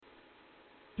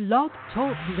Blog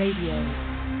Talk Radio.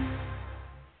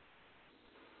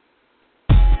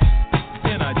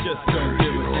 And I just don't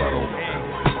give a damn.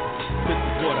 This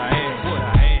is what I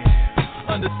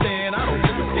am. Understand, I don't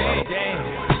give a damn.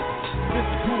 This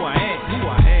is who I am.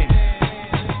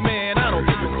 Man, I don't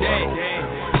give a damn.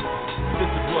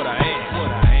 This is what I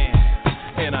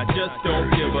am. And I just don't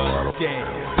give a damn.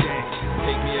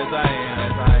 Take me as I am.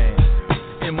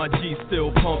 And my G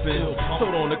still pumping.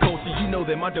 Sold on the culture, you know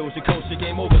that my Doja culture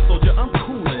game over, soldier. I'm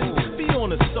coolin'. Be on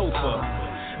the sofa.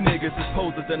 Niggas is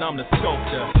posers and I'm the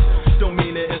sculptor. Don't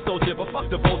mean to insult you, but fuck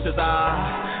the vultures.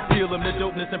 I feel them the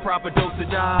dopeness and proper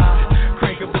dosage. I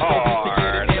crank up the focus to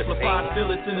get it amplified.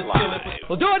 Feel it in the ceiling.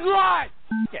 We'll do it live.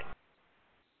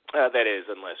 That is,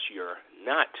 unless you're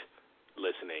not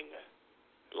listening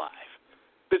live.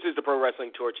 This is the Pro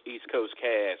Wrestling Torch East Coast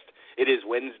Cast. It is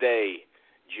Wednesday,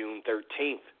 June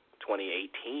 13th,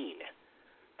 2018.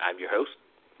 I'm your host,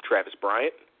 Travis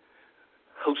Bryant.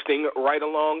 Hosting right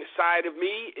alongside of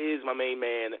me is my main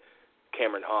man,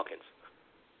 Cameron Hawkins.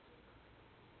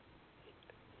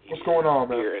 What's going on,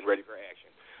 man? Here and ready for action.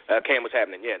 Cam, what's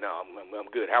happening? Yeah, no, I'm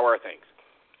good. How are things?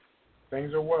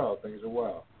 Things are well.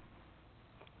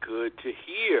 Good to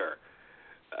hear.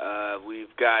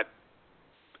 We've got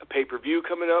a pay-per-view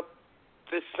coming up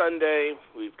this Sunday.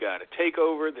 We've got a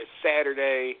takeover this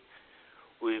Saturday.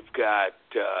 We've got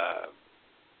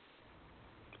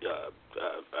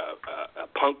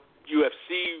Punk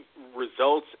UFC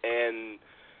results and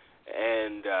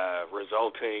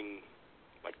resulting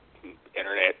like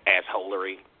internet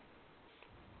assholery.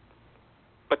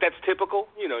 But that's typical.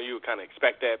 You know, you would kind of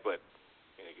expect that, but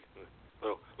you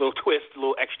know, little twist, a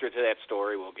little extra to that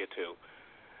story we'll get to.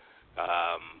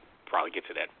 Probably get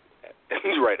to that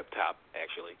right up top,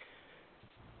 actually.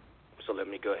 So let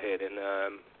me go ahead and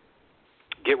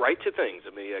get right to things.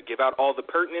 Let me give out all the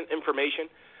pertinent information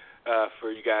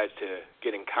for you guys to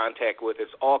get in contact with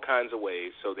us all kinds of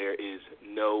ways, so there is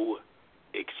no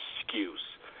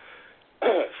excuse.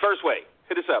 First way,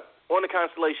 hit us up on the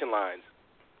Constellation lines.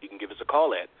 You can give us a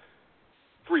call at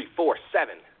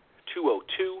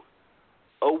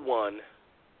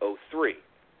 347-202-0103.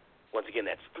 Once again,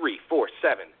 that's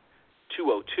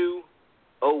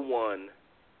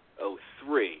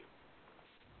 347-202-0103.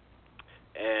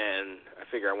 And I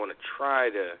figure I want to try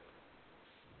to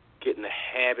get in the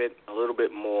habit a little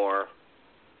bit more.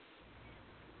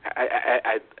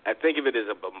 I think of it as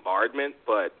a bombardment,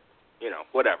 but, you know,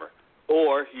 whatever.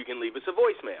 Or you can leave us a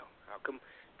voicemail. I'll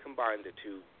combine the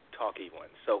two talky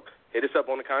ones. So hit us up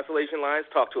on the Constellation lines.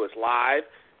 Talk to us live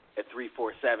at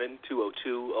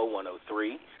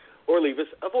 347-202-0103. Or leave us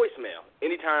a voicemail.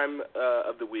 Any time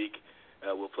of the week,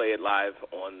 we'll play it live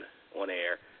on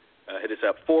air. Hit us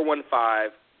up,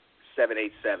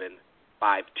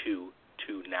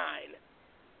 415-787-5229.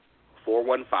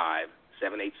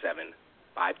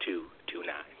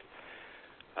 415-787-5229.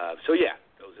 So, yeah,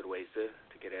 those are the ways to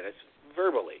get at us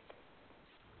verbally.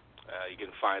 You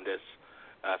can find us,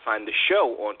 find the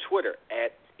show on Twitter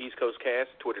at East Coast Cast,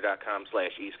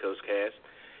 twitter.com/East Coast Cast.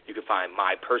 You can find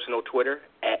my personal Twitter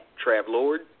at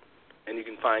TravLord, and you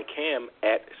can find Cam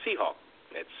at Seahawk.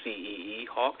 That's CEE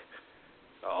Hawk.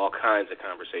 All kinds of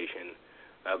conversation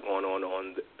going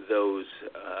on those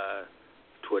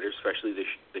Twitters, especially the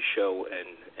show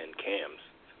and Cam's.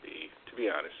 To be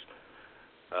honest.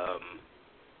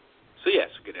 So yes,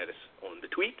 get at us on the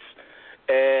tweets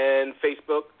and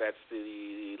Facebook. That's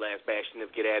the last bastion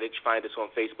of Get At It. Find us on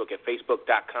Facebook at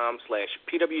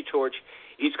facebook.com/PWTorch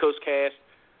East Coast Cast.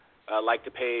 Like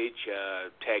the page,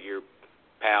 tag your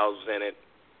pals in it,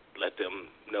 let them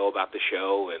know about the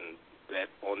show and that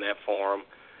on that forum.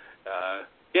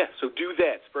 So do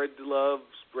that. Spread the love.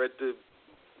 Spread the.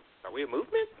 Are we a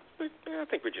movement? I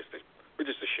think we're just a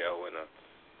show and a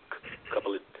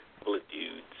couple of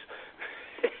dudes.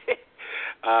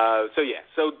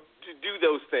 So do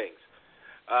those things.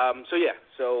 Time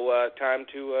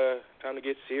to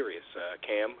get serious.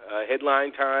 Cam,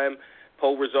 headline time,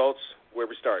 poll results. Where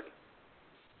we starting?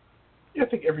 Yeah, I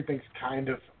think everything's kind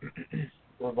of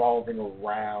revolving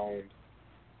around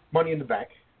Money in the Bank.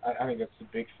 I think that's the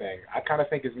big thing. I kind of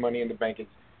think as Money in the Bank is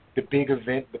the big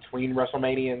event between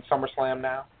WrestleMania and SummerSlam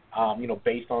now,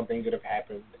 based on things that have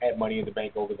happened at Money in the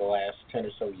Bank over the last 10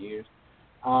 or so years.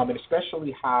 And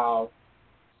especially how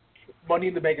Money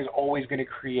in the Bank is always going to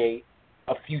create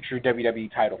a future WWE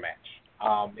title match.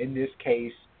 In this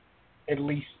case, at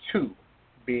least two,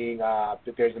 being that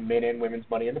there's a men and women's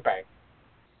Money in the Bank.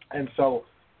 And so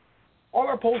all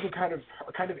our polls are kind of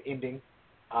ending.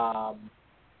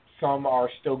 Some are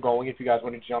still going if you guys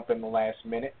want to jump in the last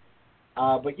minute.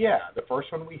 But yeah, the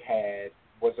first one we had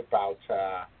was about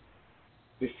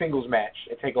the singles match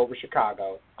at TakeOver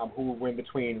Chicago, who will win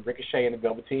between Ricochet and the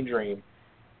Velveteen Dream.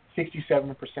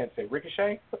 67% say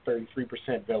Ricochet, but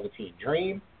 33% Velveteen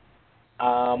Dream.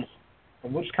 And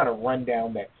we'll just kind of run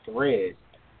down that thread.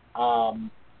 Would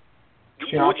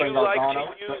you like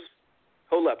to use?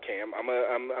 Hold up, Cam.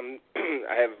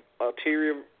 I have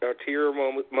ulterior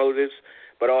motives,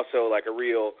 but also like a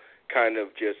real kind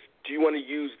of just. Do you want to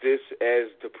use this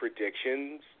as the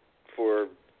predictions for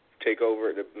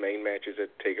TakeOver, the main matches at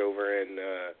TakeOver, and?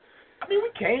 I mean,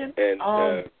 we can.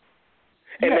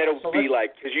 And that'll be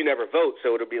like, because you never vote,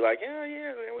 so it'll be like, yeah,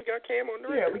 we got Cam on the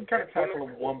record. Yeah, we can kind of tackle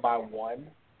them one by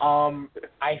one.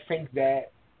 I think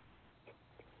that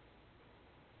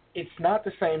it's not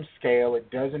the same scale.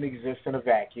 It doesn't exist in a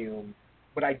vacuum.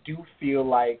 But I do feel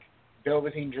like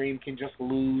Velveteen Dream can just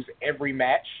lose every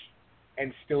match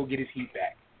and still get his heat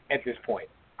back at this point.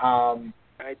 I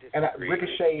disagree. And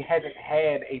Ricochet hasn't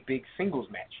had a big singles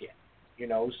match yet,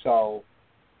 so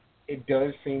it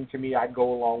does seem to me I'd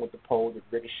go along with the poll that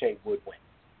Ricochet would win.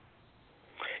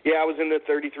 Yeah, I was in the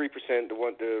 33%, the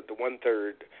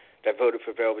one-third that voted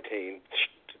for Velveteen,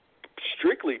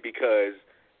 strictly because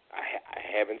I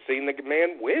haven't seen the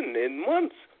man win in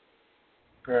months.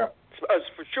 Yeah. It's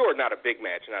for sure not a big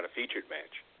match, not a featured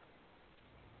match.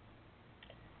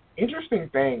 Interesting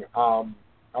thing, I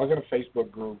was in a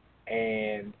Facebook group,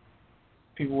 and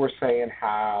people were saying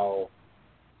how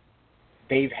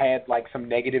they've had, like, some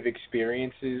negative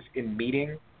experiences in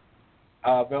meeting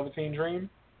Velveteen Dream.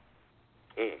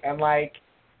 Mm. And, like,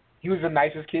 he was the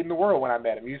nicest kid in the world when I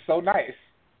met him. He was so nice.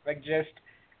 Like, just...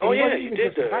 Oh, yeah, you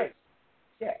did that. Nice.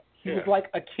 Yeah, he was like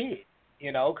a kid,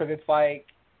 because it's like...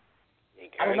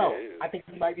 I don't know. I think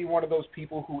he might be one of those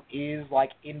people who is,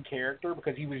 like, in character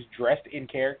because he was dressed in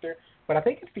character. But I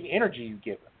think it's the energy you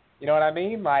give him. You know what I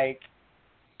mean? Like,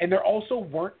 and there also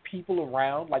weren't people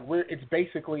around. Like, it's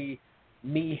basically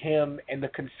me, him, and the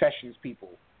concessions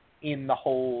people in the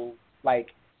whole building.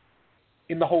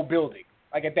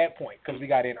 Like, at that point, because we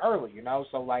got in early,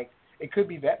 So, like, it could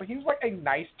be that. But he was, like, a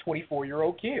nice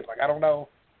 24-year-old kid. Like, I don't know.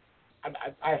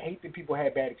 I hate that people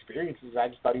had bad experiences. I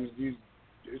just thought he was the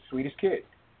sweetest kid.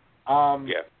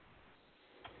 Yeah.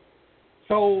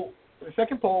 So the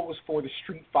second poll was for the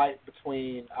street fight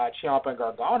between Ciampa and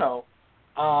Gargano.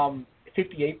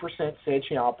 58% said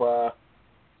Ciampa.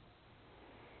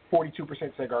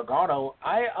 42% said Gargano.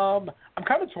 I'm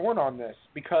kind of torn on this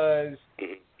because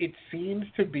it seems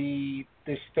to be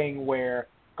this thing where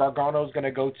Gargano's going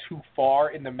to go too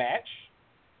far in the match,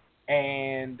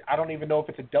 and I don't even know if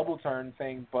it's a double turn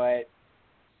thing, but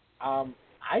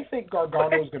I think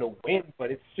Gargano's going to win,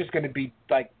 but it's just going to be,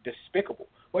 like, despicable.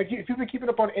 Well, if you've been keeping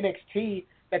up on NXT,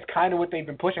 that's kind of what they've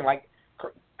been pushing. Like,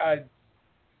 Tommaso's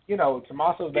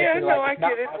basically like... Yeah, no, I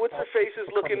get it. What's her face is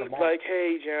looking like,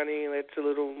 hey, Johnny, that's a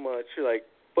little much. Like,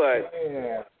 but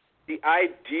the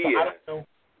idea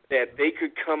that they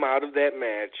could come out of that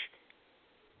match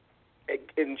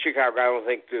in Chicago, I don't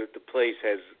think the place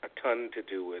has a ton to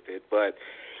do with it, but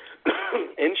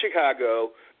in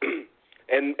Chicago,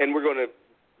 and we're going to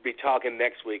be talking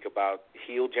next week about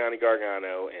heel Johnny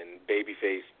Gargano and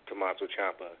babyface Tommaso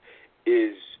Ciampa,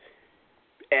 is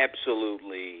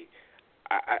absolutely,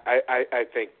 I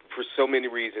think, for so many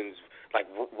reasons, like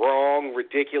wrong,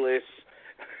 ridiculous,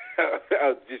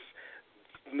 just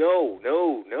no,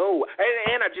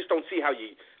 and I just don't see how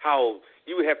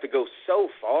you would have to go so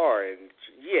far, and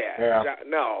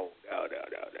no.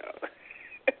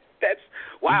 That's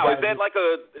wow. Is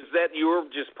that your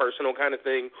just personal kind of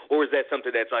thing, or is that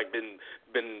something that's like been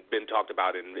talked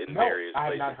about in various places? I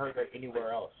have not heard that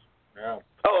anywhere else. Yeah.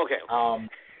 Oh, okay.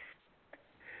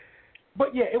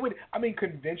 But yeah, it would. I mean,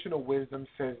 conventional wisdom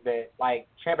says that like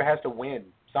Ciampa has to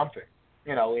win something,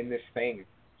 in this thing.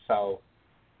 So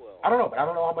I don't know, but I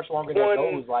don't know how much longer that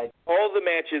goes. Like all the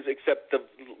matches except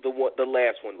the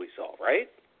last one we saw, right?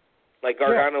 Like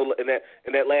Gargano in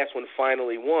that last one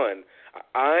finally won.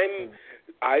 I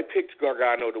picked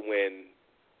Gargano to win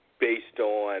based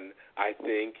on, I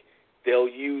think they'll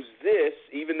use this,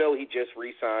 even though he just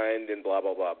re-signed and blah,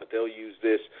 blah, blah, but they'll use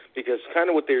this because kind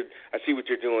of I see what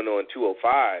you're doing on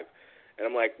 205, and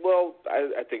I'm like, well,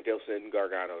 I think they'll send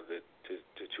Gargano to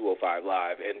 205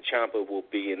 Live, and Ciampa will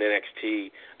be in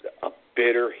NXT, a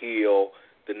bitter heel.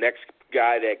 The next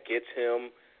guy that gets him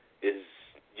is,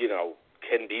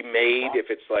 can be made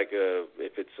if it's like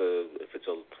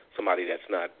somebody that's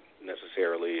not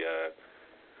necessarily a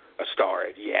star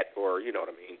yet, or you know what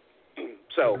I mean.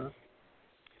 So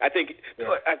I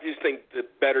just think the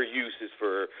better use is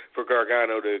for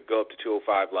Gargano to go up to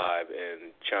 205 Live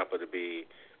and Ciampa to be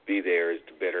there as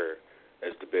the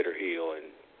bitter heel,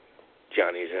 and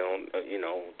Johnny's on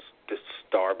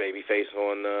star babyface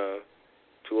on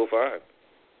 205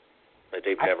 that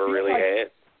they've never really like,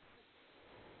 had.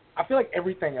 I feel like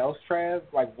everything else, Trav,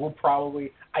 like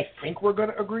I think we're going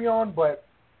to agree on, but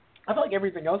I feel like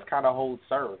everything else kind of holds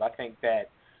serve. I think that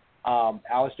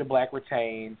Aleister Black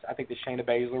retains. I think that Shayna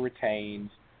Baszler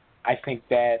retains. I think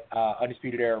that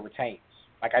Undisputed Era retains.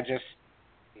 Like,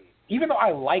 even though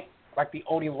I like the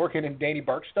Oney Lorcan and Danny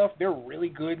Burch stuff, they're really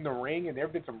good in the ring, and there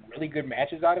have been some really good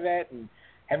matches out of that, and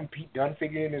having Pete Dunne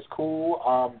figure in is cool.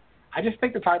 I just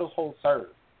think the titles hold serve,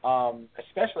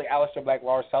 especially Aleister Black,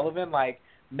 Lars Sullivan. Like,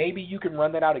 maybe you can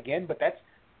run that out again, but that's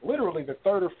literally the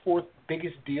third or fourth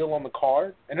biggest deal on the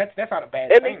card, and that's not a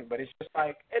bad thing. But it's just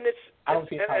like, I don't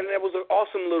see it. And that was an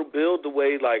awesome little build. The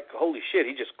way, like, holy shit,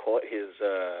 he just caught his.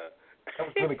 That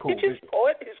was really cool. He just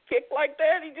caught his kick like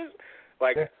that. He just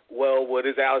well, what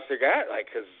has Aleister got? Like,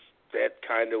 because that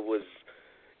kind of was,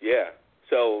 yeah.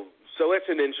 So it's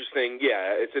an interesting,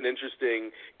 it's an interesting.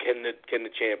 Can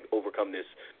the champ overcome this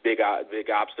big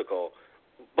obstacle?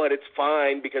 But it's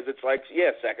fine because it's like,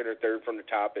 second or third from the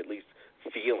top, at least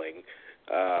feeling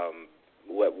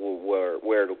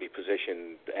where it'll be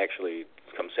positioned actually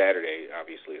come Saturday.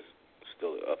 Obviously, it's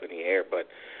still up in the air, but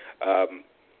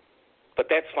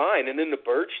that's fine. And then the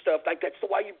Burch stuff, like, that's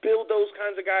why you build those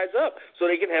kinds of guys up so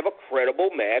they can have a credible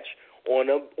match on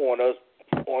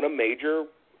a major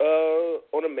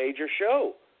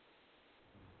show.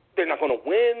 They're not going to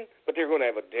win, but they're going to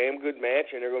have a damn good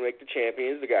match, and they're going to make the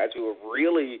champions, the guys who are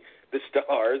really the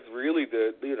stars, really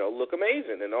look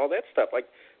amazing and all that stuff. Like,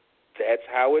 that's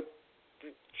how it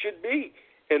should be.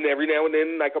 And every now and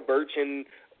then, like, a Burch and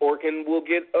Orkin will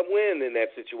get a win in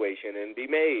that situation and be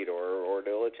made, or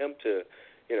they'll attempt to,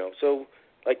 So,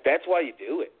 like, that's why you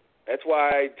do it. That's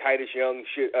why Titus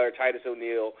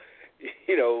O'Neil,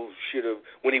 should have,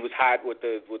 when he was hot with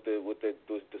the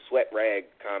sweat rag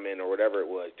comment or whatever it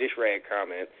was, dish rag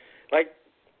comment, like,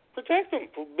 protect him,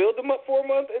 build him up for a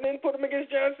month, and then put him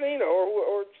against John Cena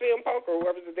or CM Punk or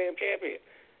whoever's the damn champion.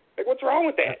 Like, what's wrong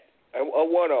with that? A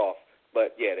one-off.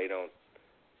 But, yeah, they don't.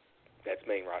 That's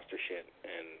main roster shit,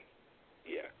 and,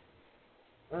 yeah.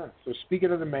 All right, so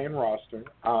speaking of the main roster,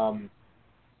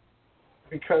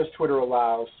 because Twitter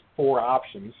allows 4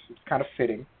 options, it's kind of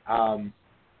fitting.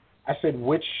 I said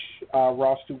which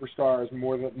Raw superstar is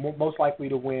most likely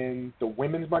to win the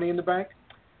women's Money in the Bank.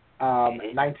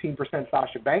 19%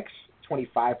 Sasha Banks,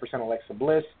 25% Alexa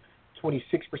Bliss, 26%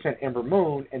 Ember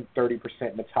Moon, and 30%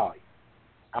 Natalya.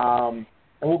 And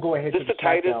we'll go ahead to the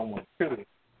SmackDown one.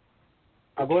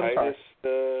 Titus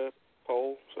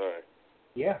poll? Sorry.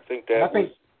 Yeah. I think that was,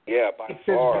 by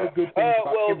far. Good things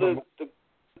about the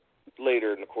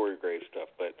later in the Corey Graves stuff,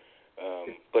 but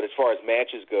as far as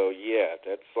matches go,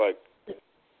 that's like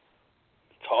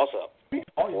toss-up.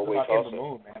 Four-way toss-up. Ember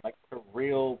Moon, man. Like, a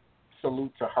real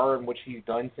salute to her and what she's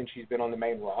done since she's been on the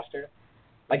main roster.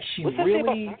 Like, she What's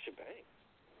really. What's that say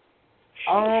about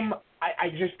Sasha Banks? I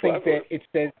just think that it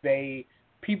says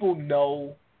people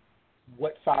know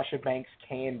what Sasha Banks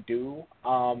can do.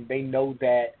 They know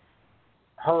that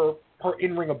her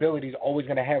in-ring ability is always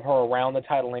going to have her around the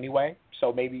title anyway,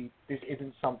 so maybe this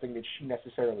isn't something that she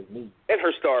necessarily needs. And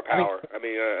her star power. I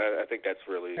think that's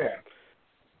really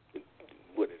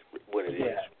what it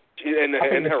is. And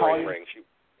her in-ring,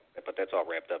 but that's all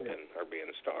wrapped up in her being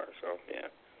a star, so, yeah.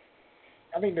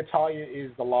 I think Natalya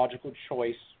is the logical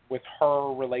choice with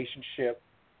her relationship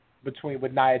with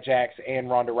Nia Jax and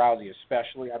Ronda Rousey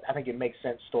especially. I think it makes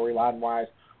sense storyline-wise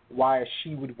why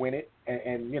she would win it.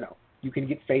 And you can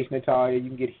get face Natalya, you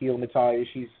can get heel Natalya.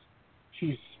 She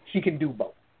can do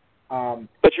both.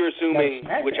 But you're assuming,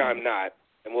 which I'm not,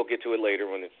 and we'll get to it later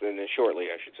shortly,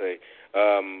 I should say,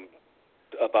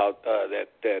 about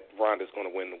that Ronda's going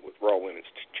to win the Raw Women's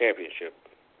Championship.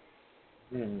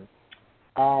 Mm-hmm.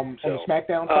 On the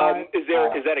SmackDown side, is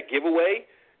that a giveaway?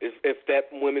 If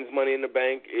that women's Money in the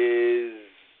Bank is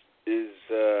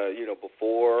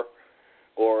before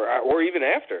or even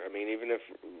after? I mean, even if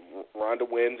Ronda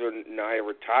wins or Nia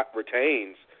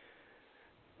retains,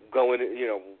 going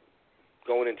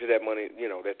into that money,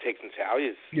 that takes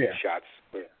Natalia's shots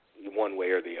one way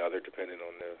or the other, depending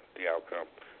on the outcome.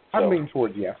 So, I lean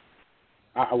towards yes.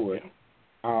 I would.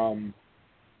 On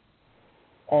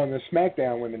the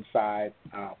SmackDown women's side,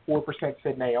 4%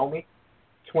 said Naomi,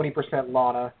 20%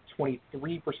 Lana,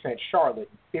 23% Charlotte,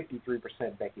 and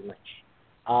 53% Becky Lynch.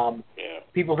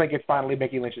 People think it's finally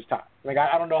Becky Lynch's time. Like,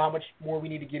 I don't know how much more we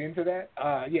need to get into that.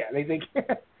 They think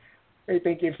they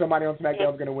think if somebody on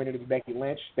SmackDown is going to win it, it's Becky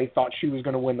Lynch. They thought she was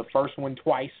going to win the first one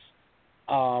twice.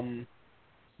 So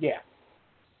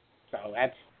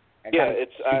that's.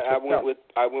 I went with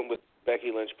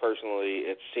Becky Lynch personally.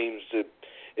 It seems to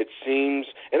it seems,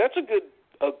 and that's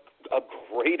a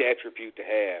great attribute to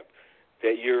have,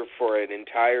 that you're for an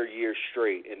entire year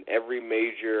straight in every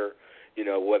major,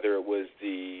 whether it was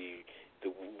the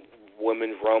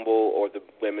Women's Rumble or the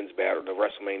Women's Battle, the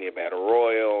WrestleMania Battle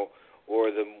Royal,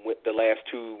 or the last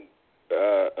two,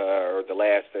 or the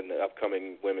last and the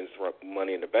upcoming Women's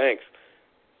Money in the Banks.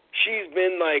 She's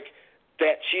been like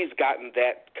that. She's gotten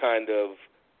that kind of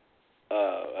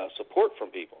support from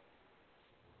people.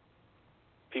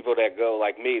 People that go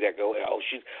like me, that go,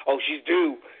 she's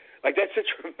due. Like, that's a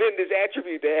tremendous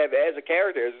attribute to have as a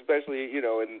character, especially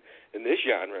in this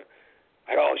genre.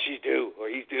 Like, she's due, or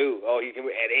he's due. He can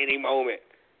at any moment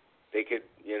they could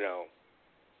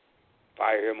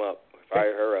fire him up,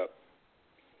 fire her up.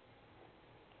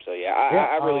 So yeah,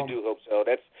 I really do hope so.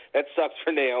 That sucks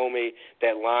for Naomi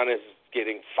that Lana's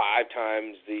getting 5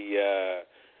 times the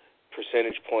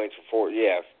percentage points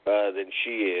than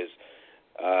she is.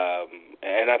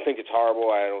 And I think it's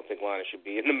horrible. I don't think Lana should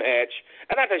be in the match.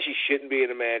 And not that she shouldn't be in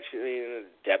the match. I mean,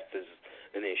 depth is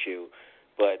an issue,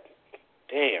 but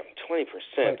damn,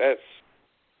 20%.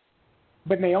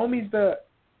 But Naomi's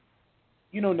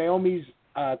Naomi's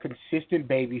consistent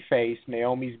baby face.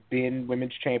 Naomi's been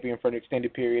women's champion for an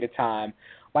extended period of time.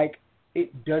 Like,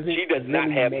 it doesn't. She does really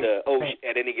not have sense.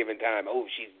 at any given time.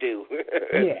 She's due.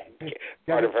 Yeah,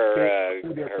 part of her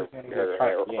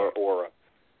aura.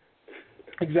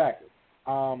 Exactly.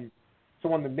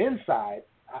 So on the men's side,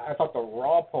 I thought the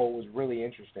Raw poll was really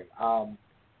interesting.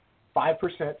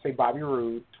 5% say Bobby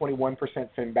Roode, 21%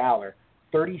 Finn Balor,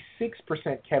 36%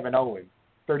 Kevin Owens,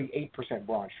 38%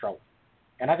 Braun Strowman.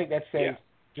 And I think that says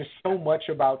just so much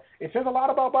about – it says a lot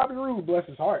about Bobby Roode, bless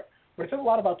his heart, but it says a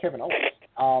lot about Kevin Owens.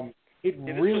 This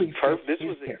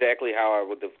was exactly how I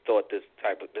would have thought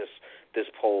this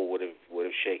poll would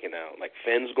have shaken out. Like,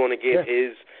 Finn's going to get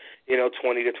his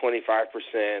 20 to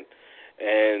 25%,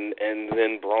 and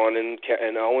then Braun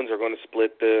and Owens are going to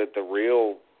split the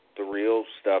real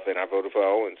stuff. And I voted for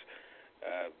Owens.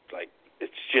 Like,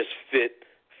 it's just fit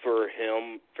for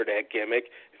him for that gimmick.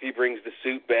 If he brings the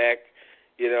suit back,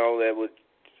 that would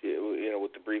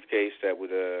with the briefcase,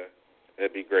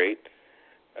 that'd be great.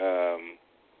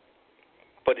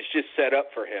 But it's just set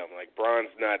up for him. Like,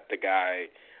 Braun's not the guy.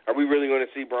 Are we really going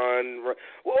to see Braun?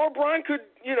 Well, or Braun could,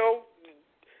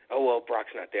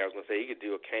 Brock's not there. I was going to say he could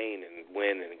do a Kane and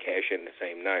win and cash in the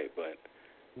same night, but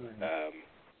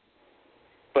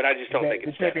I just don't think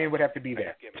the champion would have to be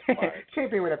there.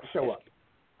 Champion would have to show up.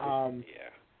 And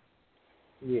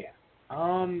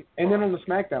then on the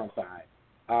SmackDown side,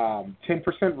 10%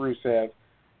 Rusev,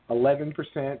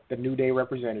 11% the New Day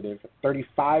representative,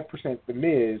 35% The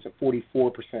Miz,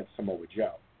 44% Samoa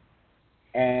Joe.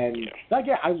 And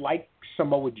I like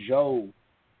Samoa Joe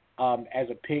as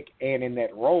a pick and in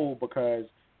that role because,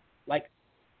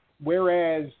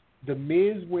 whereas The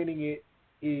Miz winning it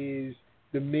is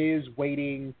The Miz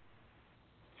waiting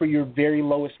for your very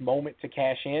lowest moment to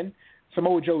cash in,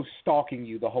 Samoa Joe's stalking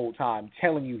you the whole time,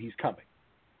 telling you he's coming.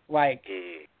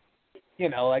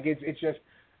 It's just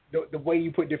the way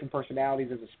you put different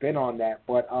personalities as a spin on that.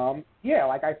 But,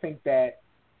 I think that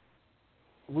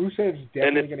Rusev's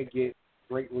definitely going to get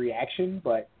great reaction,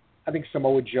 but I think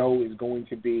Samoa Joe is going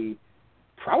to be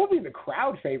probably the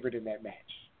crowd favorite in that match.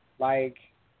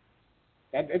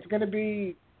 It's going to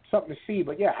be something to see.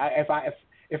 But,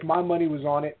 if my money was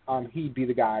on it, he'd be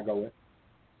the guy I go with.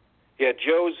 Yeah,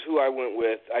 Joe's who I went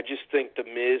with. I just think the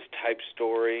Miz type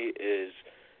story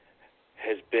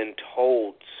has been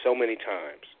told so many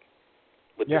times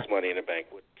with this Money in the Bank,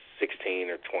 with 16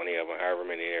 or 20 of them, however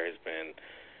many there has been.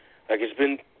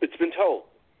 It's been told.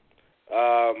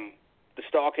 The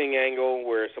stalking angle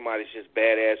where somebody's just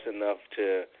badass enough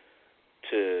to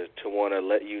want to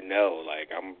let you know,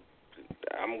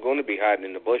 I'm going to be hiding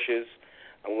in the bushes.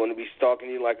 I'm going to be stalking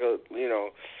you like a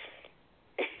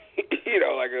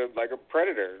like a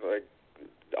predator.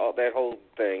 All that whole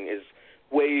thing is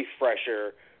way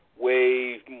fresher,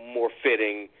 way more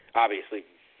fitting. Obviously,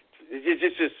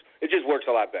 it just works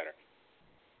a lot better.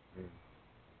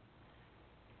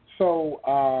 So,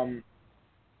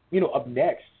 up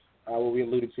next, what we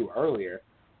alluded to earlier,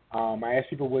 I asked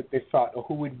people what they thought,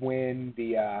 who would win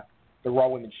the Raw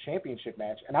Women's Championship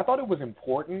match, and I thought it was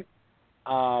important,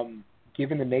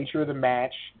 given the nature of the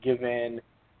match, given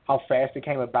how fast it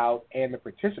came about, and the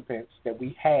participants, that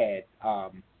we had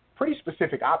pretty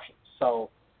specific options. So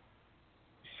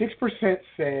 6%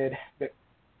 said that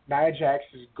Nia Jax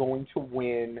is going to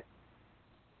win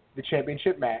the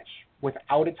championship match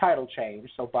without a title change,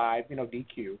 so by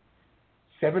DQ.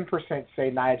 7% say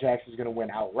Nia Jax is going to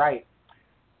win outright.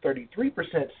 33%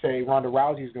 say Ronda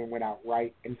Rousey is going to win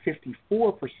outright, and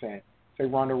 54% say say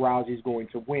Ronda Rousey is going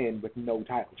to win with no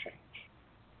title change.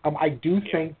 I do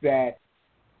think that,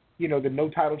 the no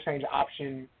title change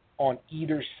option on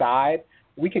either side,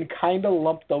 we can kind of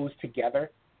lump those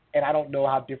together, and I don't know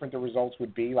how different the results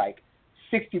would be. Like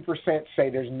 60% say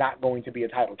there's not going to be a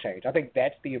title change. I think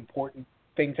that's the important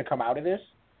thing to come out of this.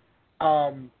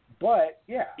 But,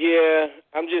 yeah. Yeah,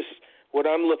 what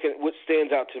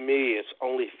stands out to me is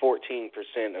only 14%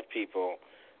 of people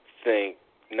think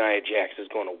Nia Jax is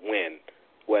going to win,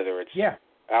 whether it's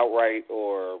outright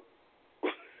or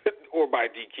by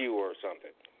DQ or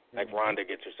something. Like Ronda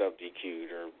gets herself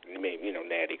DQ'd, or maybe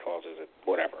Natty causes it,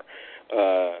 whatever.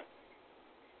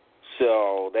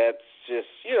 So that's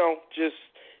just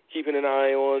keeping an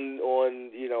eye on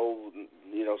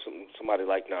somebody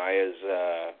like Nia's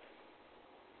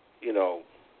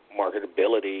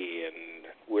marketability and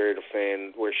where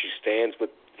she stands with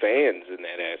fans in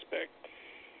that aspect.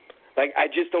 Like, I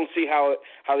just don't see how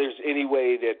there's any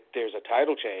way that there's a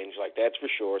title change. Like, that's for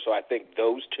sure. So I think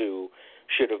those two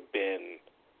should have been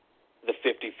the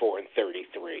 54 and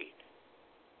 33.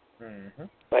 Mm-hmm.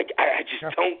 Like, I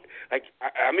just don't. Like,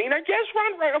 I mean, I guess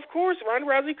Ronda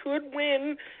Rousey could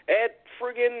win at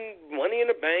friggin' Money in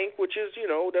the Bank, which is,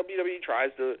 WWE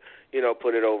tries to,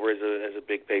 put it over as a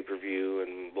big pay-per-view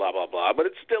and blah, blah, blah. But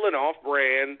it's still an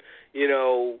off-brand,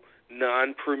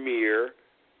 non-premier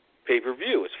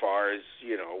pay-per-view as far as,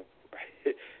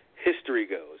 history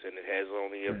goes. And it has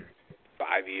only a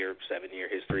 5-year, 7-year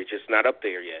history. It's just not up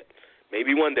there yet.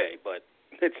 Maybe one day, but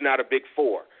it's not a big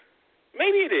four.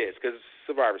 Maybe it is, because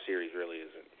Survivor Series really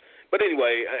isn't. But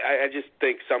anyway, I just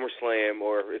think SummerSlam,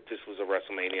 or if this was a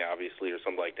WrestleMania, obviously, or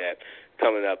something like that,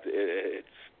 coming up,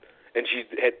 and she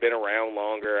had been around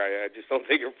longer, I just don't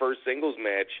think her first singles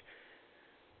match,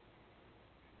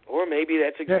 or maybe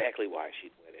that's exactly why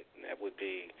she'd win it, and that would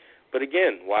be. But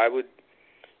again, why would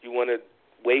you want to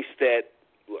waste that?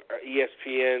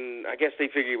 ESPN, I guess they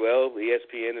figure, well,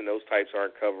 ESPN and those types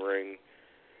aren't covering,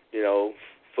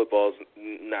 football's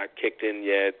not kicked in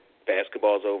yet,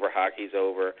 basketball's over, hockey's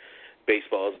over,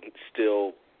 baseball's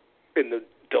still in the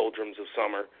doldrums of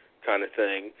summer kind of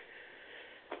thing.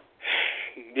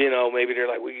 Maybe they're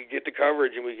like, we could get the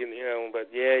coverage and we can, but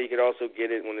yeah, you could also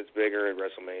get it when it's bigger at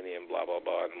WrestleMania and blah, blah,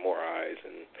 blah, and more eyes.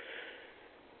 And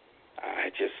I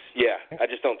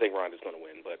just don't think Ronda's going to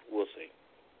win, but we'll see.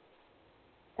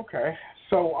 Okay.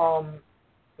 So,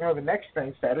 the next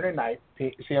thing, Saturday night,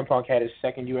 CM Punk had his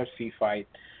second UFC fight.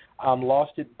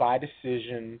 Lost it by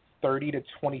decision, 30-26.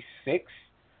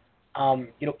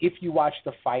 If you watch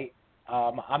the fight,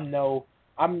 I'm no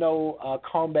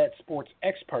combat sports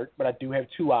expert, but I do have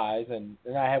two eyes, and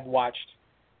I have watched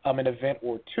an event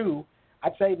or two.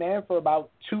 I'd say, man, for about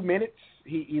 2 minutes,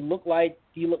 he looked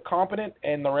competent,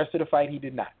 and the rest of the fight he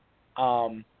did not.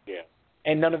 And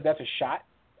none of that's a shot.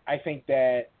 I think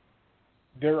that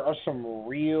there are some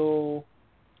real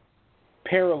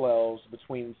parallels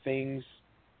between things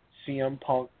CM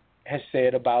Punk has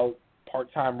said about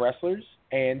part-time wrestlers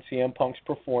and CM Punk's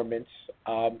performance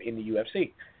in the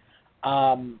UFC.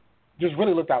 Just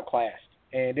really looked outclassed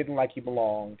and didn't like he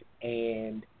belonged.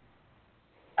 And,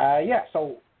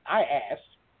 so I asked,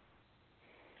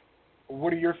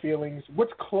 what are your feelings?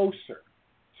 What's closer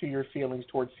to your feelings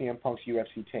towards CM Punk's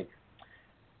UFC tenure?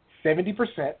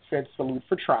 70% said salute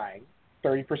for trying.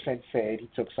 30% said he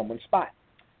took someone's spot.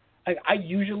 I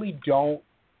usually don't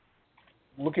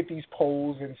look at these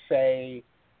polls and say,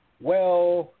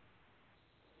 well,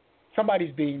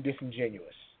 somebody's being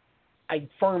disingenuous. I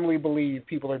firmly believe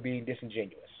people are being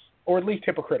disingenuous, or at least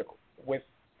hypocritical with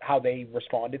how they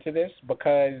responded to this,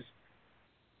 because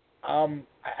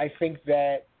I think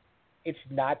that it's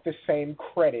not the same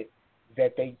credit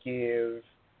that they gave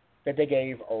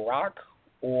a Rock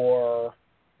or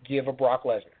give a Brock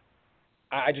Lesnar.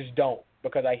 I just don't,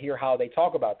 because I hear how they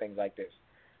talk about things like this.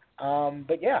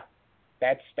 But yeah,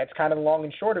 that's kind of the long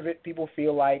and short of it. People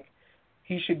feel like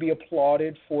he should be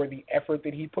applauded for the effort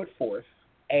that he put forth,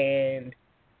 and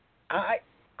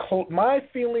my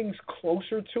feelings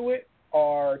closer to it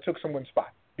are took someone's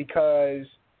spot, because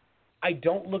I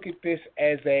don't look at this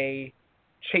as a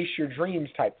chase your dreams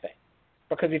type thing.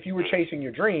 Because if you were chasing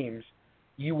your dreams,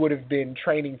 you would have been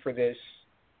training for this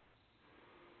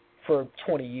for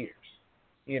 20 years,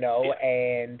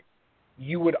 and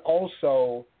you would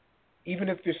also, even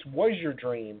if this was your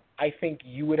dream, I think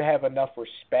you would have enough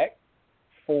respect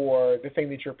for the thing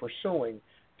that you're pursuing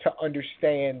to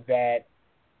understand that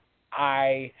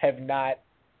I have not,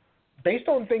 based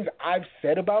on things I've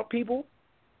said about people,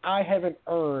 I haven't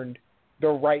earned the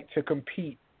right to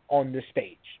compete on this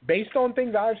stage. Based on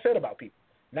things I've said about people.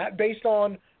 Not based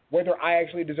on whether I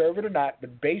actually deserve it or not,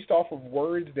 but based off of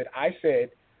words that I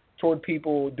said toward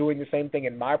people doing the same thing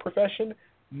in my profession,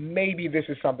 maybe this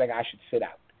is something I should sit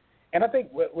out. And I think,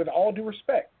 with all due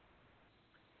respect,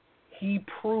 he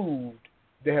proved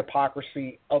the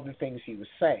hypocrisy of the things he was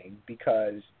saying,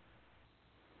 because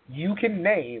you can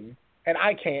name, and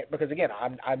I can't because, again,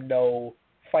 I'm no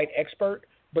fight expert,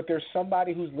 but there's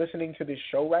somebody who's listening to this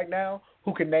show right now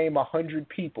who can name 100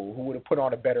 people who would have put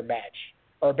on a better match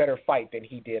or a better fight than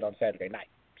he did on Saturday night.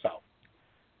 So,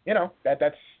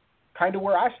 that's kind of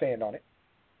where I stand on it.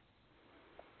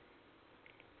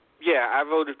 Yeah, I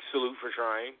voted salute for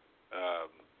trying.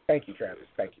 Thank you, Travis.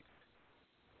 Thank you.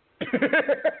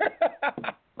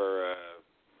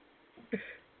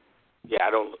 I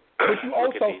don't. But you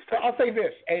also, I'll say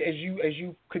this: as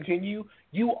you continue,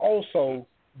 you also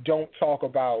don't talk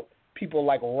about people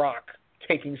like Rock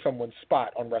taking someone's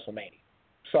spot on WrestleMania.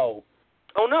 So.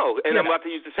 Oh no, and I'm about to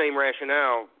use the same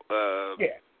rationale.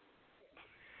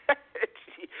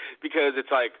 Because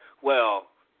it's like, well,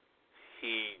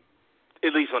 he,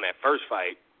 at least on that first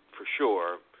fight, for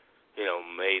sure,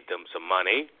 made them some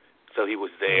money. So he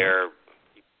was there.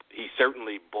 Mm-hmm. He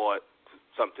certainly brought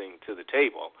something to the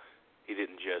table. He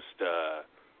didn't just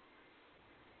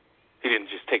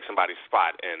take somebody's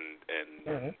spot and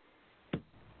mm-hmm.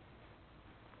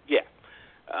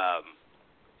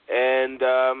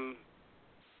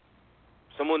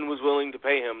 Someone was willing to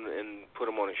pay him and put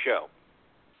him on a show.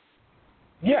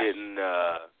 Yes. He didn't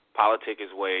politic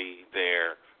his way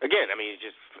there. Again, I mean,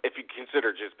 just if you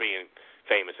consider just being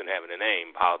famous and having a name,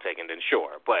 politicking, then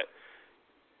sure. But,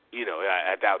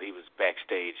 I doubt he was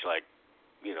backstage like,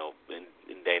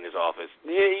 in Dana's office.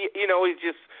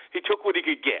 He took what he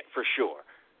could get, for sure.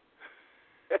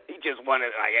 He just wanted,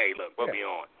 like, hey, look, put me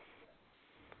on.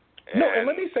 And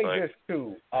let me say this,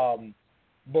 too,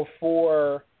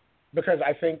 because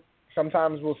I think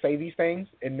sometimes we'll say these things,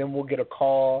 and then we'll get a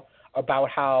call about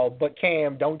how, but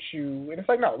Cam, don't you? And it's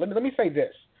like, no, let me say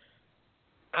this.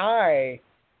 I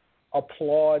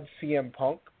applaud CM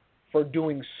Punk for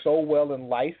doing so well in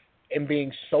life and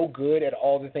being so good at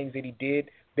all the things that he did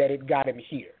that it got him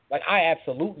here. Like, I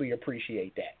absolutely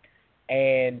appreciate that.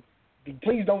 And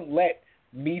please don't let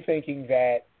me thinking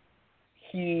that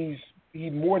he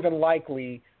more than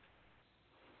likely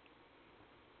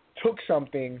took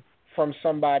something from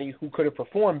somebody who could have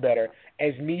performed better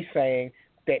as me saying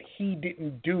that he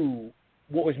didn't do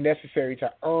what was necessary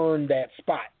to earn that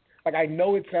spot. Like, I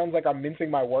know it sounds like I'm mincing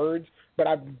my words, but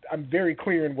I'm very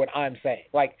clear in what I'm saying.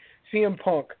 Like, CM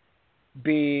Punk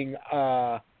being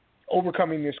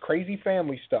overcoming this crazy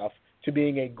family stuff, to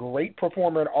being a great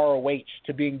performer in ROH,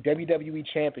 to being WWE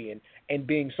champion, and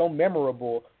being so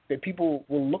memorable that people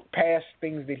will look past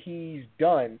things that he's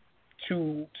done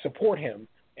to support him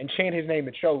and chant his name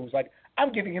at shows. Like,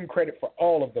 I'm giving him credit for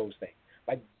all of those things.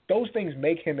 Like, those things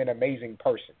make him an amazing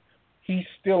person. He's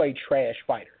still a trash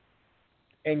fighter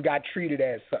and got treated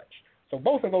as such. So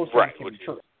both of those things can be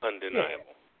true.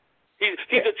 Undeniable. Yeah.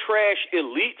 He's a trash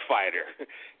elite fighter,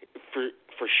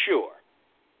 for sure.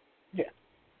 Yeah.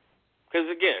 Because,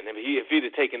 again, if he'd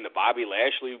have taken the Bobby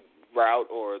Lashley route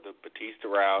or the Batista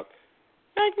route,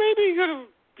 like, maybe he could have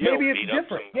beat up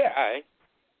some guy.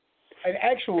 An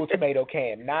actual tomato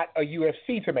can, not a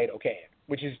UFC tomato can,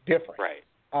 which is different. Right.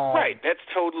 Right. That's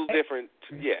totally different.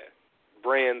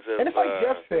 Brands of. And it's like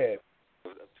Jeff said.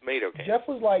 Tomato can. Jeff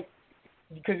was like,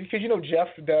 because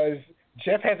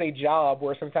Jeff has a job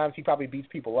where sometimes he probably beats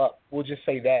people up. We'll just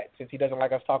say that since he doesn't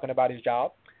like us talking about his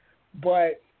job.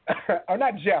 But, or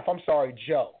not Jeff, I'm sorry,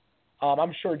 Joe.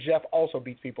 I'm sure Jeff also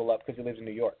beats people up because he lives in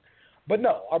New York. But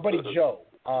no, our buddy Joe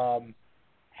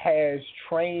has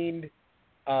trained,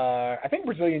 I think,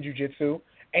 Brazilian Jiu-Jitsu,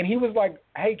 and he was like,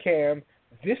 hey, Cam,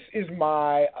 this is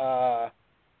my,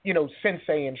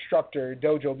 sensei, instructor,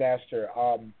 dojo master,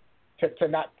 to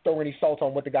not throw any salt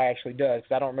on what the guy actually does,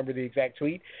 because I don't remember the exact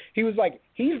tweet. He was like,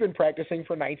 he's been practicing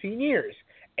for 19 years,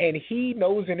 and he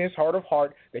knows in his heart of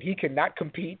heart that he cannot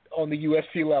compete on the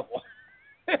UFC level.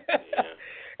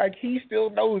 Like, he still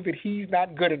knows that he's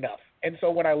not good enough. And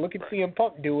so when I look at CM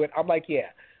Punk do it, I'm like,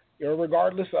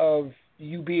 regardless of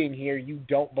you being here, you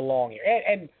don't belong here.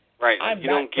 And right, I'm you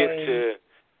don't get to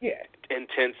Yeah.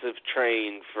 intensive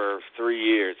train for 3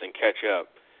 years and catch up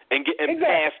and get and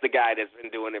Exactly. pass the guy that's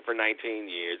been doing it for 19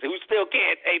 years who still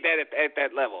can't take that at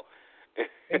that level.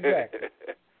 Exactly.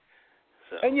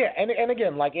 So. And yeah, and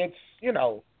again, like it's, you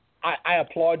know, I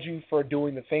applaud you for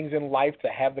doing the things in life to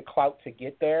have the clout to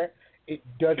get there. It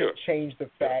doesn't Sure. change the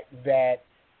fact that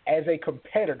as a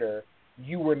competitor,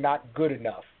 you were not good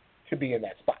enough to be in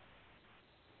that spot.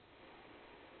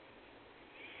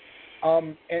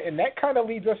 And that kind of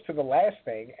leads us to the last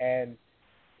thing, and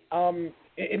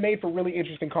it made for really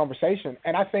interesting conversation.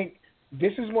 And I think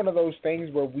this is one of those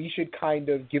things where we should kind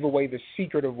of give away the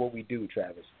secret of what we do,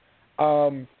 Travis.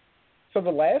 So the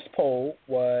last poll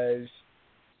was,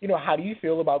 how do you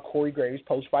feel about Corey Graves'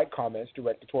 post-fight comments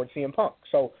directed towards CM Punk?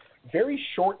 So very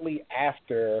shortly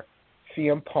after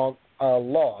CM Punk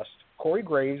lost, Corey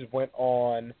Graves went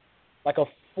on like a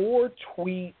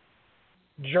 4-tweet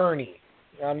journey.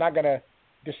 I'm not going to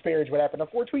disparage what happened. A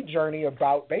 4-tweet journey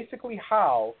about basically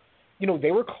how,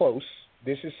 they were close.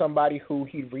 This is somebody who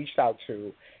he reached out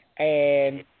to.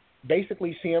 And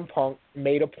basically CM Punk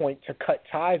made a point to cut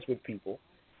ties with people.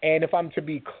 And if I'm to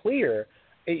be clear,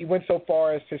 it went so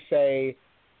far as to say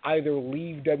either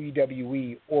leave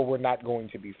WWE or we're not going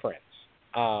to be friends.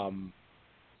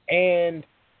 And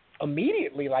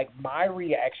immediately, like, my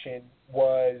reaction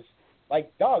was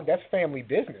like, dog, that's family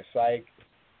business. Like,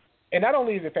 and not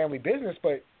only is it family business,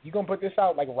 but you're going to put this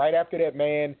out like right after that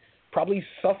man probably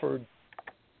went through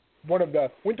one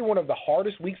of the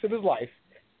hardest weeks of his life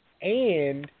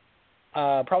and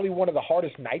probably one of the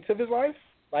hardest nights of his life.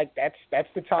 Like, that's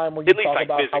the time where you talk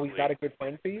about how he's not a good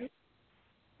friend to you.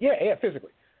 Yeah,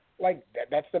 physically. Like,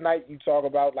 that's the night you talk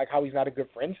about, like, how he's not a good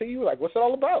friend to you. Like, what's it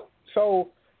all about? So,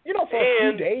 for a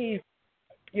few days,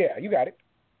 yeah, you got it.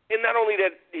 And not only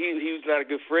that he was not a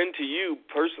good friend to you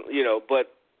personally,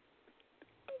 but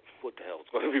what the hell is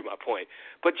going to be my point?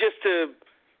 But just to,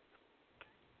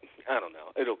 I don't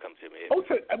know, it'll come to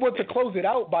me. To close it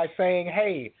out by saying,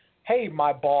 hey,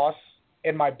 my boss,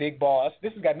 and my big boss,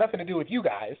 this has got nothing to do with you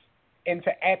guys, and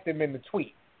to add them in the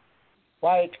tweet.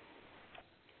 Like,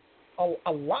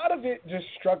 a lot of it just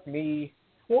struck me.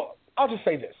 Well, I'll just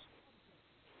say this.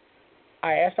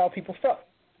 I asked how people felt.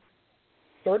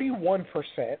 31%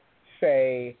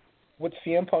 say what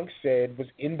CM Punk said was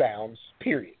in bounds,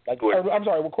 period.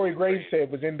 What Corey Graves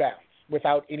said was in bounds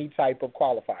without any type of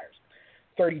qualifiers.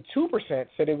 32%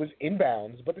 said it was in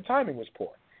bounds, but the timing was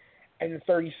poor. And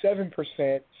 37%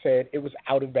 said it was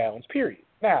out of bounds, period.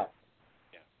 Now,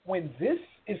 when this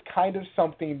is kind of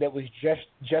something that was just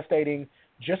gestating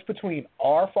just between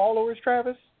our followers,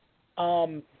 Travis,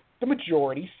 the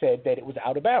majority said that it was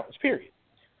out of bounds, period.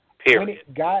 When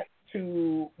it got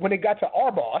to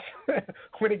our boss,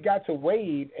 when it got to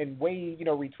Wade, and Wade,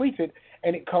 retweets it,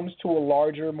 and it comes to a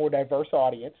larger, more diverse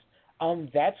audience,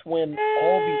 that's when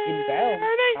all the inbound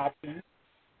options,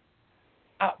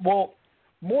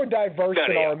 more diverse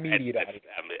than our immediate audience.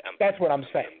 That's what I'm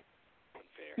saying.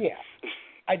 Yeah.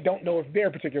 I don't know if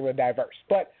they're particularly diverse.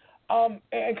 But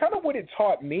and kind of what it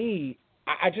taught me,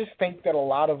 I just think that a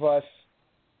lot of us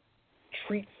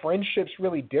treat friendships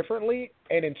really differently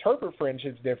and interpret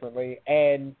friendships differently.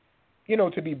 And,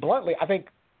 to be bluntly, I think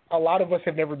a lot of us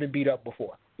have never been beat up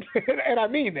before. And I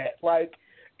mean that. Like,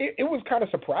 it was kind of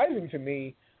surprising to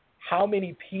me how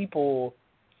many people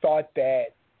thought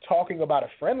that talking about a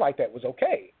friend like that was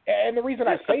okay. And the reason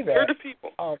I say that, of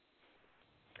people.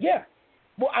 Yeah.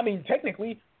 Well, I mean,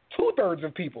 technically, 2/3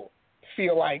 of people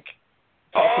feel like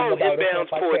talking about a friend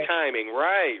like poor that. timing.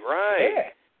 Right. Yeah.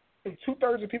 And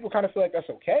 2/3 of people kind of feel like that's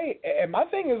okay. And my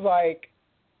thing is, like,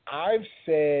 I've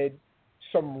said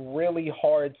some really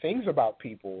hard things about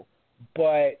people,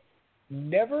 but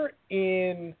never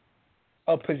in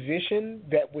a position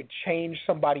that would change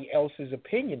somebody else's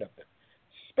opinion of them.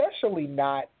 Especially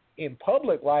not in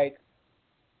public, like.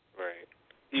 Right.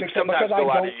 You sometimes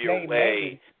go out of your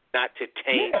way not to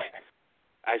taint. Yeah.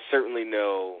 I certainly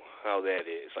know how that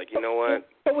is. Like, you know what?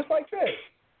 So it's like this.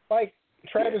 Like,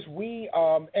 Travis, we,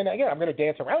 and again, I'm going to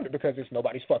dance around it because it's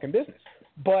nobody's fucking business.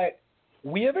 But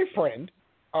we have a friend,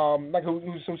 like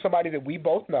who's somebody that we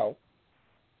both know,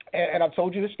 and I've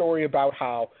told you the story about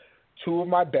how two of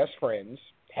my best friends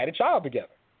had a child together.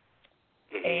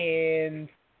 Mm-hmm. And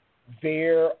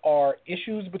there are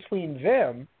issues between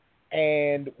them,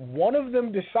 and one of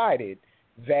them decided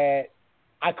that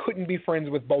I couldn't be friends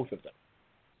with both of them,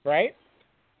 right?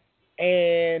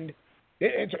 And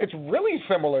it's really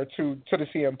similar to the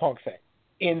CM Punk thing,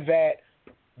 in that,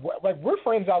 like, we're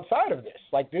friends outside of this.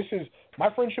 Like, this is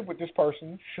my friendship with this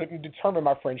person shouldn't determine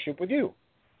my friendship with you.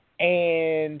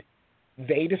 And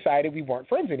they decided we weren't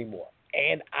friends anymore.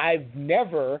 And I've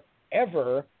never,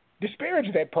 ever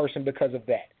disparaged that person because of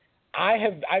that.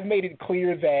 I've made it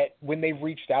clear that when they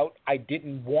reached out, I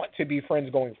didn't want to be friends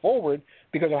going forward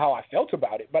because of how I felt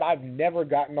about it. But I've never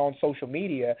gotten on social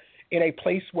media in a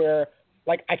place where,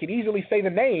 like, I could easily say the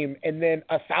name and then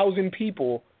 1,000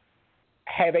 people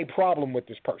have a problem with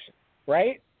this person,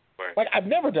 right? Like, I've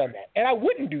never done that. And I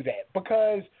wouldn't do that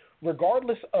because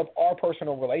regardless of our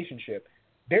personal relationship,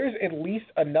 there's at least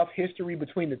enough history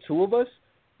between the two of us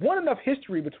enough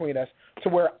history between us to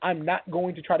where I'm not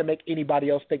going to try to make anybody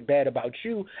else think bad about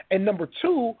you. And number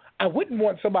two, I wouldn't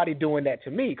want somebody doing that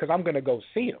to me because I'm going to go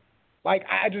see them. Like,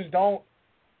 I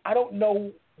don't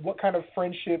know what kind of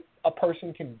friendship a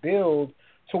person can build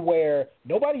to where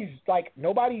nobody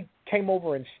came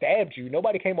over and stabbed you.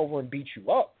 Nobody came over and beat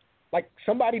you up. Like,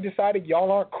 somebody decided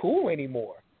y'all aren't cool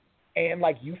anymore. And,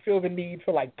 like, you feel the need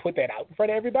to, like, put that out in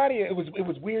front of everybody. It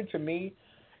was weird to me.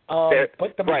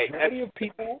 But the majority of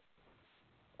people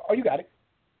 – oh, you got it.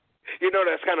 You know,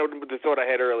 that's kind of the thought I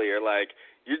had earlier. Like,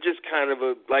 you're just kind of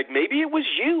maybe it was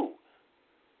you.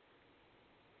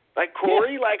 Like,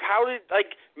 Corey, like, how did,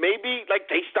 like, maybe, like,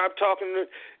 they stopped talking,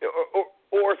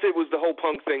 or if it was the whole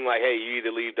Punk thing, like, hey, you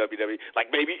either leave WWE.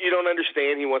 Like, maybe you don't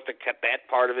understand he wants to cut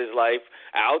that part of his life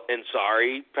out, and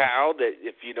sorry, pal, that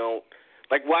if you don't,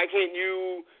 like, why can't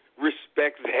you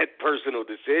respect that personal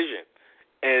decision?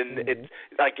 And it's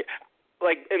like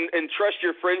and trust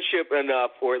your friendship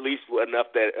enough, or at least enough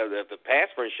that the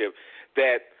past friendship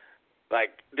that,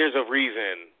 like, there's a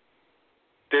reason.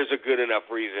 There's a good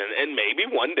enough reason, and maybe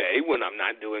one day when I'm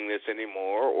not doing this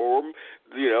anymore, or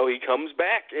you know, he comes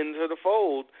back into the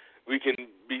fold, we can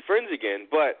be friends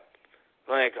again. But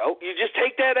like, oh, you just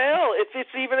take that L if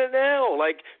it's even an L.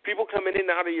 Like, people coming in and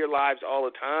out of your lives all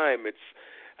the time. It's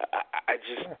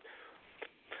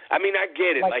I mean, I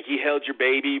get it. Like, he held your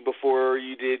baby before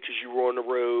you did because you were on the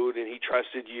road, and he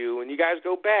trusted you, and you guys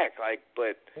go back. Like,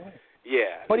 but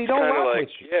yeah, but he don't rock like,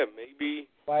 with you. Yeah, maybe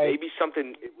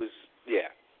something. It was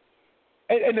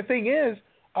And the thing is,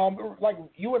 like,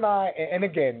 you and I, and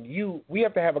again, we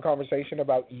have to have a conversation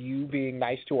about you being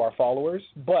nice to our followers,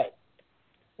 but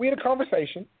we had a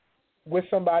conversation with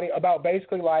somebody about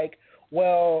basically like,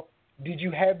 well, did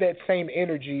you have that same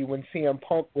energy when CM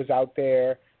Punk was out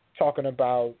there talking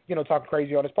about, you know, talking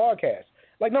crazy on his podcast?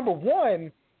 Like, number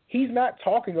one, he's not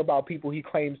talking about people he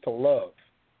claims to love.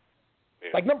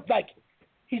 Yeah. Like,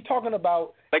 he's talking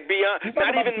about... Like, beyond,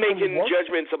 not even making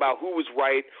judgments about who was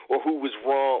right or who was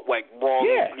wrong,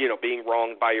 you know, being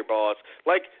wronged by your boss.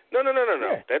 Like, no.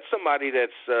 Yeah. That's somebody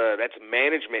that's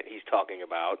management he's talking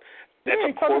about. That's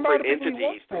a corporate entity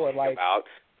he's talking about,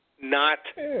 not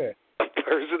a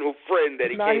personal friend that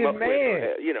he came up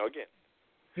with. You know, again.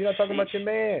 You're not talking about your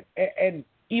man. And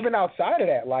even outside of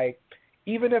that, like,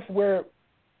 even if we're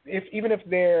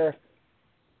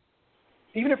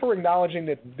acknowledging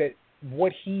that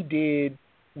what he did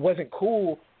wasn't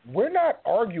cool, we're not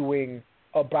arguing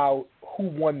about who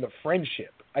won the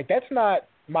friendship. Like, that's not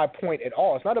my point at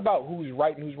all. It's not about who's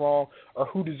right and who's wrong or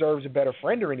who deserves a better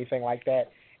friend or anything like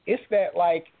that. It's that,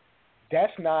 like,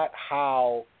 that's not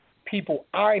how people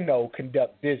I know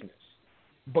conduct business.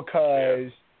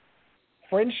 Because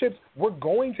friendships, we're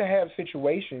going to have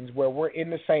situations where we're in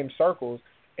the same circles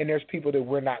and there's people that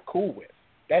we're not cool with.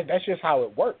 That's just how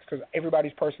it works because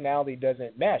everybody's personality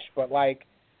doesn't mesh. But, like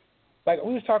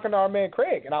we was talking to our man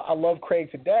Craig, and I love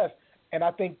Craig to death, and I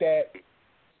think that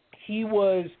he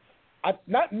was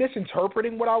not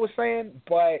misinterpreting what I was saying,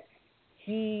 but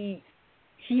he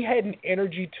had an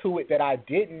energy to it that I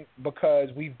didn't because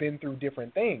we've been through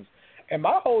different things. And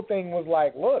my whole thing was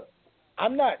like, look,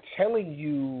 I'm not telling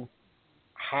you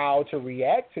how to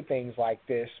react to things like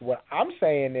this. What I'm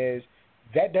saying is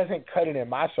that doesn't cut it in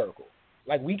my circle.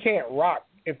 Like, we can't rock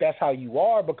if that's how you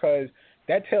are because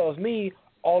that tells me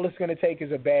all it's going to take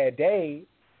is a bad day,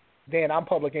 then I'm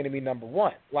public enemy number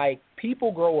one. Like,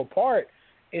 people grow apart.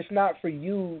 It's not for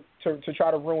you to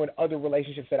try to ruin other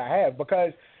relationships that I have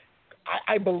because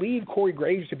I believe Corey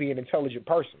Graves to be an intelligent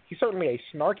person. He's certainly a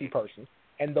snarky person,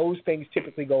 and those things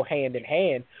typically go hand in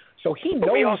hand. So he knows.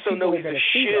 But we also know he's a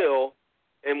shill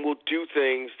and will do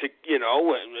things to,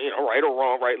 right or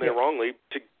wrong, rightly or wrongly,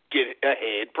 to get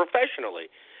ahead professionally.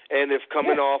 And if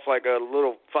coming off like a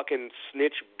little fucking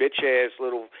snitch, bitch-ass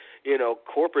little,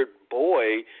 corporate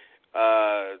boy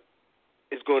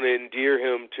is going to endear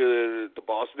him to the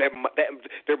boss, that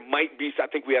there might be, I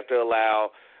think we have to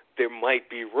allow, there might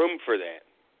be room for that.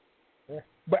 Yeah.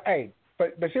 But, hey,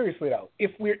 but seriously, though,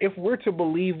 if we're to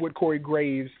believe what Corey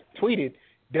Graves tweeted,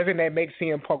 doesn't that make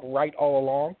CM Punk right all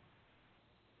along?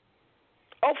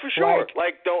 Oh, for sure.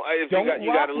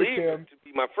 You got to leave him to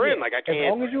be my friend. Yeah. Like, I can't, as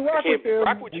long as you rock with him,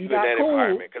 rock with you in that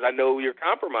environment because I know you're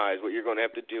compromised. What you're going to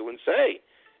have to do and say.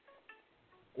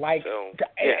 Like,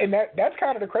 and that's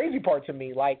kind of the crazy part to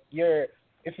me. Like,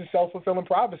 it's a self-fulfilling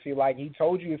prophecy. Like, he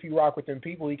told you if you rock with them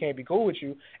people, he can't be cool with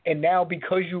you. And now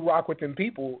because you rock with them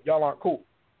people, y'all aren't cool.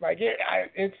 Like,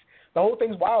 it's the whole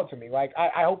thing's wild to me. Like,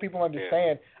 I hope people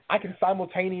understand. I can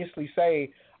simultaneously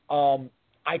say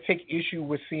I take issue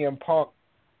with CM Punk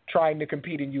trying to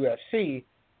compete in UFC,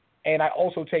 and I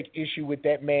also take issue with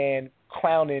that man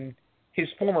clowning his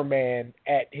former man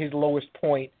at his lowest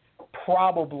point,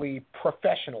 probably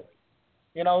professionally.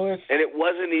 You know, and it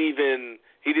wasn't even.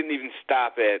 He didn't even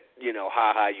stop at,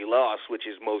 ha ha, you lost, which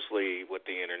is mostly what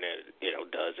the internet,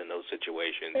 does in those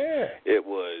situations. Yeah. It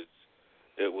was.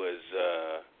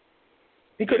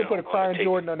 He could have put a crying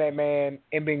Jordan on that man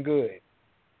and been good.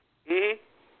 Mhm.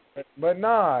 But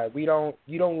nah, you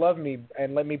don't love me,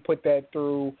 and let me put that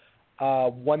through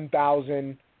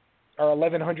 1,000 or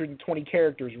 1,120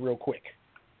 characters real quick.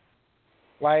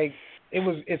 Like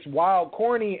it's wild,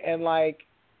 corny, and like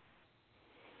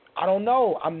I don't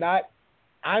know.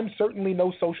 I'm certainly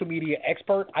no social media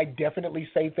expert. I definitely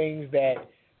say things that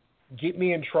get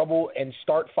me in trouble and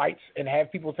start fights and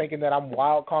have people thinking that I'm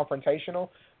wild confrontational.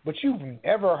 But you've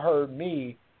never heard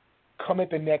me come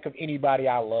at the neck of anybody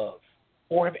I love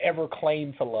or have ever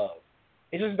claimed to love.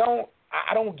 It just I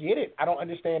don't get it. I don't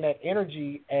understand that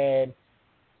energy, and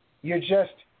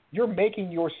you're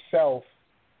making yourself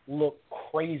look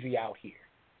crazy out here.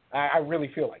 I really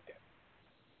feel like that.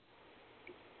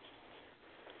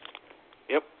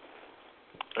 Yep.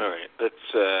 All right, let's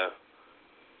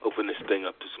open this thing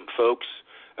up to some folks.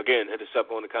 Again, hit us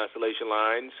up on the Constellation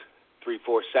lines,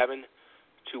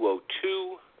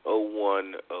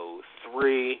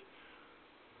 347-202-0103.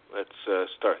 Let's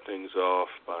start things off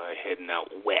by heading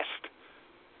out west.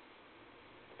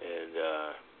 And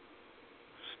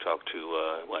let's talk to,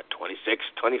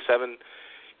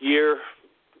 27-year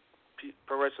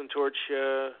Pro Wrestling Torch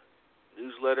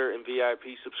newsletter and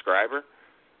VIP subscriber,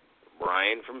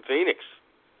 Brian from Phoenix.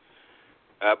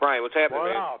 Brian, what's happening,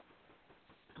 man?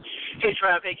 Hey,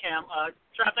 Trav. Hey, Cam.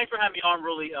 Trav, thanks for having me on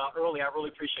really early. I really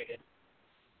appreciate it.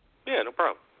 Yeah, no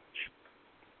problem.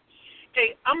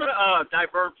 Hey, I'm going to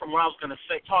divert from what I was going to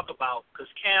talk about,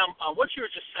 because, Cam, what you were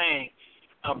just saying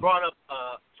brought up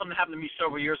something that happened to me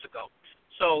several years ago.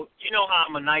 So, you know how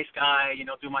I'm a nice guy,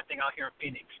 do my thing out here in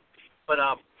Phoenix. But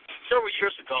several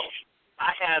years ago,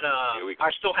 I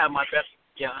still have my best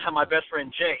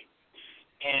friend, Jay.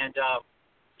 And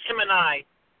him and I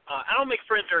don't make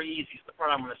friends very easy is the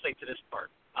part I'm going to say to this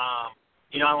part. I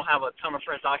don't have a ton of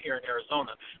friends out here in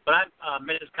Arizona. But I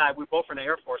met this guy. We both were in the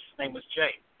Air Force. His name was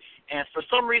Jay. And for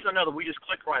some reason or another, we just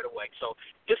clicked right away. So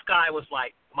this guy was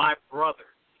like my brother.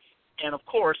 And, of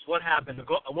course, what happened?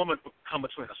 A woman would come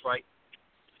between us, right?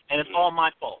 And it's all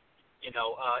my fault.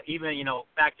 Even,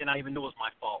 back then I even knew it was my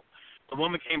fault. The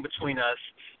woman came between us,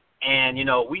 and,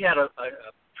 we had a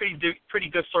pretty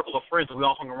good circle of friends that we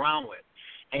all hung around with.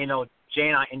 And, Jay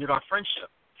and I ended our friendship.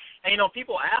 And,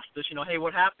 people asked us, hey,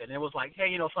 what happened? And it was like,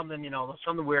 hey,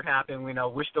 something weird happened.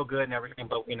 We're still good and everything,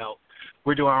 but,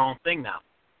 we're doing our own thing now.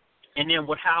 And then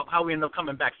how we ended up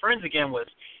coming back friends again was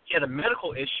he had a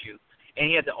medical issue, and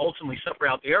he had to ultimately separate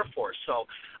out the Air Force. So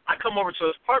I come over to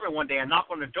his apartment one day and knock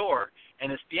on the door, and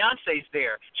his fiance's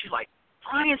there. She's like,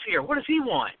 Brian's here. What does he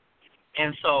want?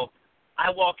 And so I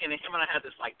walk in, and him and I had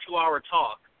this, 2-hour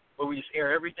talk where we just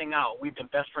air everything out. We've been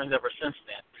best friends ever since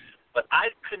then. But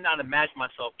I could not imagine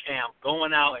myself, Cam,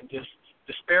 going out and just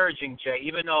disparaging Jay,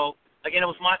 even though, again, it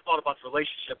was my fault about the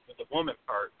relationship with the woman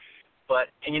part.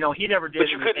 But, he never did. But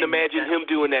you couldn't imagine him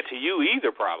doing that to you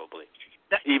either, probably,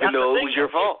 even though it was your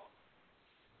fault.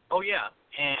 Oh, yeah.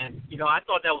 And, I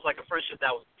thought that was like a friendship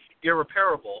that was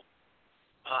irreparable.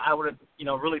 I would have,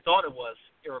 really thought it was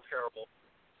irreparable.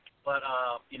 But,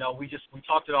 we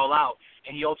talked it all out,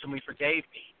 and he ultimately forgave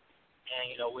me.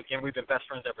 And, we've been best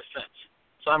friends ever since.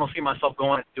 So I don't see myself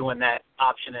going and doing that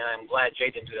option, and I'm glad Jay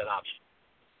didn't do that option.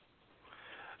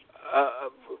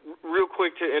 Real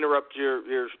quick to interrupt your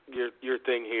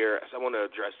thing here, I want to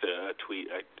address a tweet.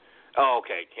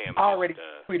 Okay, Cam. I already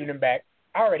tweeted him back.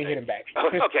 I already hit him back.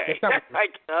 Okay.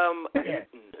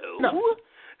 No.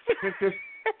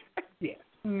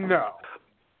 No.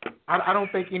 I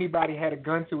don't think anybody had a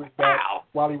gun to his back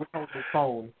while he was holding his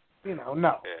phone. No.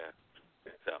 Yeah.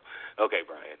 So, okay,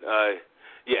 Brian.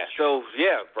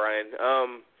 Brian.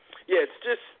 It's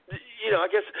just, I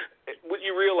guess what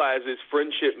you realize is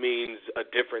friendship means a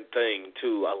different thing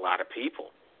to a lot of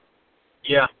people.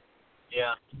 Yeah.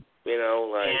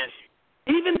 And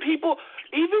even people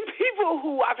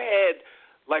who I've had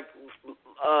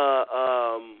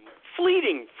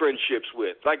fleeting friendships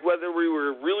with, whether we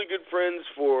were really good friends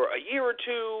for a year or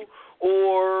two,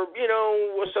 or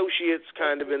associates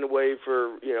kind of in a way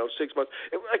for 6 months.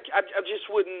 I just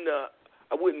wouldn't.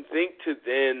 I wouldn't think to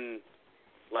then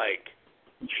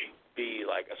be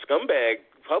like a scumbag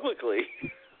publicly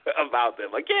about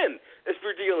them. Again, if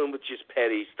we're dealing with just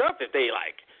petty stuff, if they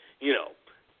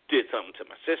did something to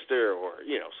my sister or,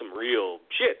 some real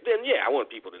shit, then, yeah, I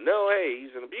want people to know, hey,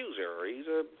 he's an abuser or he's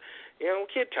a,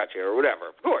 kid toucher or whatever,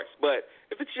 of course. But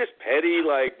if it's just petty,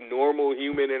 like, normal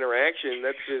human interaction,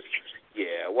 that's just,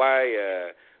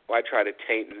 why try to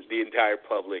taint the entire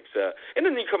public's, and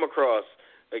then you come across,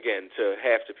 again, to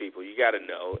half the people you got to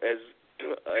know as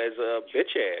a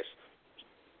bitch ass.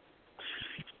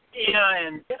 Yeah,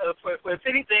 and if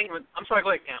anything, I'm sorry, go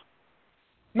ahead, Cam.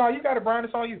 No, you got it, Brian.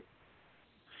 It's all you.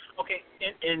 Okay,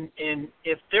 and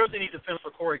if there's any defense for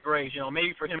Corey Graves,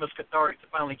 maybe for him it's cathartic to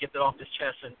finally get that off his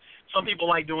chest. And some people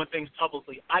like doing things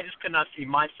publicly. I just could not see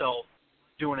myself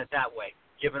doing it that way,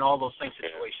 given all those same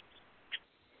situations.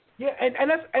 Yeah,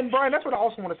 and Brian, that's what I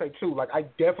also want to say too. Like, I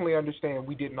definitely understand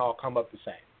we didn't all come up the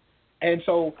same, and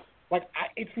so like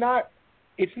it's not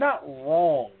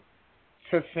wrong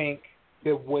to think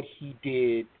that what he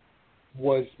did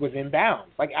was in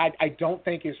bounds. Like, I don't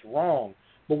think it's wrong.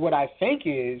 But what I think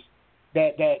is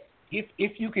that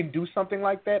if you can do something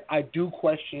like that, I do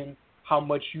question how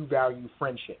much you value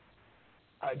friendship.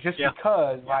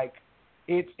 Because, like,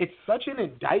 it's such an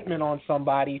indictment on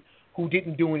somebody who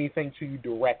didn't do anything to you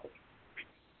directly.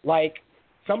 Like,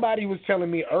 somebody was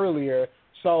telling me earlier,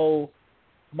 so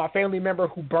my family member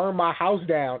who burned my house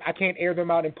down, I can't air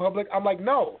them out in public. I'm like,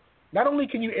 no. Not only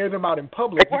can you air them out in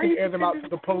public, you can air them out to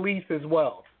the police as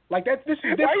well. Like, this is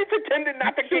different. Why are you pretending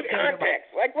not to give context?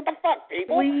 Like, what the fuck,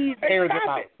 people? Please air them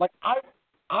out. Like,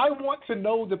 I want to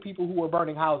know the people who are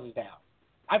burning houses down.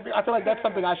 I feel like that's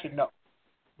something I should know.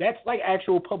 That's like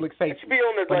actual public safety. It should be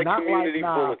on the community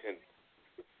bulletin.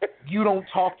 You don't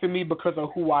talk to me because of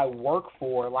who I work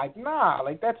for. Like, nah,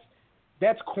 like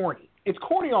that's corny. It's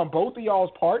corny on both of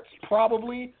y'all's parts,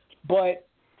 probably, but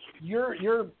you're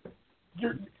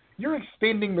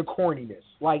extending the corniness.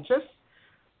 Like, just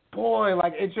boy,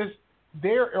 like, it's just,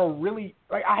 there are really,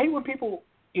 like, I hate when people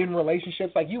in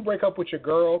relationships, like, you break up with your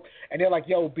girl, and they're like,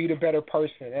 yo, be the better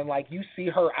person, and, like, you see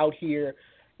her out here,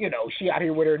 she out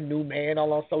here with her new man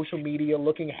all on social media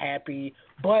looking happy,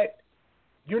 but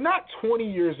you're not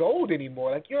 20 years old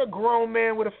anymore. Like, you're a grown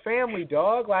man with a family,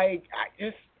 dog. Like,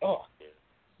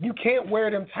 you can't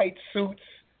wear them tight suits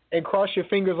and cross your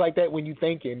fingers like that when you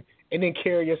thinking, and then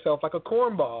carry yourself like a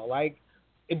cornball. Like,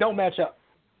 it don't match up.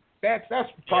 That's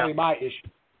probably my issue.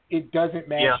 It doesn't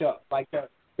match up. Like,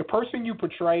 the person you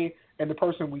portray and the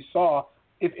person we saw,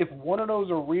 if one of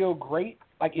those are real great,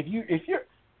 like, if you're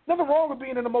nothing wrong with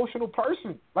being an emotional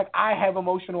person. Like, I have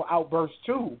emotional outbursts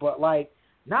too, but like,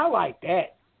 not like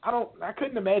that. I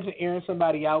couldn't imagine airing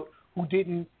somebody out who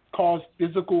didn't cause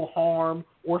physical harm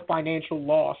or financial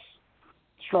loss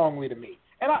strongly to me.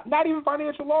 And not even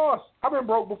financial loss. I've been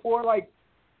broke before. Like,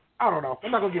 I don't know.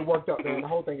 I'm not gonna get worked up, man. The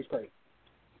whole thing is crazy.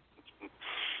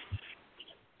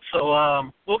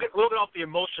 So we'll get off the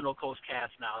emotional Coast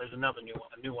Cast now. There's another new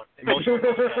one. Emotional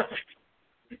Coast Cast.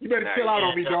 You better chill out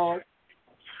on me, dog.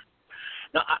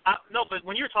 No, but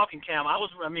when you were talking, Cam, we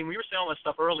were saying all that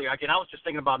stuff earlier. Again, I was just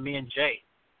thinking about me and Jay,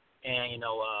 and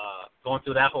going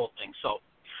through that whole thing. So,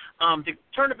 to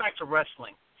turn it back to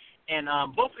wrestling, and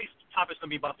both of these topics are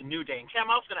going to be about the New Day. And Cam,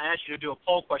 I was going to ask you to do a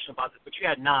poll question about this, but you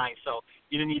had 9, so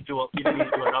you didn't need to do another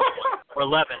one, or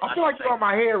 11. I feel like you're on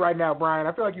my head right now, Brian.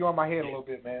 I feel like you're on my head a little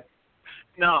bit, man.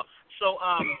 No. So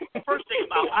first thing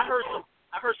about, I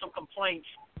heard some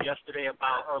complaints yesterday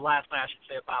or last night I should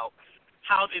say, about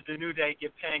how did the New Day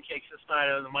get pancakes inside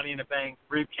of the Money in the Bank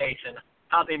briefcase, and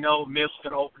how they know Miz was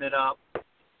going to open it up.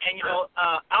 And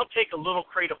I'll take a little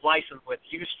creative license with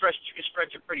you. You can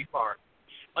stretch it pretty far.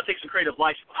 I'll take some creative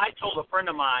license. I told a friend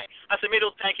of mine, I said, maybe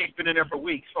those pancakes been in there for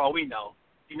weeks, for all we know.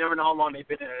 You never know how long they've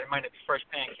been in there. They might not be fresh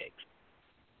pancakes.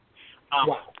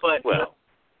 Wow. But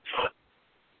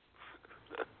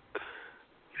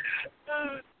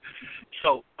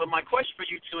but my question for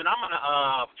you two, and I'm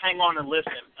gonna hang on and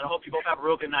listen, and I hope you both have a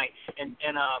real good night. And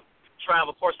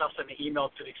Trav, of course, I'll send an email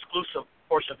to the exclusive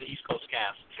portion of the East Coast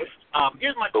Cast.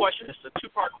 Here's my question. It's a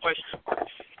 2-part question.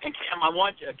 And Cam, I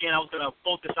was going to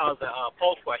float this out as a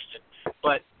poll question,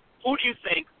 but who do you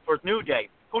think, for New Day,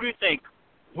 who do you think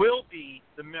will be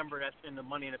the member that's in the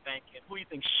Money in the Bank, and who do you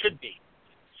think should be?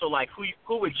 So, like, who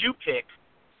would you pick,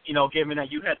 given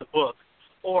that you had the book,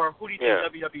 or who do you think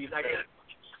WWE is actually?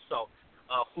 So,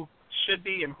 who should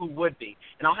be and who would be?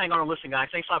 And I'll hang on and listen, guys.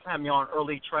 Thanks a lot for having me on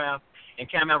early, Trav. And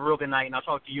Cam, have a real good night, and I'll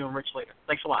talk to you and Rich later.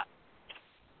 Thanks a lot.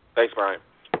 Thanks, Brian.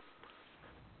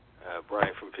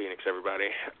 Brian from Phoenix, everybody.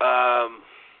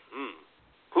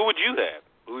 Who would you have?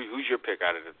 Who's your pick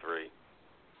out of the 3?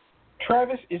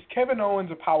 Travis, is Kevin Owens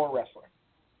a power wrestler?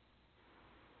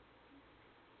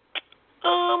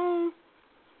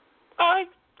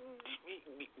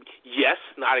 Yes,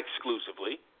 not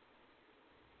exclusively.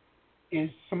 Is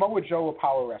Samoa Joe a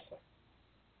power wrestler?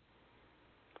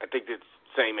 I think it's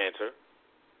the same answer,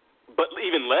 but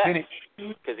even less Then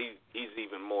because he's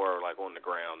even more like on the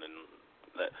ground and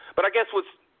that. But I guess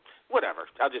whatever.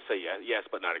 I'll just say yes,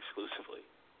 but not exclusively.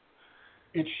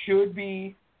 It should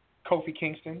be Kofi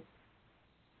Kingston.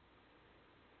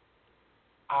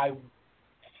 I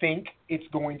think it's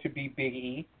going to be Big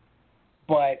E,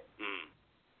 but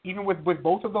even with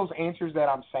both of those answers that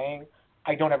I'm saying,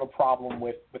 I don't have a problem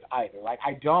with either. Like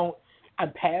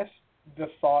I'm past the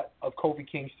thought of Kofi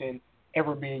Kingston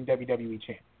ever being WWE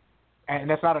champ. And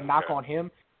that's not a knock on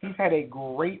him. He's had a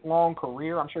great long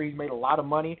career. I'm sure he's made a lot of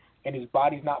money and his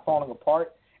body's not falling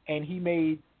apart. And he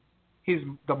made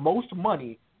the most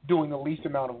money doing the least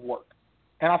amount of work.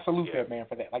 And I salute that man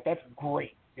for that. Like, that's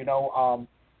great.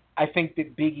 I think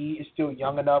that Big E is still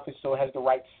young enough and still has the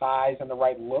right size and the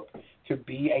right look to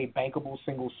be a bankable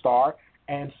single star.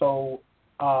 And so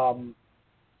I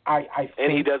think...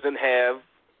 And he doesn't have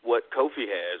what Kofi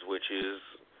has, which is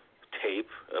tape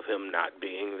of him not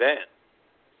being that.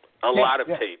 A lot of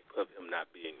tape of him not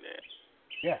being that.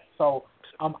 Yeah, so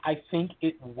I think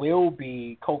it will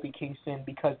be Kofi Kingston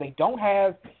because they don't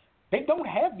have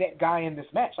that guy in this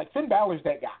match. Like, Finn Balor's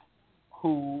that guy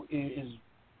who is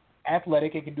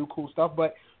athletic and can do cool stuff,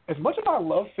 but as much as I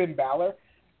love Finn Balor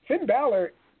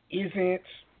isn't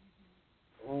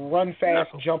run fast,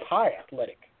 jump high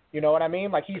athletic. You know what I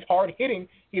mean? Like, he's hard hitting.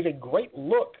 He's a great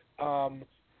look.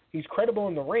 He's credible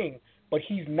in the ring, but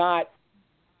he's not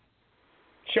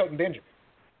Shelton Benjamin.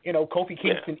 Kofi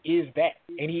Kingston is that,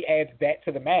 and he adds that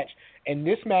to the match. And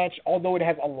this match, although it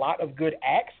has a lot of good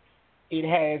acts, it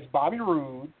has Bobby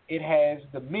Roode, it has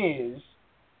The Miz,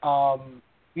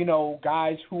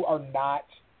 guys who are not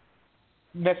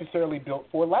necessarily built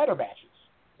for ladder matches.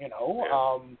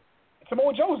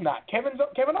 Samoa Joe's not. Kevin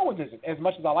Owens isn't, as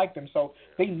much as I like them. So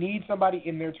they need somebody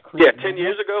in there to create. Yeah, 10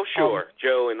 years ago, sure.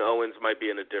 Joe and Owens might be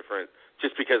in a different,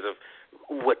 just because of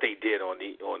what they did on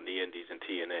the Indies and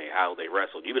TNA, how they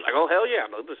wrestled. You'd be like, oh hell yeah,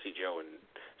 I'd love to see Joe and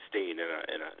Steen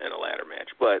in a ladder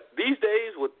match. But these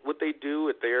days, what they do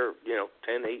at their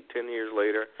 10 years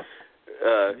later,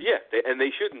 and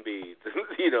they shouldn't be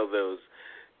those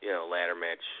ladder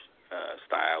match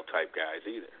style type guys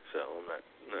either. So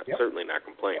I'm certainly not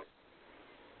complaining.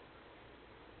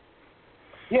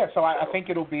 Yeah, so I think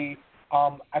it'll be.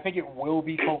 I think it will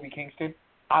be Kofi Kingston.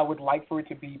 I would like for it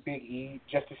to be Big E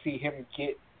just to see him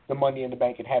get the Money in the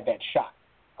Bank and have that shot.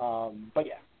 But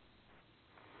yeah.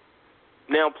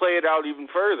 Now play it out even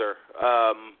further.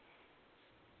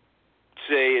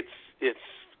 Say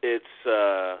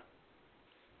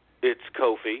it's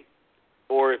Kofi,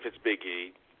 or if it's Big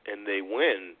E and they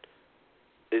win.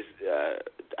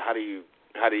 How do you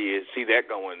see that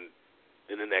going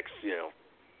in the next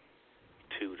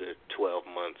 2 to 12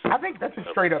 months? I think that's a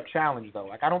straight up challenge, though.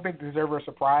 Like, I don't think there's ever a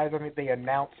surprise. I think they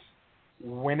announce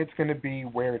when it's going to be,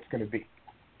 where it's going to be,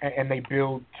 and they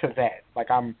build to that. Like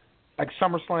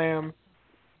SummerSlam,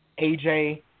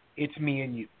 AJ, it's me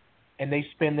and you, and they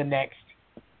spend the next,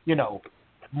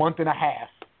 month and a half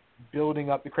building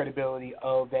up the credibility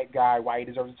of that guy, why he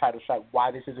deserves a title shot,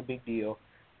 why this is a big deal,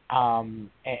 and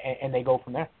they go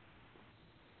from there.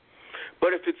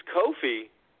 But if it's Kofi,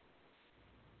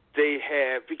 they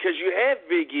have, because you have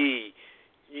Big E,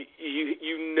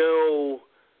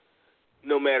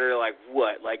 no matter like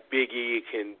what, like Big E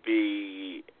can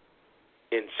be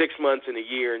in 6 months, in a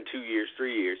year, in 2 years,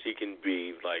 3 years, he can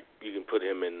be like, you can put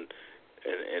him in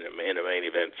a main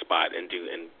event spot and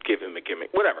give him a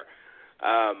gimmick, whatever.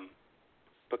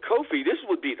 But Kofi, this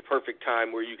would be the perfect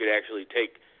time where you could actually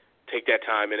take that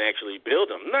time and actually build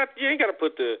him. You ain't got to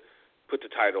put the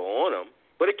title on him.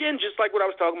 But again, just like what I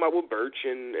was talking about with Birch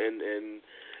and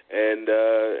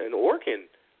Orkin,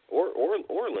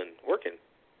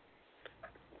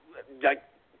 like,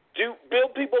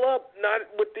 build people up, not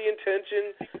with the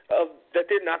intention of that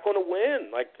they're not going to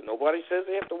win. Like, nobody says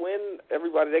they have to win.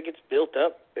 Everybody that gets built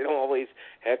up, they don't always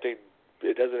have to.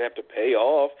 It doesn't have to pay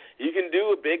off. You can do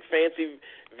a big fancy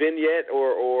vignette or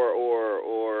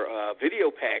video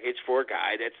package for a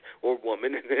guy or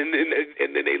woman, and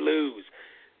then they lose.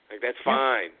 Like, that's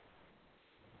fine.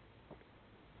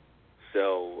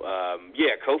 So,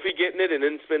 Kofi getting it and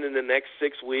then spending the next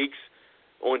 6 weeks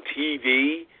on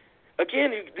TV.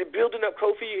 Again, building up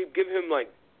Kofi, you give him, like,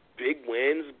 big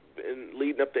wins and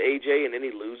leading up to AJ, and then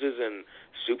he loses in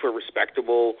super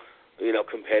respectable,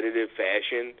 competitive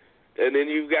fashion. And then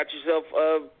you've got yourself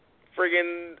a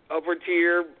friggin' upper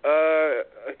tier,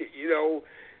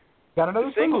 got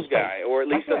another singles guy, or at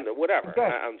least whatever. Okay.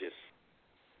 I'm just...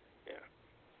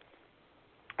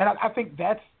 And I think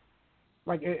that's,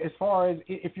 like, as far as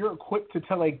if you're equipped to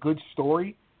tell a good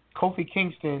story, Kofi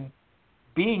Kingston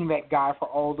being that guy for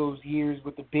all those years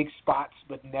with the big spots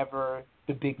but never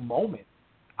the big moment.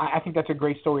 I think that's a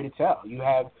great story to tell. You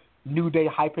have New Day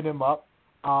hyping him up.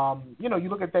 You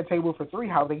look at that table for three,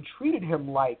 how they treated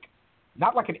him like,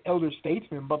 not like an elder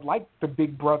statesman, but like the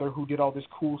big brother who did all this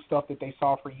cool stuff that they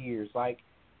saw for years. Like,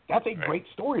 that's a great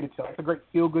story to tell. It's a great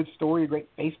feel-good story, a great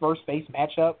face-versus-face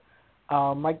matchup.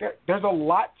 There's a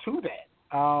lot to that.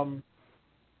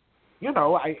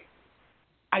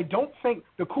 I don't think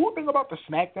 – the cool thing about the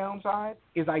SmackDown side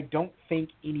is I don't think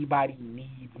anybody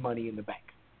needs Money in the Bank.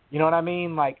 You know what I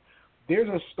mean? Like, there's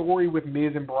a story with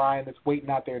Miz and Bryan that's waiting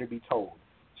out there to be told.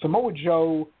 Samoa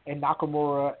Joe and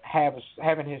Nakamura have a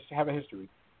history.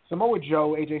 Samoa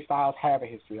Joe, AJ Styles have a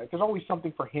history. Like, there's always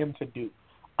something for him to do.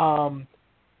 So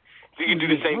you can do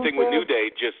the same thing with New Day,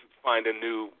 just find a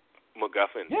new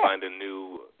MacGuffin, find a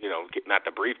new, not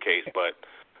the briefcase, but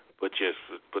just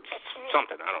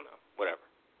something, I don't know, whatever.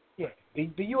 Yeah,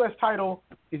 the U.S. title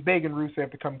is begging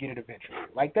Rusev to come get it eventually.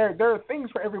 Like, there are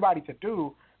things for everybody to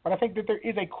do, but I think that there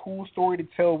is a cool story to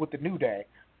tell with the New Day.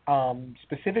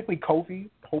 Specifically Kofi,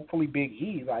 hopefully Big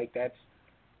E. Like, that's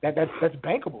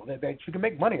bankable. That you can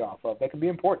make money off of. That can be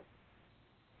important.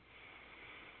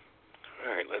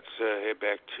 All right, let's head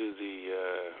back to the.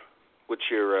 What's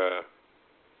your?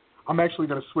 I'm actually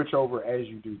going to switch over as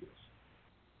you do this.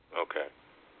 Okay,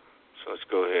 so let's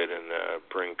go ahead and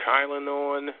bring Kylan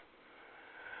on.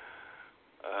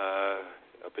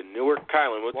 Up in Newark,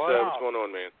 Kylan, what's going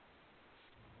on, man?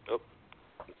 Oh,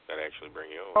 gotta actually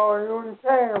bring you on. How are you and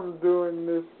Cam doing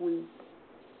this week?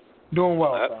 Doing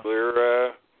well.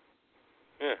 We're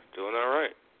doing all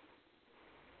right.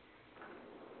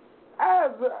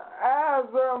 As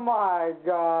am I,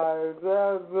 guys.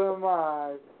 As am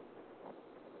I.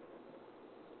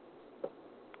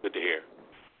 Good to hear.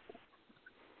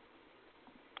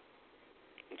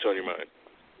 What's on your mind?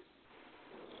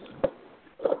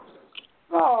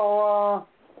 So,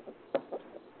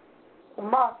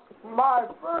 my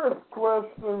first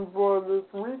question for this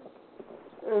week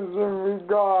is in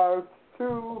regards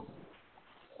to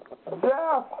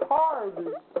Jeff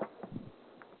Hardy.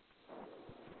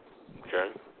 Okay.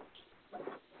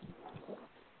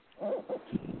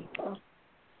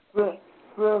 Since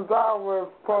I was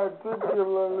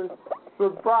particularly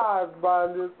surprised by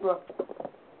this,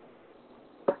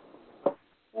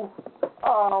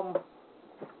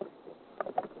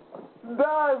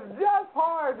 does Jeff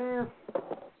Hardy's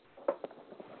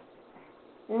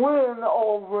win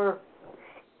over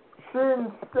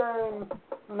Shinsuke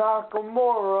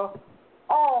Nakamura,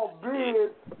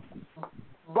 albeit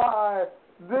by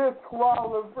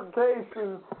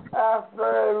disqualification after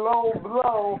a low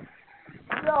blow,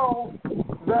 show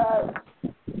that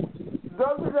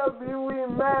WWE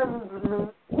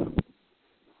management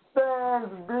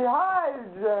stands behind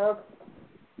Jeff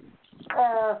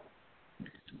and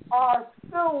are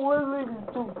still willing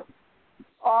to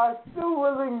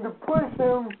push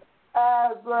him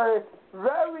as a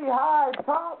very high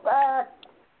top act,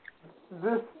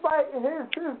 despite his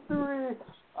history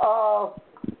of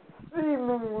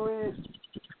seemingly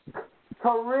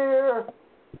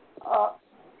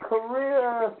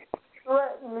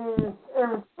career-threatening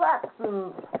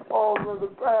infractions over the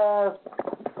past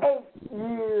 8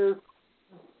 years.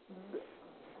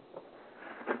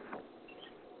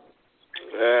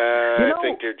 I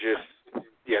think they're just.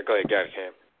 Yeah, go ahead,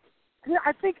 Cam. Yeah,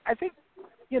 I think. I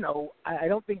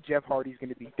don't think Jeff Hardy's going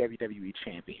to be WWE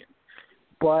champion,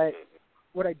 but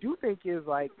what I do think is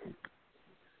like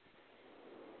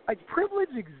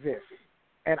privilege exists,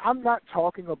 and I'm not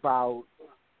talking about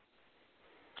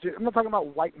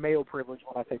white male privilege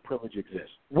when I say privilege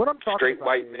exists. What I'm talking straight about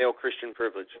white is, male Christian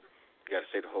privilege. You got to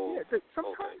say the whole. Yeah,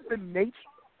 sometimes the nature of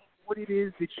what it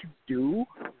is that you do,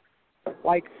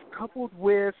 like coupled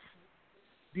with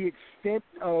the extent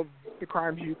of the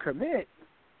crimes you commit,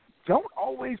 don't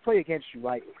always play against you.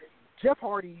 Like, Jeff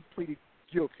Hardy pleaded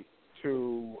guilty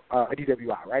to a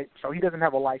DWI, right? So he doesn't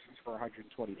have a license for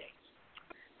 120 days.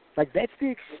 Like, that's the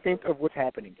extent of what's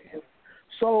happening to him.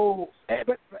 So, I say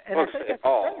that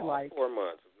to say, like, 4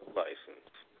 months of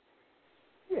license.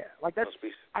 Yeah, like that's.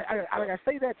 I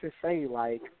say that to say,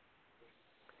 like,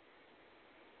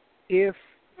 if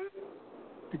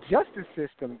the justice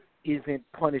system isn't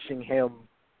punishing him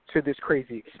to this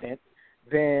crazy extent,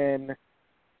 then,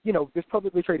 this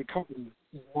publicly traded company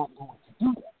is not going to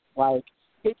do that. Like,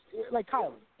 it's like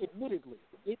Kylie, admittedly,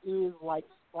 it is like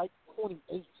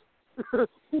 28, for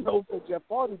Jeff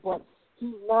Hardy, but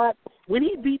he's not. When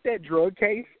he beat that drug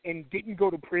case and didn't go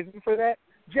to prison for that,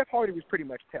 Jeff Hardy was pretty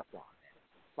much Teflon.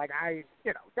 Like,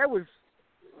 that was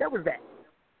that.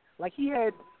 Like, he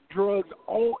had drugs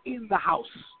all in the house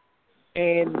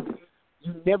and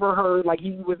you never heard, like,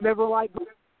 he was never like in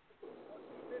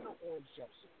the orange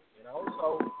jumpsuit, you know?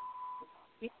 So,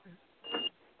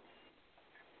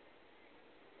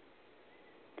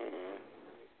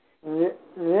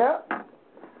 yeah.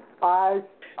 I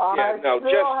no,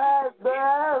 still have to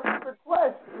ask the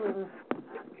question.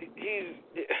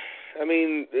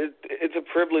 It's a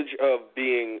privilege of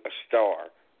being a star,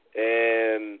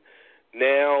 and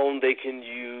now they can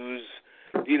use,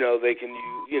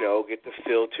 get the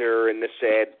filter and the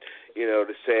sad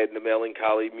and the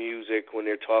melancholy music when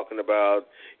they're talking about,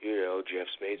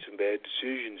 Jeff's made some bad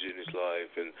decisions in his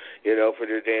life, and, for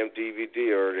their damn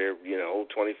DVD or their,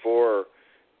 24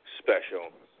 special.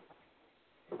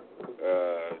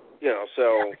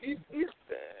 So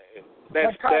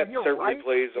that certainly right.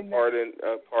 Plays a part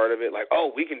of it. Like,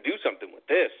 oh, we can do something with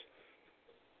this.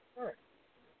 Right.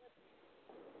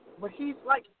 But he's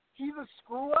a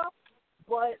screw up,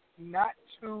 but not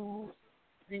to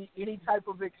any type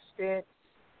of extent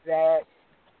that,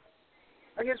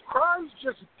 I guess, crimes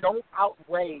just don't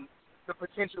outweigh the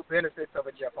potential benefits of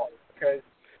a Jeff Hardy. Because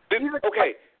remember,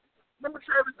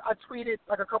 Travis, I tweeted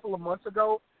like a couple of months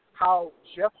ago how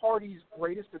Jeff Hardy's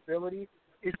greatest ability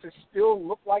is to still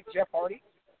look like Jeff Hardy.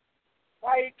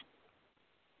 Like,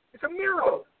 it's a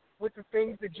miracle with the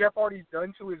things that Jeff Hardy's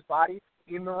done to his body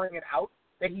in the ring and out,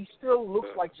 that he still looks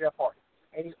like Jeff Hardy.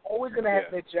 And he's always going to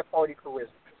have that Jeff Hardy charisma.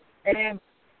 And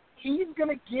he's going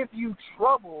to give you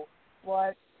trouble,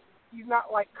 but he's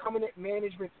not like coming at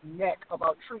management's neck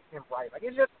about treating him right. Like,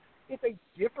 it's a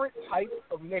different type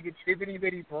of negativity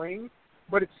that he brings,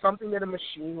 but it's something that a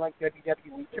machine like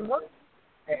WWE can work.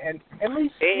 And at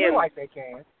least feel like they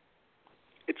can.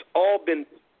 It's all been,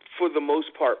 for the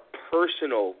most part,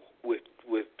 personal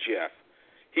with Jeff.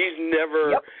 He's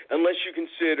never, unless you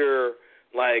consider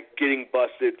like getting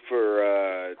busted for,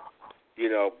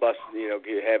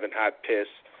 having hot piss,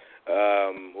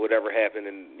 whatever happened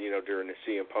in, during the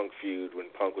CM Punk feud when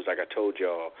Punk was like, I told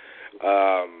y'all,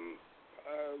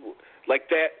 like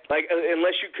that, like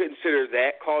unless you consider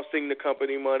that costing the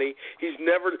company money, he's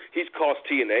cost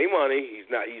TNA money. He's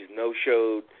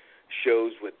no-showed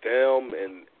shows with them,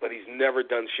 but he's never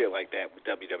done shit like that with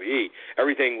WWE.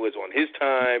 Everything was on his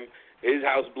time. His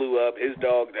house blew up. His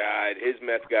dog died. His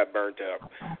meth got burnt up,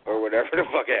 or whatever the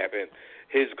fuck happened.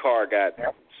 His car got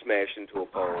smashed into a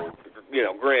pole.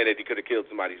 Granted, he could have killed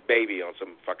somebody's baby on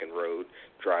some fucking road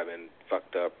driving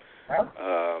fucked up.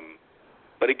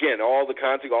 But again, all the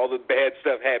bad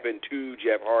stuff happened to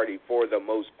Jeff Hardy for the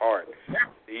most part.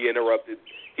 He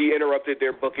interrupted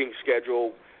their booking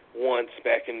schedule once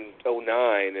back in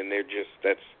 2009, and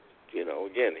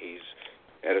again, he's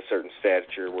at a certain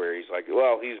stature where he's like,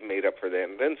 well, he's made up for that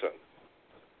and then some.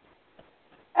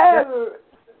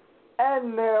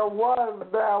 And there was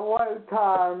that one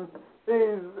time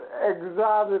his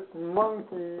exotic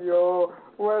monkey or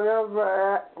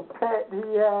whatever pet he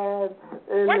had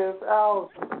in his house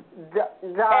got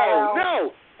out.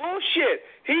 No. Bullshit.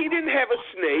 He didn't have a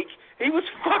snake. He was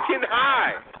fucking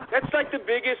high. That's like the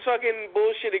biggest fucking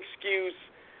bullshit excuse.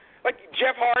 Like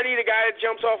Jeff Hardy, the guy that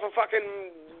jumps off a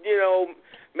fucking,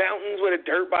 mountains with a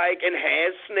dirt bike and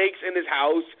has snakes in his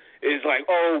house, is like,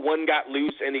 oh, one got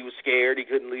loose and he was scared. He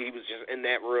couldn't leave. He was just in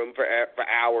that room for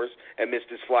hours and missed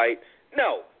his flight.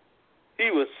 No.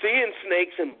 He was seeing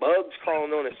snakes and bugs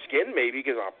crawling on his skin, maybe,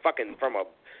 because from a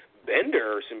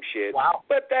bender or some shit. Wow.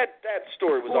 But that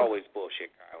story was always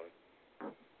bullshit, Kylan.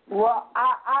 Well,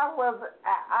 I was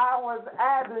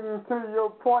adding to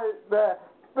your point that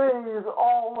things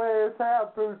always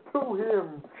happen to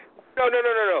him. No.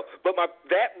 But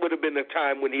that would have been the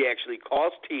time when he actually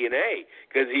cost TNA,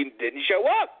 because he didn't show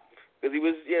up. Because he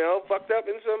was, fucked up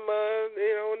in some,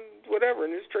 whatever,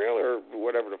 in his trailer or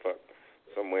whatever the fuck,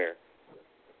 somewhere.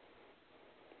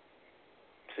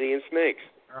 Seeing snakes.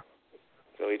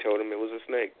 So he told him it was a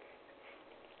snake.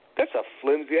 That's a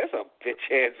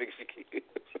bitch-ass excuse.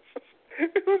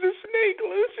 It was a snake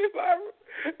loose in my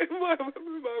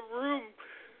room.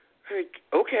 Like,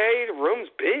 okay, the room's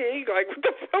big. Like, what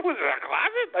the fuck? Was it a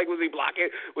closet? Like, was he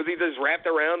blocking? Was he just wrapped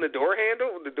around the door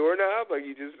handle, the doorknob? Like,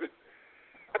 you just...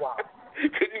 Wow.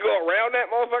 Couldn't you go around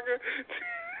that motherfucker?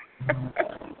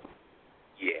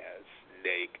 Yeah,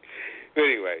 snake. But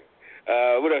anyway,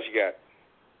 what else you got?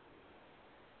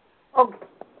 Okay,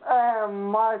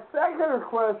 my second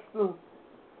question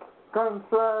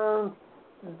concerns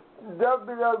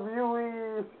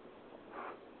WWE's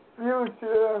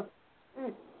future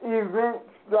event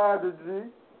strategy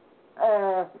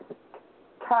and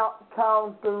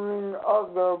countering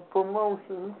other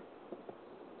promotions.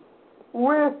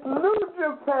 With New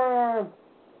Japan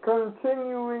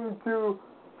continuing to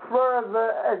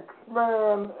further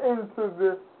expand into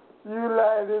the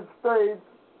United States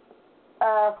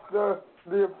after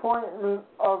the appointment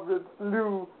of its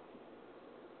new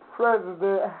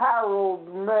President Harold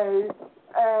May,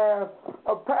 and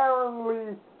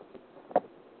apparently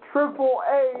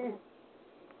AAA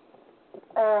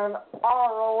and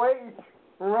ROH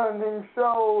running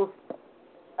shows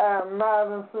at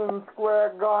Madison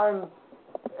Square Garden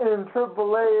in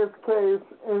AAA's case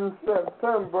in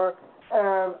September,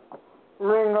 and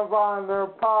Ring of Honor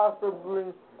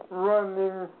possibly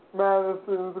running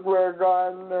Madison Square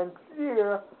Garden next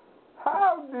year.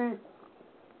 How do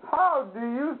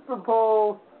you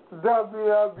suppose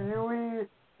WWE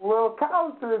will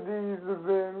counter these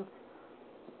events,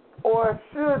 or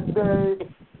should they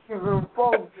even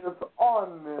focus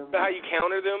on them? How you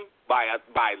counter them? By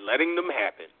letting them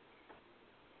happen.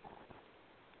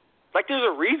 Like, there's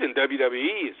a reason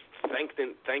WWE is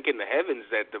thanking the heavens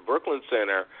that the Brooklyn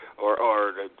Center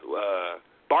or the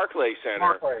Barclays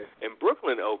Center in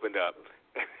Brooklyn opened up.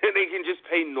 And they can just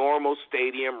pay normal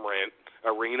stadium rent,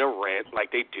 arena rent,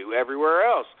 like they do everywhere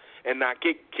else, and not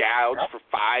get gouged for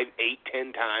 5, 8,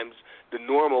 10 times the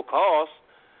normal cost,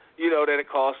 that it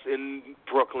costs in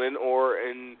Brooklyn or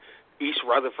in East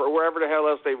Rutherford, or wherever the hell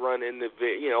else they run in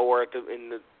or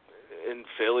in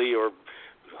Philly or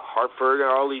Hartford, or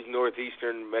all these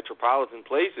northeastern metropolitan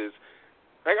places.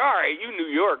 Like, all right, you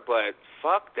New York, but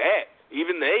fuck that.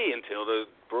 Even they, until the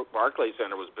Barclays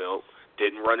Center was built,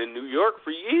 didn't run in New York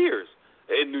for years.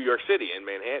 In New York City, in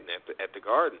Manhattan, at the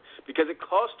Garden, because it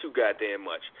costs too goddamn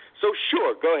much. So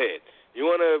sure, go ahead. You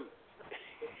wanna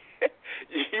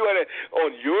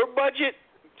on your budget,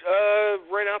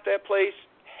 rent out that place?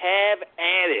 Have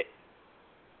at it.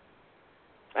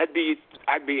 I'd be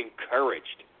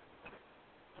encouraged.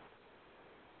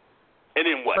 And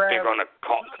then what? They're gonna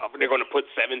put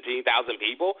 17,000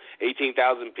 people,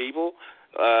 18,000 people,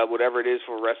 whatever it is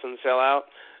for wrestling sellout,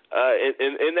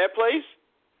 in that place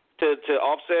to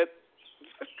offset.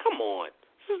 Come on,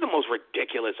 this is the most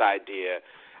ridiculous idea.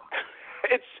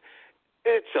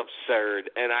 It's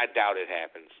absurd, and I doubt it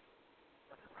happens.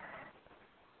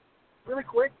 Really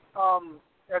quick,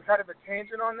 as kind of a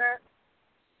tangent on that,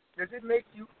 does it make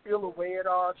you feel a way at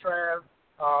all, Trav,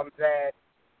 that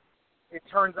it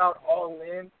turns out All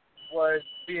In was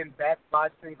being backed by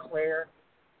Sinclair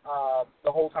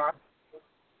the whole time?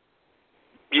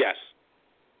 Yes.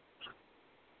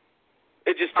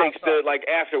 It just takes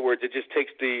afterwards, it just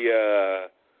takes the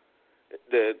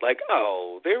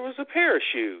there was a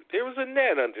parachute. There was a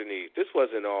net underneath. This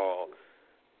wasn't all,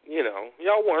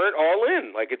 y'all weren't all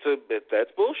in. Like,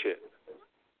 that's bullshit.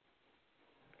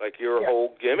 Like, your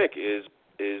whole gimmick is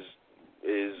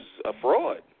a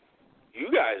fraud.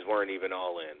 You guys weren't even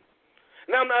all in.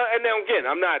 Now again,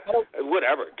 I'm not,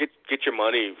 whatever, get your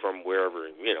money from wherever,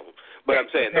 But I'm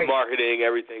saying the marketing,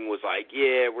 everything was like,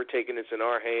 we're taking this in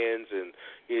our hands and,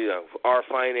 our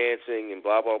financing and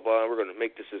blah, blah, blah. We're going to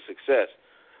make this a success.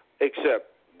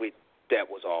 Except that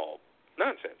was all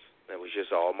nonsense. That was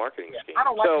just all marketing scheme. I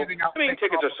don't like giving out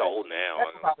tickets are sold now.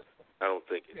 I don't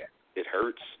think it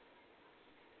hurts.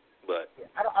 But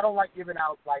I don't like giving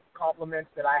out,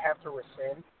 compliments that I have to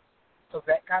rescind. So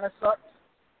that kind of sucks.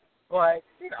 But,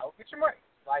 get your money.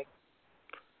 Right.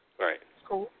 It's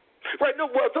cool. Right,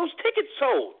 no, well, those tickets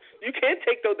sold. You can't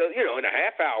take those, in a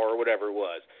half hour or whatever it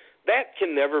was. That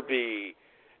can never be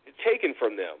taken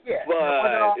from them. Yeah.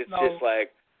 But it's just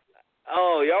like,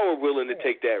 y'all were willing to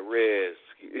take that risk.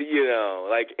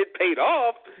 It paid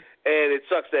off, and it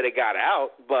sucks that it got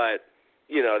out, but,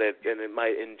 and it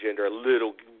might engender a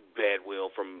little bad will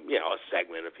from, a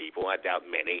segment of people. I doubt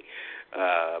many.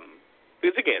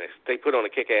 Because, again, if they put on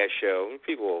a kick-ass show,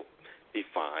 people will be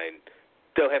fine.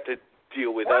 They'll have to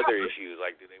deal with other issues,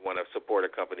 like do they want to support a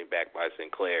company backed by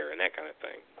Sinclair and that kind of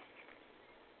thing.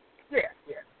 Yeah.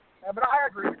 But I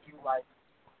agree with you,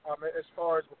 as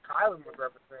far as what Kylan was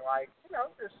referencing, I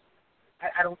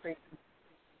don't think,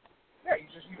 you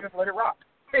just let it rock.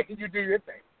 You do your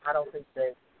thing. I don't think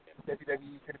that WWE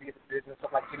is going to be in the business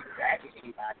of, getting back at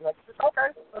anybody. Okay,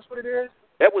 that's what it is.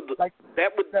 That would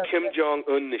Kim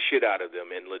Jong-un the shit out of them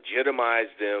and legitimize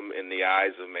them in the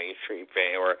eyes of mainstream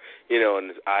fans, or in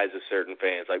the eyes of certain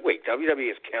fans. Like, wait, WWE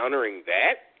is countering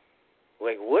that?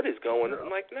 Like, what is going on?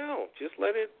 I'm like, no, just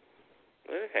let it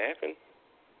happen.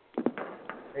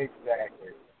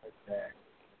 Exactly.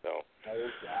 So,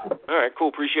 all right, cool.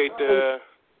 Appreciate the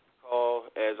call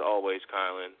as always,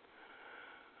 Kylan.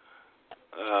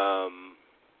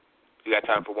 You got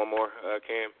time for one more,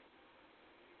 Cam?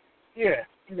 Yeah,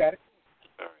 you got it.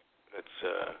 All right. Let's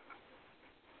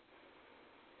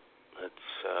I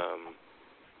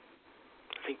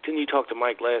think, didn't you talk to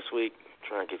Mike last week?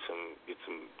 trying to get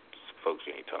some folks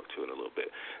we need to talk to in a little bit.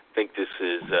 I think this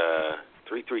is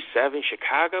 337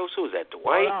 Chicago. So is that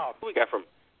Dwight? Who we got from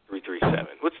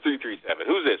 337? What's 337?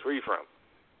 Who's this? Where are you from?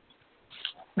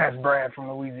 That's Brad from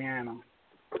Louisiana.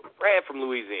 Brad from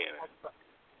Louisiana.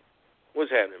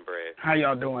 What's happening, Brad? How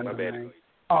y'all doing, man?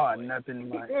 Oh, nothing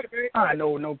much.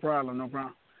 No problem.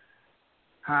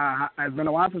 It's been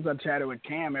a while since I chatted with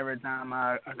Cam. Every time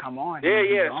I come on.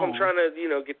 Yeah. So I'm trying to,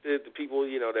 get the people,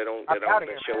 that don't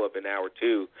show up in hour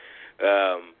two.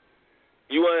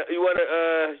 You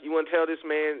want to tell this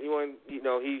man? He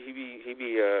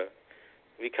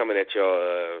be coming at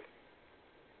y'all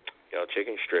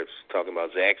chicken strips, talking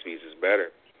about Zaxby's is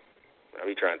better. I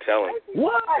be trying to tell him.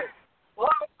 What?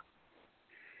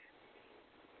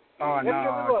 Oh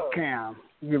no, Cam,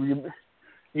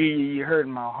 you hurt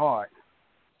my heart.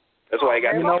 That's why I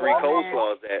got them three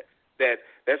coleslaws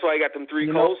That's why I got them three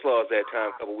coleslaws that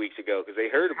time a couple weeks ago, because they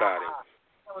heard about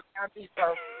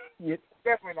it.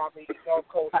 Definitely not me. No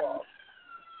coleslaw.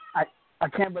 I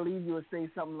can't believe you would say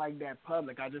something like that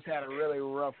public. I just had a really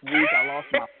rough week. I lost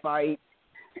my fight,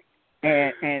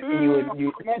 and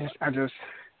I just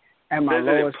at my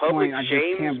lowest point. I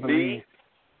just can't believe.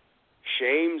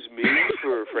 Shames me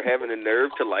for having the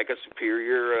nerve to like a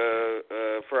superior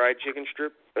fried chicken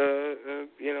strip,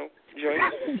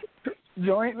 joint.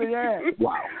 Joint, yeah.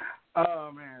 Wow.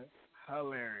 Oh man,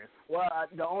 hilarious. Well,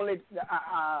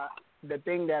 the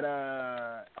thing that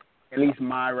at least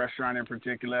my restaurant in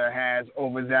particular has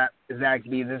over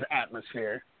Zaxby's is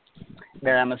atmosphere.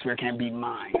 Their atmosphere can't beat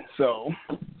mine. So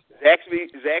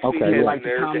Zaxby's has the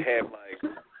nerve to have like.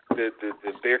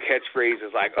 Their catchphrase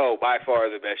is like, "Oh, by far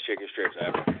the best chicken strips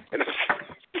ever," and it's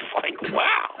like,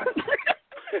 wow,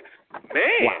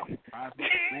 man. Wow.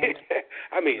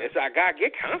 I mean, I gotta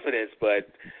get confidence, but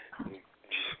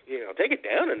take it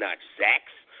down a notch, Zax.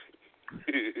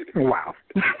 Wow.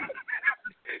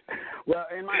 Well,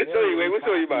 in my so anyway, what's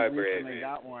on your mind, Brad? I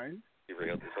got one. You bring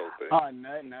up this whole thing. Oh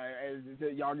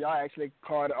no! Y'all actually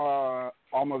caught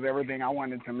almost everything I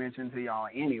wanted to mention to y'all.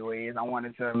 Anyways, I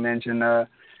wanted to mention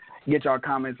get y'all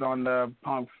comments on the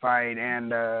Punk fight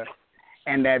and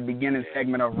that beginning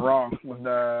segment of Raw was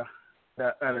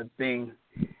the other thing.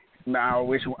 I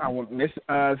wish I would miss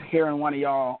hearing one of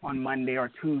y'all on Monday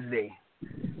or Tuesday.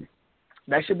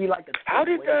 That should be like a.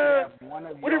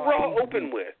 What did Raw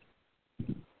open with?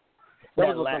 I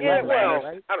don't.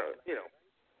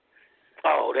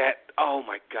 Oh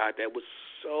my God, that was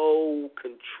so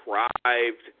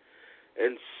contrived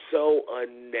and so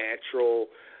unnatural.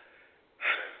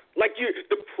 Like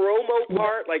the promo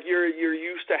part, like you're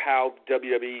used to how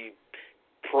WWE,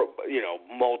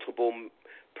 multiple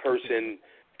person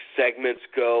segments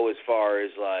go as far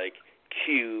as like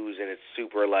cues, and it's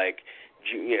super like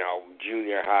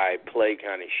junior high play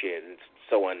kind of shit. And it's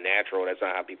so unnatural. That's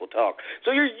not how people talk.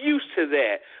 So you're used to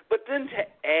that. But then to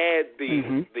add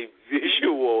the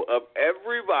visual of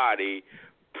everybody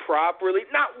properly,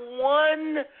 not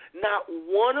one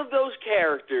of those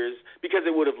characters, because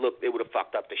it would have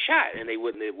fucked up the shot, and it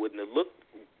wouldn't have looked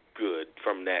good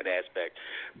from that aspect.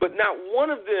 But not one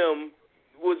of them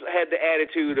had the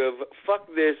attitude of fuck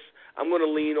this. I'm going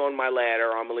to lean on my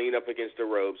ladder, or I'm going to lean up against the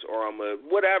ropes, or I'm going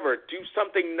to do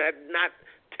something that not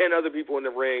 10 other people in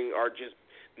the ring are just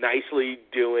nicely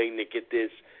doing to get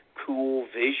this cool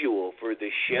visual for the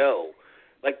show.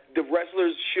 Like, the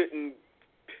wrestlers shouldn't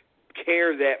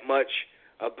care that much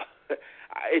about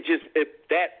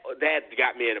that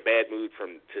got me in a bad mood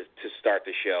to start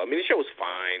the show. I mean, the show was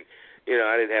fine.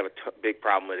 I didn't have a big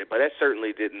problem with it, but that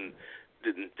certainly didn't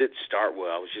start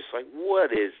well. I was just like,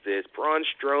 what is this? Braun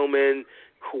Strowman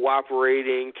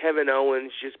cooperating, Kevin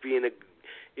Owens just being a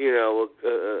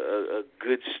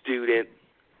good student.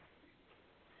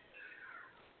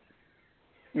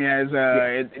 Yeah,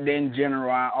 in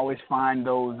general, I always find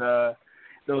those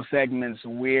segments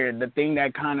weird. The thing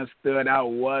that kind of stood out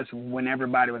was when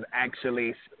everybody was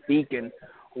actually speaking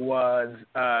was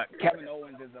Kevin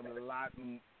Owens is a lot,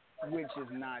 which is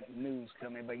not news to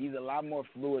me, but he's a lot more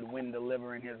fluid when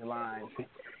delivering his lines.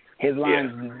 His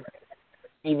lines,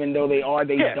 even though they don't.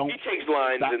 He takes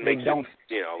lines and makes it,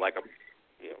 like a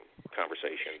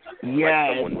conversation. Yeah,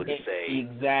 like someone would say.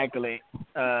 Exactly.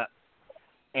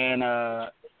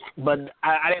 But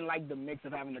I didn't like the mix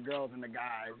of having the girls and the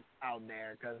guys out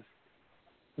there, because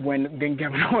then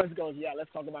Kevin Owens goes, yeah,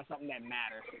 let's talk about something that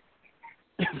matters.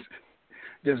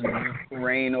 Just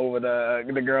rain over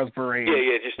the girls' parade.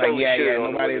 Yeah, just like, totally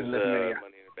nobody's listening.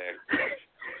 Money in the Bank.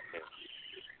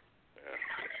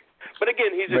 But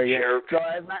again, he's a jerk,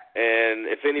 and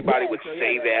if anybody would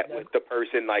say that with the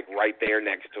person like right there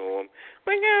next to him,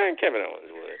 Kevin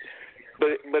Owens would.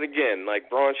 but again, like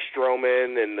Braun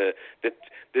Strowman and the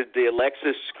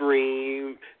Alexa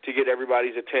scream to get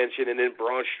everybody's attention, and then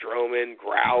Braun Strowman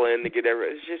growling to get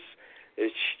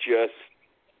it's just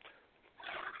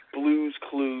Blue's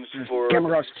Clues for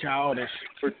childish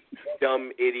for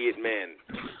dumb idiot men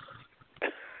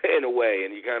in a way,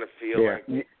 and you kind of feel like,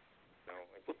 you know,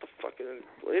 like, what the fuck?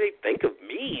 What do they think of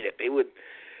me that they would,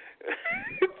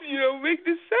 make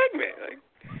this segment? Like,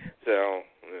 so,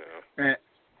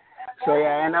 So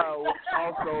yeah, and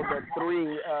also the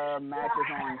 3 matches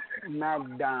on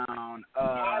SmackDown.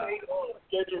 I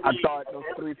thought those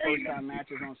 3 first-time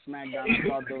matches on SmackDown. I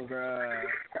thought those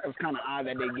it was kind of odd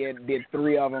that they did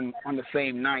 3 of them on the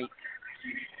same night,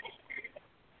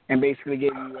 and basically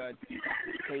gave you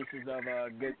cases of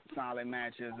good, solid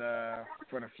matches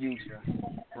for the future.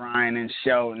 Bryan and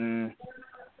Shelton,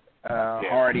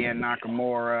 Hardy and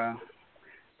Nakamura,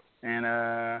 and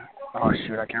I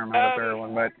can't remember the third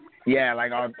one, but. Yeah,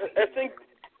 like I think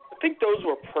those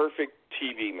were perfect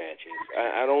TV matches.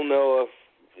 I don't know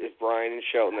if Bryan and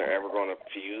Shelton are ever going to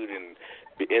feud and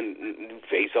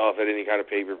face off at any kind of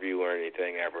pay-per-view or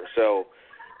anything ever. So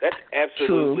that's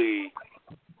absolutely,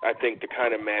 I think, the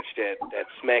kind of match that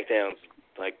SmackDown's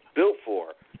like built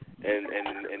for, and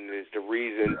is the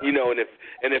reason, and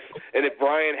if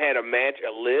Bryan had a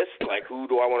list like who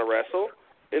do I want to wrestle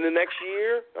in the next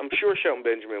year, I'm sure Shelton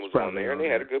Benjamin was on there, and they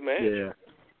had a good match.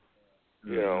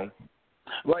 Yeah.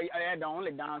 Well, the only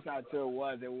downside to it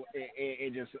was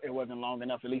it wasn't long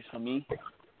enough, at least for me,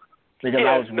 because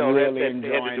I was really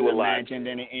enjoying the match, and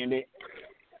then it ended.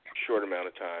 Short amount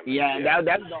of time. Yeah,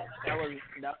 that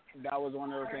was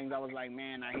one of those things. I was like,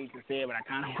 man, I hate to say it, but I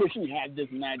kind of wish we had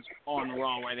this match on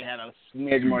Raw where they had a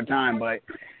smidge more time. But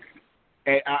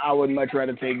I would much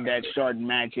rather take that short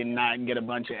match and not get a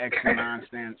bunch of extra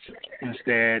nonsense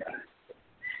instead.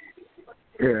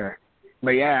 Yeah.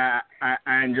 But yeah, I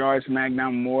enjoyed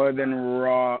SmackDown more than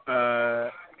Raw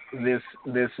this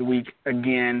week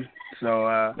again. So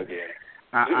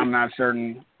I'm not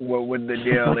certain what the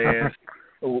deal is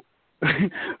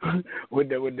with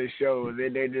the shows.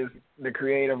 They just, the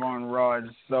creative on Raw is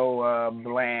so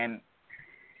bland.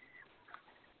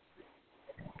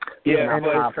 Yeah,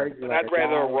 but I'd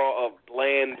rather a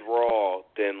bland Raw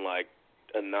than like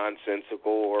a nonsensical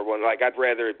or one. Like, I'd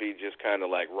rather it be just kind of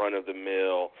like run of the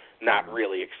mill, not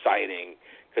really exciting,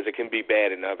 because it can be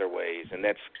bad in other ways, and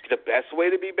that's the best way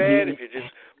to be bad. If you're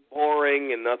just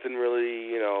boring and nothing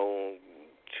really, well,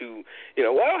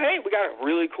 hey, we got a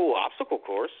really cool obstacle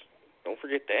course. Don't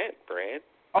forget that, Brad.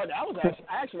 Oh, that was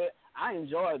actually I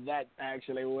enjoyed that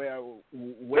actually. I'm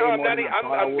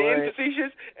being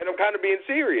facetious, and I'm kind of being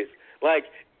serious.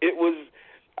 Like,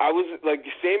 I was like,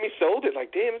 Sammy sold it.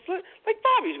 Like, damn, it's like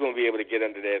Bobby's going to be able to get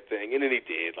under that thing. And then he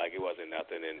did. Like, it wasn't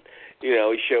nothing. And, he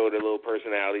showed a little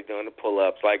personality doing the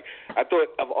pull-ups. Like, I thought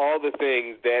of all the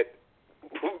things that,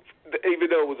 even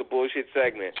though it was a bullshit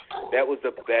segment, that was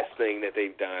the best thing that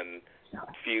they've done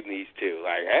feuding these two.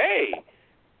 Like, hey,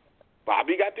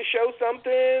 Bobby got to show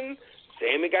something.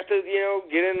 Sammy got to,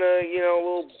 get in a,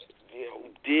 little,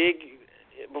 dig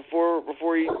before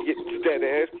he gets that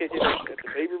ass kicking at the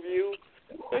pay-per-view.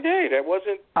 Like, hey, that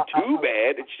wasn't too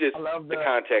bad. It's just the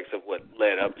context of what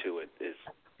led up to it is,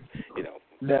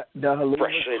 the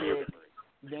fresh in your.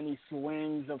 Then he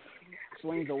swings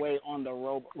away on the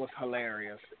rope was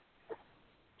hilarious.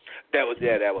 That was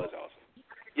awesome.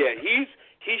 Yeah, he's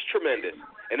tremendous,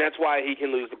 and that's why he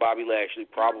can lose to Bobby Lashley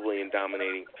probably in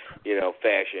dominating,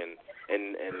 fashion,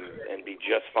 and be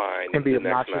just fine. And be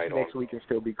obnoxious next week and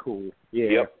still be cool.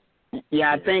 Yeah. Yep.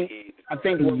 Yeah, I think.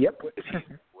 Yep.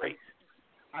 Great.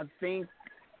 I think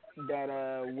that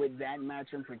with that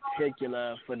match in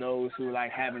particular, for those who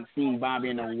haven't seen Bobby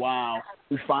in a while,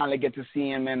 we finally get to see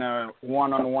him in a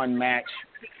one-on-one match.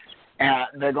 I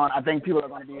think people are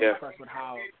going to be impressed with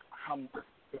how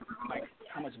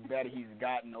much better he's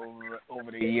gotten over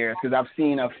the years. Because I've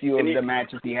seen a few of the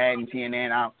matches he had in TNA,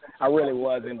 and I really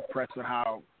was impressed with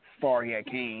how far he had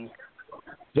came.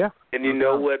 Yeah. And you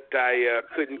know what I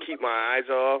couldn't keep my eyes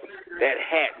off? That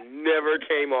hat never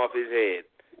came off his head.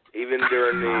 Even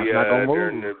during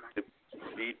the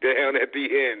beat down at the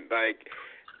end, like,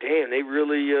 damn, they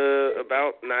really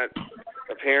about not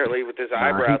apparently with this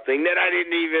eyebrow thing that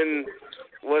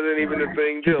wasn't even a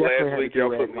thing till last week.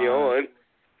 Y'all put me on.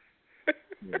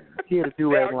 He had a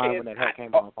do-rag line when that hat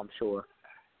came off, I'm sure.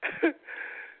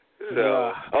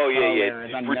 So,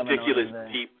 it's ridiculous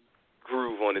deep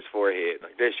groove on his forehead.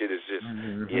 Like, that shit is just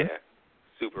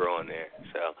super on there.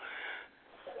 So,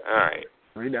 all right.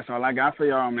 That's all I got for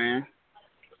y'all, man.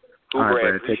 Cool, all right,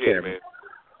 Brad. Brad. Take care, man.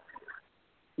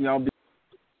 Y'all be.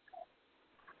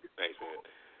 Thanks, man.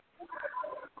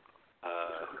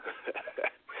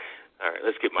 right,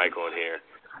 let's get Mike on here.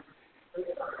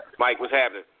 Mike, what's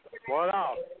happening? What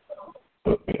up?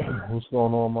 What's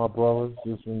going on, my brothers?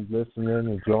 Just been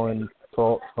listening, enjoying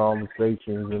talks,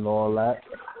 conversations, and all that.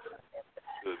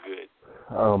 Good.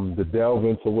 To delve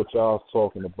into what y'all was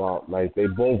talking about, like they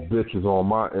both bitches on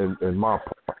my in my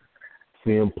part.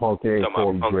 CM Punk and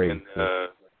Corey Graves.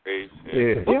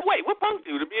 Yeah. Wait, what Punk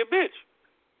do to be a bitch?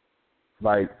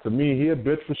 Like, to me, he a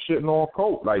bitch for shitting on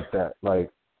Colt like that.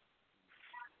 Like,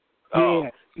 so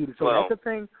that's the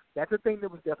thing. That's the thing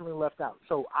that was definitely left out.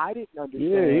 So I didn't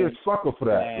understand. Yeah, he a sucker for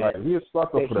that. Like, he a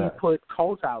sucker for that. He put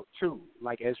Colt out too.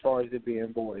 Like, as far as it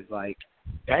being boys, like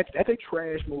that's a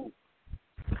trash move.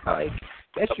 Like,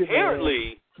 that's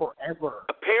apparently forever.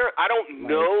 I don't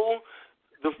know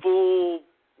the full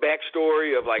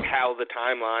backstory of like how the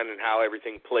timeline and how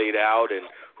everything played out and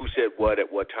who said what at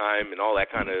what time and all that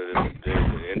kind of the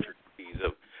intricacies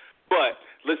of. But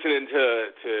listening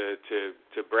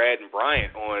to Brad and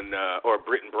Bryant on or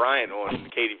Britt and Bryant on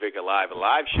Katie Vick a live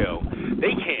show,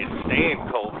 they can't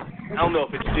stand Colt. I don't know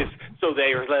if it's just so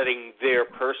they are letting their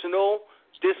personal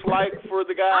dislike for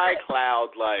the guy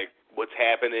cloud like what's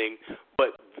happening,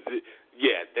 but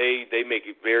they make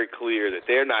it very clear that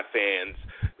they're not fans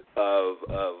of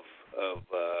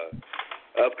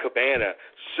Cabana.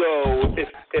 So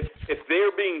if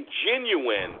they're being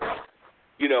genuine,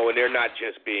 you know, and they're not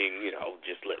just being, you know,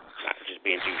 not just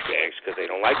being douchebags because they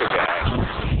don't like a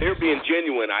guy, they're being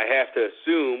genuine. I have to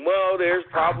assume, well, there's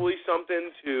probably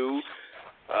something to.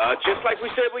 Just like we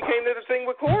said, we came to the thing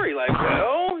with Corey. Like,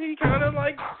 well, he kind of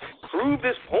like proved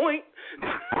his point.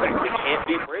 Like, they can't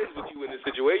be friends with you in this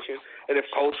situation. And if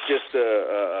Colt's just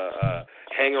a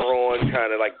hanger-on,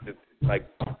 kind of like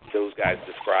those guys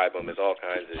describe him as all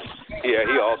kinds of, he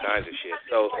all kinds of shit.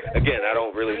 So again, I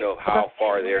don't really know how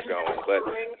far they're going, but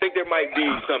I think there might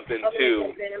be something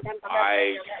to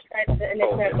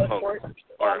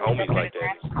or homies like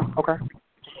that. Okay.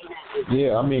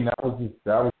 Yeah, I mean that was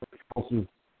his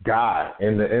guy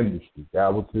in the industry.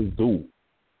 That was his dude.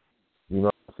 You know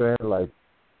what I'm saying? Like,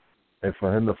 and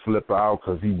for him to flip out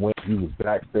because he was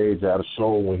backstage at a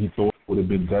show when he thought it would have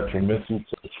been detrimental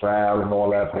to the trial and all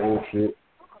that bullshit.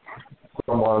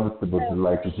 Someone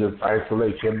like to just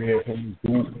isolate him and his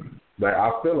dude. Like,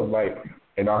 I feel him like,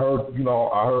 and I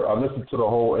listened to the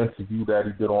whole interview that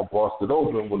he did on Busted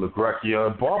Open with LaGrecia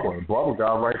and Bubba, and Bubba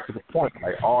got right to the point.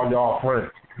 Like, all y'all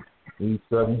friends. He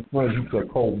said, he said,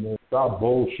 Colt, man, stop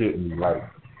bullshitting me. Like,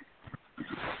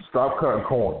 stop cutting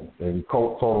corners. And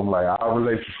Colt told him, like, our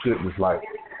relationship is like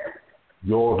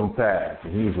yours and Taz.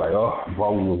 And he was like, oh,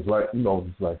 Bubba was like, you know,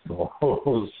 it's like, so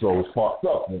it's fucked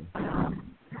up, man.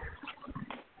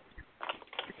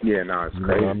 Yeah, no, it's crazy.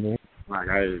 You know what I mean?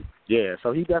 Like,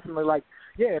 so he definitely, like,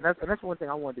 and that's one thing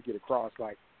I wanted to get across.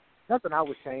 Like, nothing I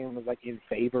was saying was, like, in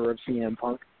favor of CM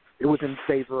Punk. It was in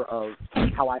favor of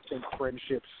how I think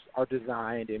friendships are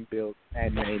designed and built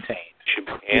and maintained.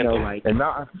 You know, like, and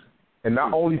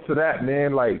not only to that,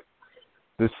 man, like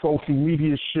the social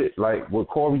media shit, like with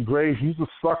Corey Graves, he's a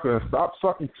sucker. And stop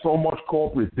sucking so much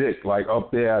corporate dick, like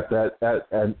up there at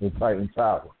in Titan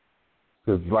Tower,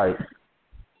 because like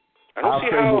I don't see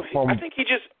how. I think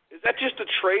is that just a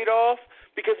trade off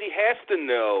because he has to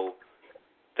know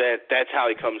that that's how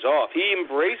he comes off. He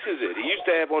embraces it. He used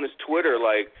to have on his Twitter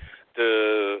like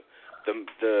the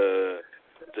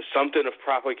something of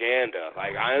propaganda.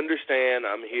 Like, I understand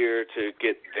I'm here to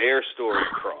get their story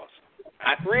across.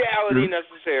 Not reality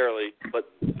necessarily,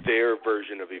 but their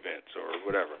version of events or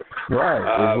whatever.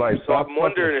 Right. So I'm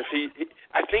wondering if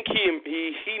I think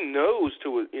he knows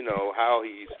to, you know, how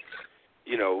he's,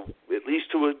 you know, at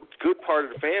least to a good part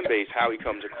of the fan base, how he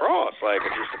comes across, like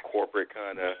just a corporate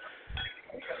kind of,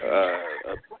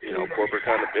 corporate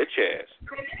kind of bitch ass.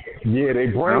 Yeah, they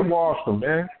brainwashed him,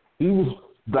 man. He was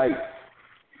like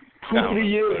 2-3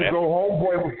 years ago,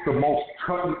 homeboy was the most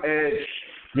cutting edge,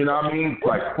 you know what I mean?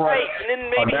 Like, right, and then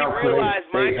maybe he realized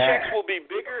my checks will be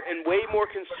bigger and way more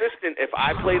consistent if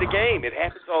I play the game. It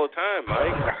happens all the time,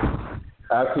 Mike.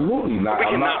 Absolutely. We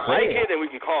can not like it and we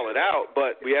can call it out,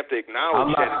 but we have to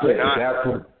acknowledge that it's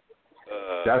not.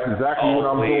 That's exactly what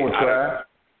I'm doing, Trav.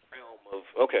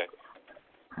 Okay.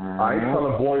 I ain't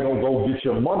telling boy don't go get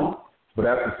your money, but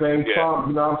at the same time,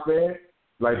 you know what I'm saying?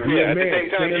 Like, at the same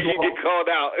time, you get called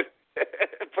out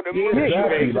for the money.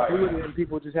 Exactly. And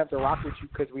people just have to rock with you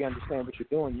because we understand what you're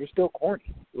doing. You're still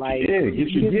corny. Like,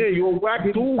 you're a whack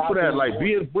dude for that. Like,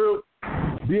 be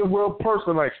a real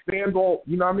person. Like, stand on,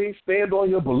 you know what I mean? Stand on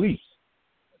your beliefs.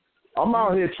 I'm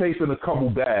out here chasing a couple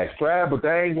bags, Trav, but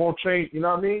that ain't gonna change. You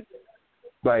know what I mean?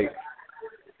 Like,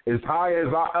 as high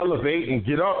as I elevate and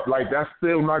get up, like that's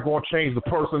still not gonna change the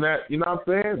person that, you know what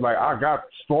I'm saying? Like I got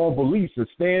strong beliefs and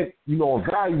stand, you know, on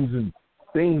values and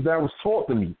things that was taught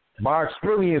to me. My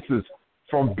experiences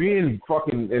from being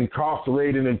fucking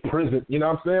incarcerated in prison, you know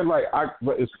what I'm saying? Like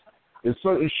it's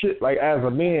certain shit, like as a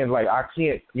man, like I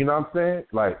can't, you know what I'm saying?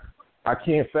 Like I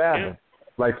can't fathom.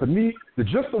 Like for me, the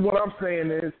gist of what I'm saying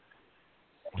is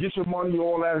get your money,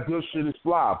 all that good shit is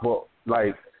fly, but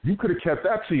like you could have kept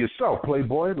that to yourself,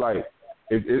 Playboy. Like,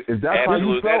 if that's how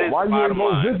you felt, why you ain't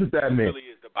go visit that man? It really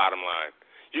is the bottom line.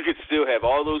 You could still have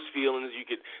all those feelings.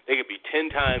 They could be 10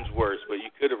 times worse, but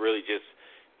you could have really just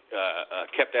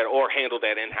kept that or handled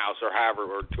that in house or however,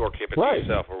 or kept it to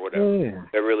yourself or whatever. Yeah.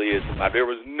 That really is. There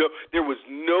was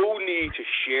no need to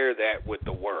share that with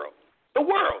the world. The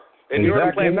world, and you're on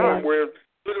a platform where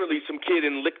literally some kid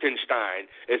in Liechtenstein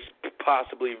is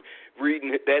possibly reading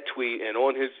that tweet and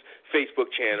on his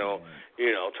Facebook channel,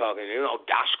 you know, talking, you know,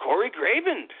 that's Corey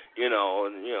Graven, you know,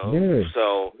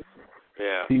 so,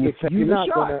 yeah. He was taking a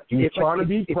shot. He was trying to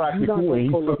be practical, and he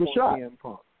took a shot.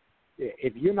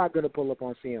 If you're not going to pull up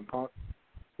on CM Punk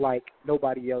like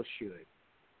nobody else should,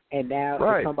 and now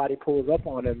if somebody pulls up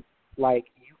on him, like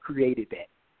you created that,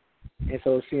 and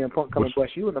so CM Punk come and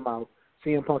bust you in the mouth,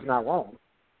 CM Punk's not wrong,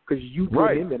 because you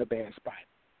put him in a bad spot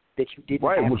that you didn't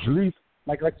have. Which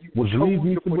leads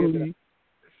me to believe.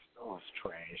 Oh, it's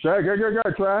trash.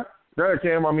 Go ahead,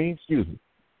 Cam. Excuse me.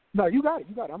 No, you got it.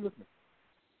 I'm listening.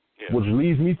 Yeah. Which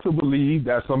leads me to believe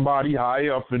that somebody high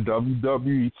up in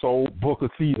WWE told Booker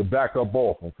T to back up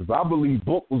off him, because I believe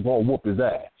Book was going to whoop his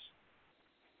ass.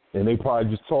 And they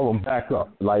probably just told him back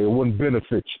up, like it wouldn't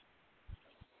benefit you.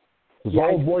 Because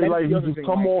old boy, like, he just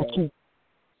come off too.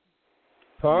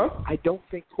 Huh? I don't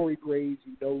think Corey Graves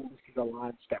knows he's a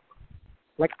line stepper.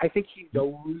 Like, I think he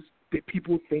knows that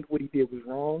people think what he did was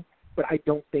wrong, but I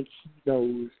don't think he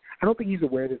knows. I don't think he's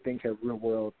aware that things have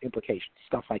real-world implications,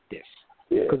 stuff like this.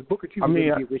 Because Booker T will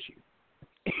really get with you.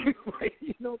 Like,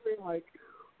 you know what I'm saying? Like,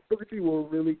 Booker T will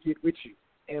really get with you.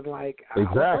 And, like, I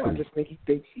just think he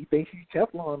thinks he's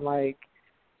Teflon. Like,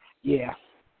 yeah.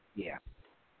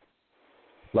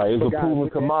 Like, it's a proven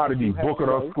commodity. Booker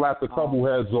done slapped a couple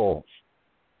heads off.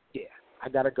 Yeah, I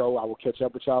got to go. I will catch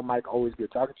up with y'all, Mike. Always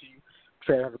good talking to you.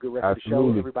 Trey, have a good rest of the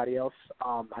show. Everybody else,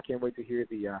 I can't wait to hear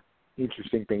the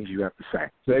interesting things you have to say.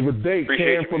 Save a date,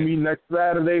 Cam, for me next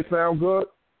Saturday. Sound good?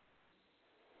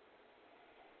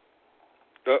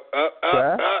 No,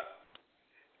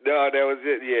 that was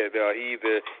it. Yeah, no, he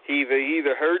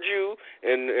either heard you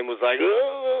and was like,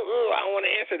 I don't want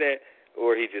to answer that,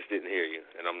 or he just didn't hear you,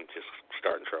 and I'm just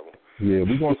starting trouble. Yeah,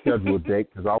 we're going to schedule a date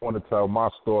because I want to tell my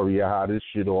story of how this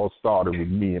shit all started with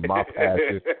me and my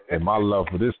passion and my love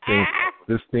for this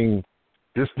thing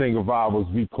of ours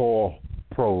we call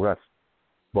pro wrestling.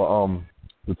 But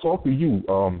to talk to you,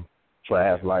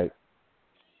 Trav, like,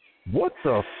 what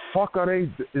the fuck are they?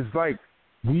 It's like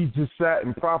we just sat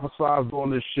and prophesized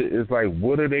on this shit. It's like,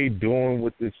 what are they doing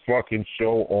with this fucking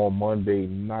show on Monday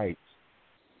nights?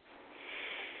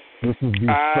 This is the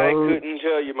I couldn't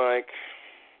tell you, Mike.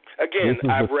 Again,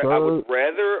 I would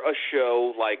rather a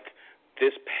show like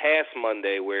this past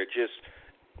Monday where it just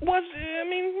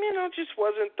just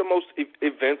wasn't the most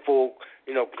eventful,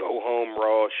 go home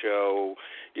Raw show,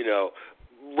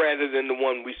 rather than the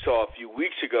one we saw a few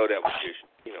weeks ago that was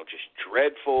just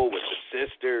dreadful with the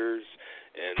sisters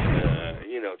and,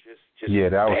 just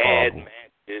that was bad horrible.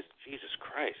 matches. Jesus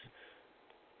Christ.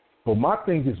 But my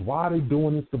thing is, why are they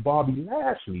doing this to Bobby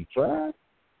Lashley, Trav?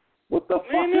 What the fuck is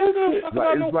it?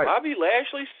 Bobby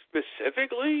Lashley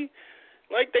specifically,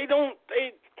 like I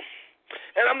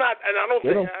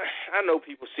know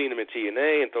people seen him in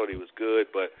TNA and thought he was good,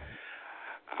 but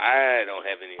I don't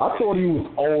have any. I thought he was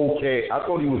okay. I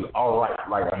thought he was all right,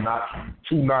 like a notch,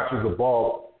 2 notches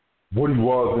above what he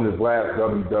was in his last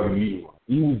WWE.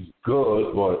 He was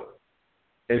good, but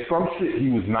in some shit he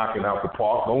was knocking out the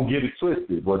park. Don't get it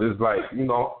twisted, but it's like,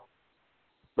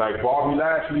 like Bobby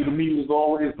Lashley to me was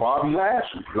always Bobby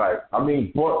Lashley. Like,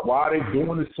 but why are they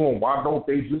doing this to him? Why don't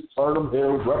they just turn him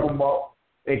here, rev him up,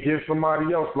 and give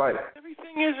somebody else? Like,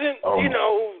 everything isn't,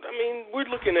 we're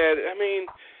looking at it.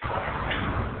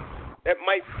 That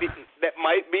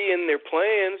might be in their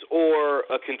plans or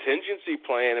a contingency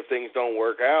plan if things don't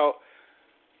work out.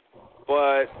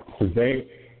 But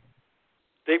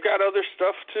they've got other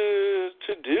stuff to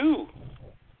do.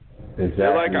 Exactly.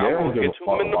 They're like, we'll get to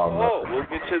them in the fall. We'll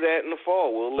get to that in the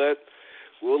fall. We'll let,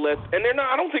 and they're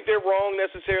not. I don't think they're wrong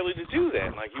necessarily to do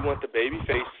that. Like, you want the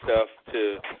babyface stuff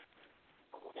to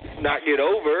not get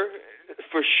over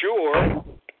for sure.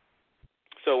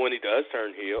 So when he does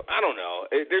turn heel, I don't know.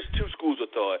 There's 2 schools of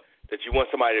thought. that you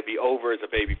want somebody to be over as a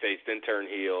babyface, then turn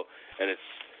heel, and it's,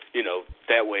 you know,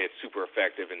 that way it's super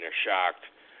effective and they're shocked.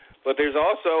 But there's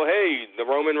also, hey, the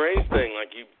Roman Reigns thing,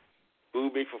 like you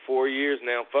booed me for 4 years,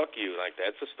 now fuck you. Like,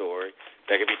 that's a story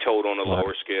that could be told on a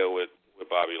lower scale with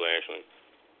Bobby Lashley.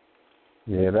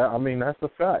 Yeah, that's a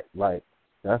fact. Like,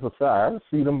 that's a fact. I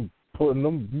see them putting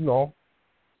them, you know.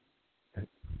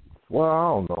 Well, I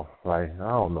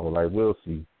don't know. Like, we'll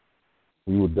see.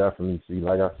 We will definitely see.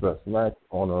 Like I said,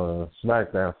 on the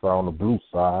SmackDown side, on the blue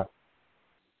side,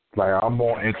 like, I'm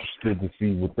more interested to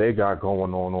see what they got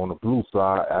going on the blue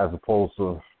side as opposed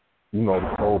to, you know,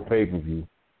 the whole pay-per-view.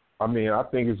 I mean, I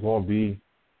think it's going to be,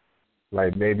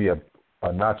 like, maybe a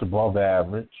notch above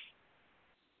average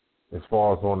as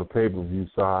far as on the pay-per-view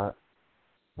side,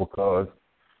 because,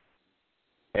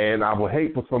 and I would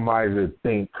hate for somebody to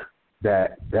think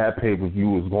that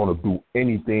pay-per-view is going to do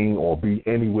anything or be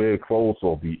anywhere close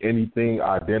or be anything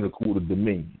identical to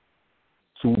Dominion.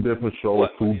 2 different shows,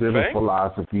 2 different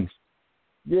philosophies.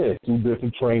 Yeah, 2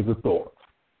 different trains of thought.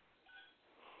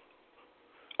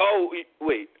 Oh,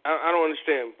 wait, I don't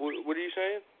understand. What are you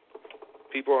saying?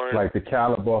 People aren't... Like, the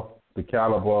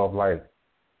caliber of, like,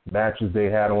 matches they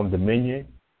had on Dominion,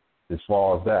 as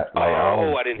far as that. Like,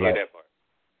 I didn't hear that part.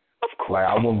 Of course. Like,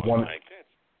 I wouldn't want...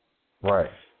 Right.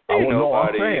 I wouldn't know.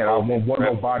 I'm saying I wouldn't want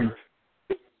nobody...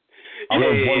 I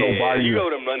wouldn't want nobody... You go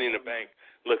to Money in the Bank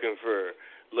looking for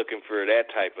that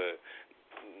type of...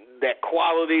 that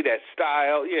quality, that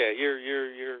style. Yeah,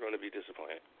 you're going to be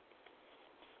disappointed.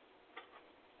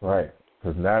 Right.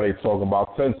 Because now they're talking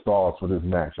about 10 stars for this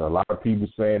match. A lot of people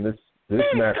saying this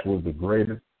match was the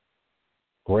greatest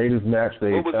match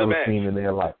they've ever seen in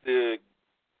their life. The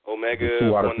Omega. The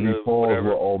 2 out of 3 falls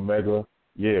with Omega.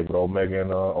 Yeah, with Omega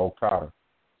and Okada.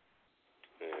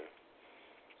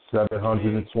 Yeah.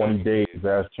 720 days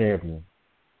as champion.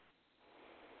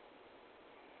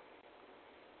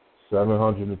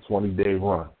 720-day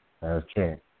run as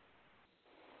champ.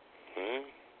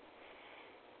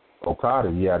 Okada,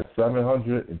 he had a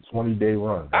 720-day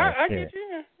run. I get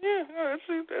you. Yeah,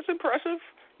 that's impressive,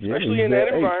 especially in that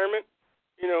environment.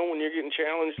 You know, when you're getting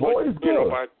challenged. Boy, it's good.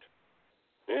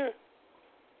 Yeah.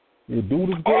 Yeah, dude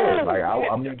is good.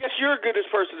 I mean, I guess you're a goodest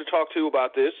person to talk to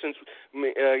about this, since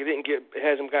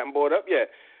hasn't gotten brought up yet.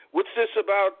 What's this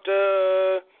about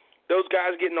those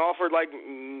guys getting offered like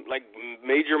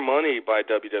major money by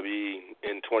WWE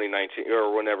in 2019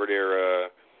 or whenever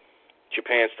their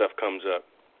Japan stuff comes up?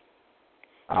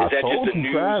 Is that just the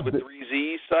news with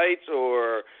 3Z sites,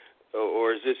 or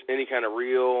is this any kind of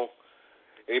real,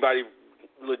 anybody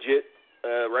legit,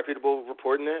 reputable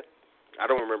reporting that? I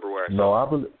don't remember where I saw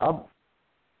it. No,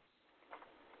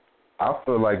 I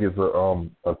feel like it's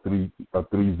a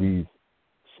 3Z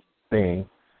thing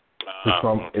to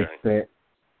some extent.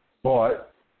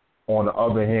 But on the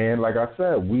other hand, like I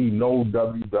said, we know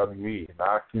WWE, and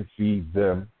I can see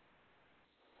them,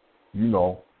 you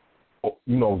know,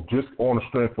 just on the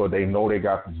strength of they know they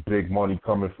got this big money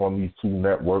coming from these 2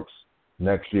 networks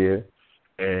next year,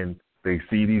 and they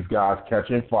see these guys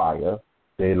catching fire.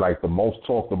 They like the most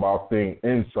talked about thing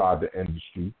inside the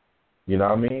industry. You know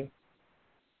what I mean?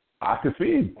 I could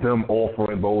see them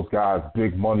offering those guys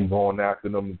big money, going after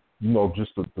them, you know,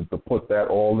 just to put that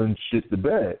all in shit to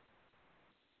bed.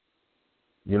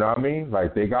 You know what I mean?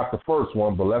 Like, they got the first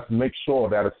one, but let's make sure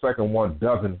that a second one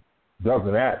doesn't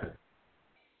happen.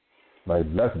 Like,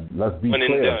 let's be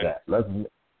clear of that.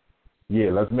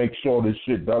 Let's make sure this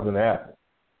shit doesn't happen.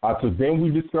 So then we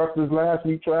discussed this last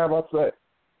week, Trav. I said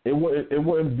it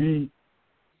wouldn't be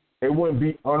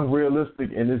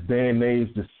unrealistic in this day and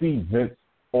age to see Vince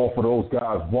offer those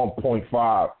guys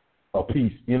 1.5 a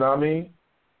piece. You know what I mean?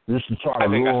 Just to try to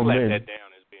lure them in. I think I flat that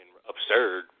down as being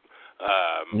absurd.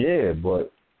 Yeah,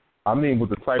 but I mean, with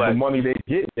the type of money they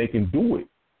get, they can do it.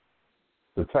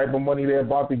 The type of money they're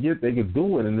about to get, they can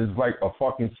do it, and it's like a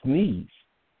fucking sneeze.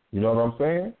 You know what I'm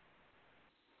saying?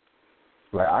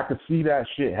 Like, I could see that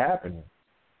shit happening.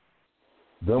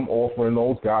 Them offering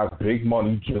those guys big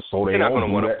money just so they don't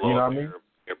do that. You know what I mean?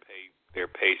 Their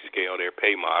pay scale, their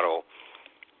pay model.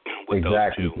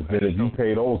 Exactly. Because then if you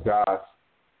pay those guys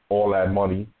all that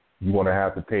money, you're going to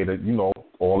have to pay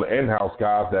all the in-house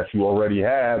guys that you already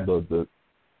have, the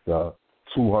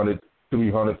 200,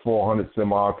 300, 400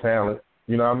 semi talent.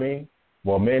 You know what I mean?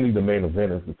 Well, mainly the main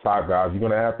eventers, the top guys, you're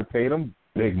going to have to pay them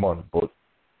big money. But,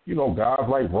 guys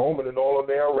like Roman and all of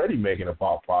them, they're already making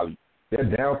about probably, their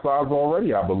downsides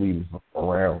already, I believe, is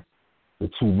around the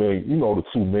 2 million, the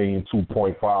 2 million,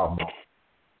 2.5 mark.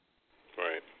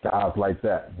 Right. Guys like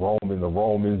that, the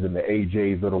Romans and the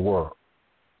AJs of the world.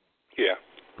 Yeah.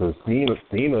 Because Cena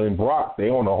and Brock, they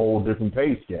on a whole different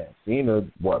pay scale. Cena,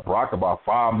 Brock about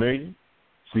 $5 million.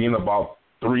 Cena about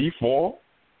 3, 4.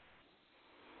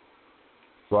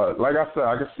 So, like I said,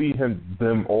 I can see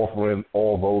them offering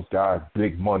all those guys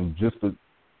big money just to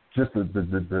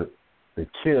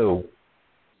kill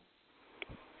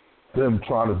them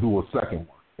trying to do a second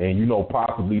one. And, you know,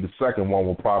 possibly the second one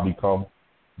will probably come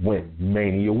when?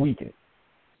 Mania weekend.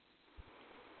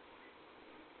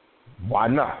 Why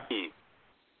not?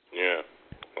 Yeah.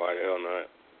 Why the hell not?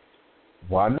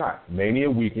 Why not? Mania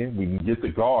weekend, we can get the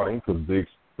Garden because the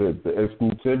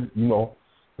exclusive, you know,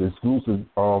 the exclusive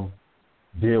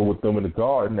deal with them in the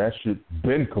Garden, that shit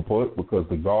been kaput because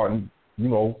the Garden, you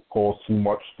know, costs too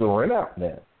much to rent out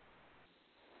now.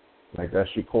 Like, that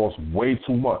shit costs way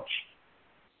too much.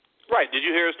 Right. Did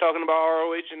you hear us talking about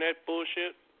ROH and that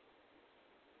bullshit?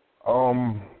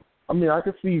 I mean, I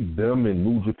could see them in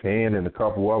New Japan and a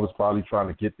couple others probably trying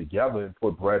to get together and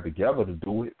put bread together to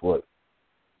do it, but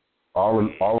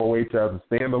ROH as a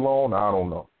standalone, I don't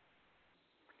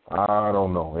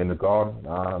know. In the Garden,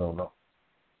 I don't know.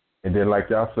 And then, like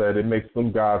y'all said, it makes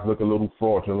some guys look a little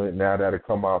fraudulent now that it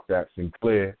come out that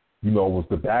Sinclair, you know, was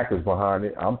the backers behind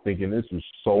it. I'm thinking this was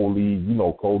solely, you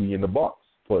know, Cody and the Bucks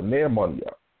putting their money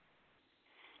up.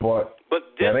 But this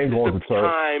that ain't going is the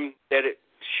time that it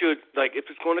should, like, if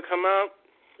it's going to come out,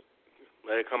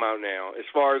 let it come out now. As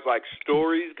far as, like,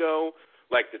 stories go,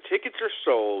 like, the tickets are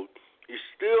sold. You're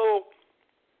still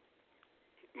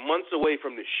months away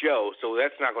from the show, so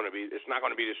it's not going to be the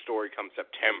story come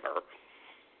September.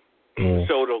 Mm.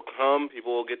 So it'll come,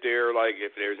 people will get there, like,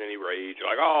 if there's any rage,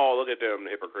 like, oh, look at them,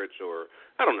 hypocrites, or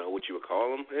I don't know what you would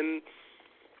call them. And,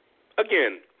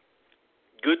 again,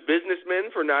 good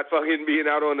businessmen for not fucking being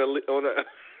out on a ledge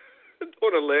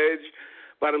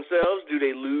by themselves. Do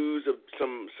they lose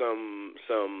some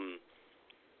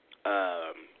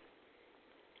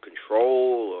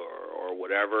control or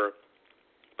whatever?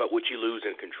 But what you lose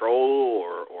in control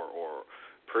or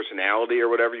personality or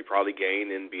whatever, you probably gain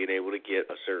in being able to get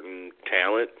a certain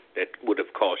talent that would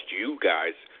have cost you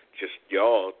guys, just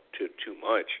y'all, too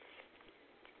much.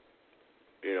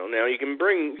 You know, now you can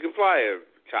fly a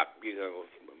top, you know.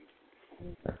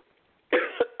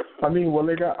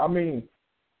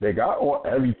 They got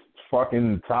every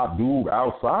fucking top dude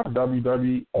outside of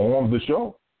WWE on the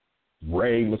show.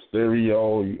 Rey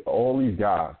Mysterio, all these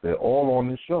guys, they're all on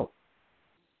this show.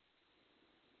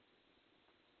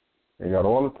 They got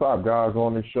all the top guys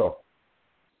on this show.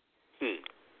 Is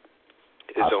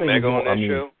Omega on that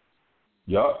show?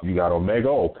 Yup, you got Omega,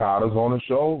 Okada's on the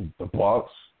show, the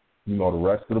Bucks, you know, the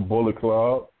rest of the Bullet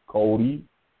Club, Cody.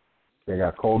 They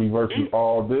got Cody versus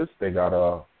Aldis. They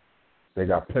got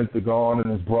Pentagon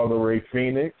and his brother Ray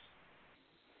Phoenix.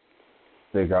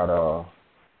 They got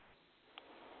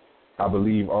I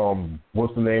believe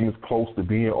what's the name is close to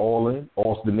being all in,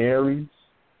 Austin Aries.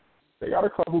 They got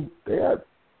a couple.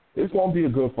 It's gonna be a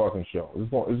good fucking show.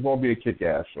 It's gonna be a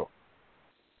kick-ass show.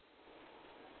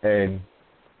 And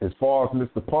as far as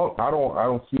Mr. Punk, I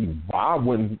don't see why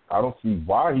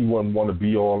he wouldn't want to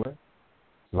be all in.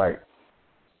 Like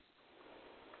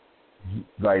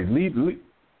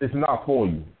it's not for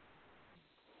you.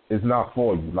 It's not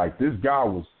for you. Like, this guy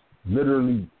was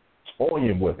literally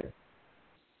toying with him.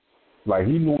 Like,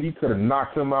 he knew he could have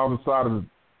knocked him out inside of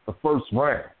the first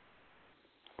round,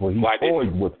 but he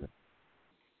toyed with him.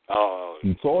 Oh.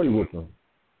 He toyed with him.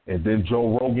 And then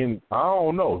Joe Rogan, I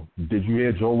don't know. Did you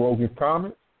hear Joe Rogan's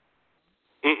comments?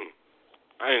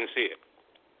 I didn't see it.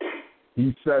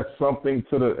 He said something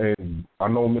and I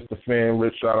know Mr. Fan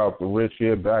Rich, shout out to Rich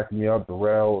here, backing me up,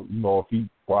 Darrell, you know, if he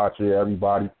watch it,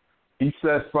 everybody. He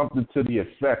said something to the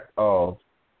effect of,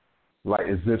 like,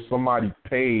 as if somebody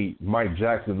paid Mike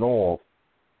Jackson off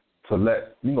to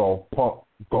let, you know, Punk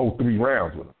go 3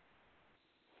 rounds with him.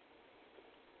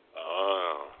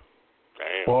 Oh,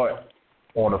 damn. But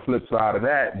on the flip side of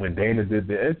that, when Dana did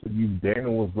the interview,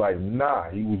 Dana was like, nah,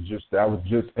 that was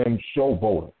just him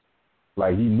showboating.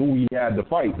 Like, he knew he had to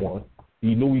fight one.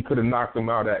 He knew he could have knocked him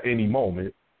out at any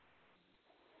moment.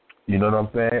 You know what I'm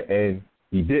saying? And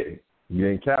he didn't. He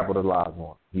didn't capitalize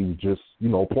on it. He was just, you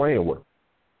know, playing with him.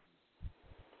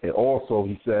 And also,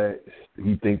 he said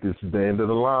he thinks this is the end of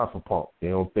the line for Punk. He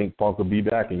don't think Punk will be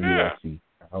back in UFC. You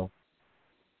know?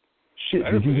 Shit,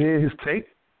 did you hear his take?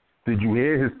 Did you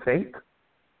hear his take?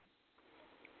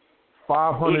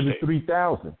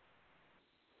 503,000.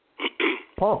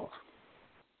 Punk.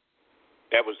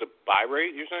 That was the buy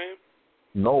rate, you're saying?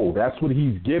 No, that's what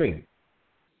he's getting.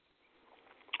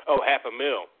 Oh,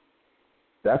 $500,000.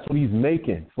 That's what he's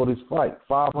making for this fight,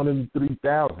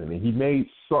 503,000, and he made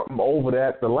something over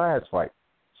that the last fight.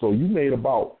 So you made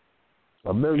about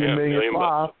 $1 million, $1.5 million.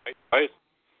 Right.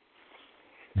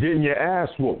 Getting your ass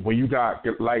whooped when you got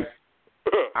like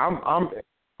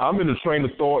I'm in the train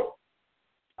of thought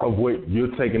of what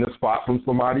you're taking a spot from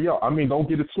somebody else. I mean, don't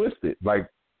get it twisted. Like,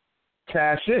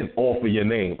 cash in off of your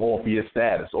name, off of your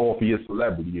status, off of your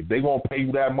celebrity. If they gonna pay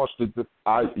you that much,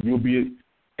 I'd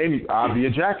be a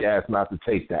jackass not to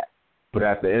take that. But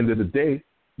at the end of the day,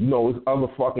 you know, it's other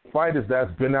fucking fighters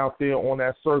that's been out there on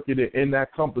that circuit and in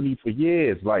that company for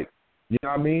years. Like, you know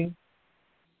what I mean?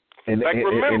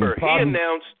 Remember, he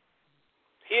announced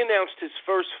his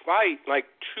first fight like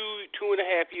two and a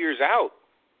half years out.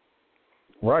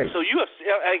 Right. So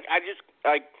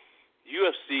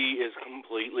UFC is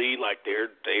completely like this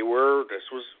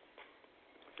was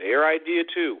their idea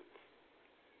too.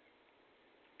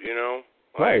 You know?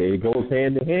 Right, it goes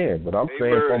hand in hand. But he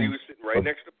was sitting right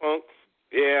next to Punk.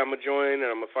 Yeah, I'm gonna join and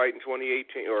I'm gonna fight in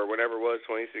 2018 or whatever it was,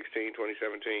 2016,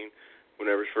 2017,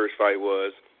 whenever his first fight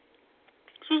was.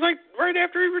 This was like right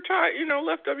after he retired,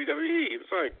 left WWE. It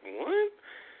was like, what?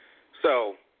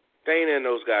 So Dana and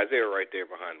those guys, they were right there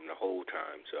behind him the whole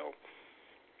time. So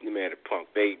the man at Punk,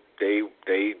 they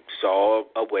saw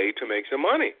a way to make some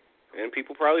money, and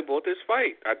people probably bought this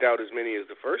fight. I doubt as many as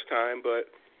the first time,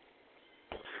 but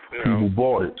people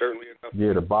bought it. Certainly enough.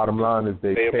 Yeah, the bottom line is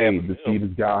they paid to see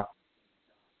this guy.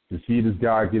 To see this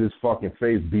guy get his fucking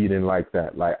face beat in like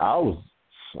that. Like, I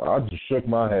just shook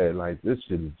my head. Like, this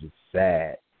shit is just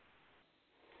sad.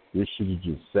 This shit is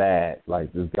just sad.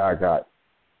 Like, this guy got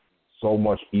so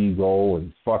much ego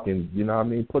and fucking, you know what I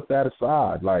mean? Put that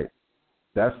aside. Like,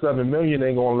 that $7 million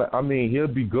ain't gonna. He'll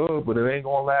be good, but it ain't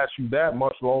gonna last you that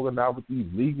much longer now with these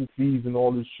legal fees and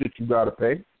all this shit you gotta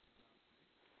pay.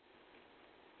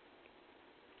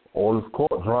 All this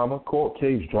court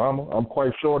case drama. I'm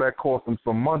quite sure that cost him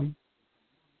some money.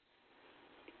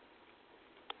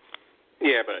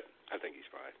 Yeah, but I think he's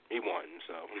fine. He won,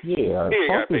 so. Yeah,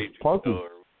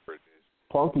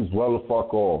 Punk is well the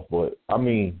fuck off, but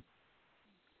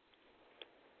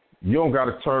you don't got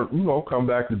to come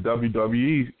back to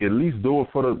WWE. At least do it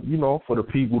for the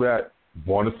people that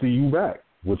want to see you back,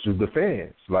 which is the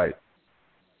fans. Like,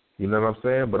 you know what I'm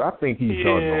saying? But I think he's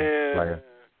done. Though. Like,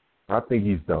 I think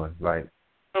he's done. Like,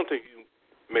 I don't think you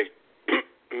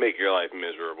make your life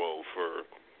miserable for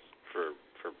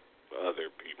other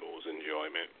people's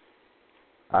enjoyment.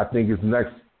 I think his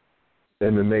next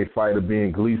MMA fight will be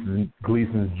in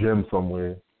Gleason's gym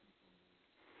somewhere.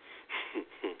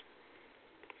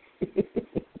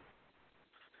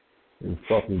 In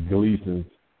fucking Gleason's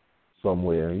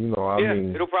somewhere, I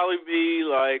mean. It'll probably be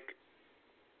like,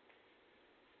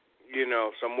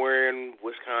 somewhere in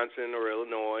Wisconsin or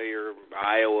Illinois or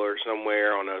Iowa or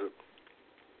somewhere on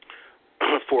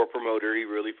for a promoter he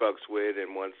really fucks with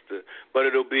and wants to. But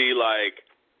it'll be like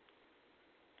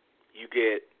you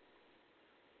get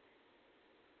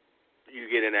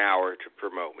an hour to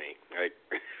promote me, right?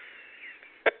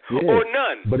 Or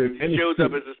none. But if shows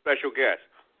up as a special guest.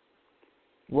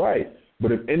 Right.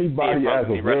 But if anybody has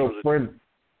a real friend,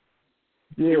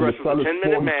 he wrestles a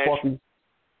 10-minute match.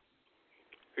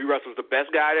 He wrestles the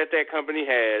best guy that company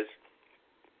has,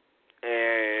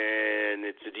 and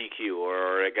it's a DQ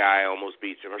or a guy almost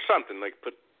beats him or something. Like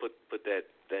put that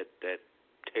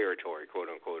territory, quote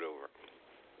unquote, over.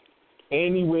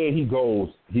 Anywhere he goes,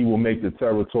 he will make the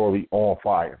territory on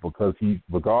fire because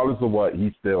regardless of what,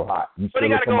 he's still hot. But he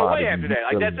got to go away after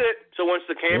that. Like, that's it. So once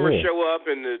the cameras show up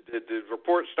and the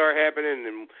reports start happening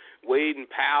and Wade and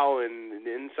Powell and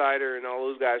the Insider and all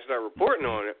those guys start reporting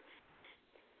on it,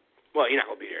 well, you're not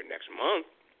going to be there next month.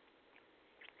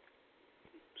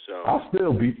 So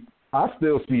I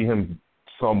still see him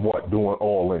somewhat doing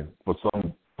all in for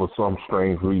some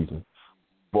strange reason.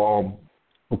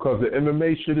 Because the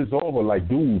MMA shit is over. Like,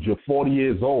 dude, you're 40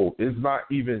 years old. It's not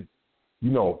even,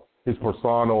 his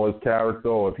persona or his character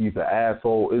or if he's an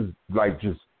asshole. It's like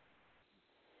just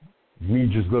me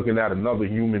just looking at another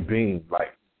human being. Like,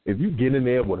 if you get in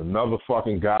there with another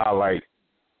fucking guy, like,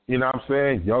 you know what I'm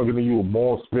saying, younger than you with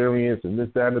more experience and this,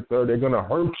 that, and the third, they're going to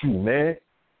hurt you, man.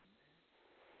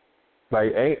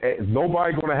 Like, ain't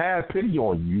nobody going to have pity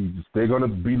on you. They're going to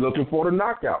be looking for the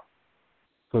knockout.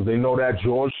 Because they know that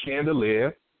George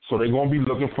Chandelier, so they're going to be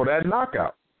looking for that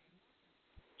knockout.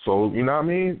 So, you know what I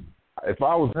mean? If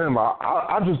I was him,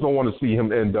 I just don't want to see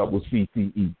him end up with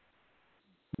CTE. You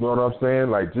know what I'm saying?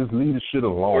 Like, just leave the shit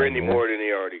alone. Or any more than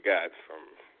he already got from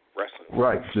wrestling.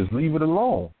 Right. Just leave it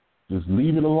alone. Just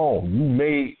leave it alone.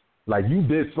 You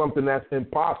did something that's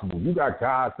impossible. You got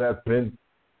guys that's been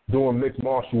doing mixed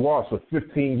martial arts for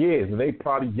 15 years, and they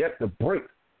probably yet to break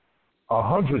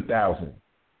 100,000.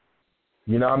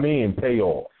 You know what I mean? Pay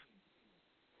off.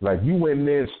 Like, you went in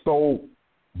there and stole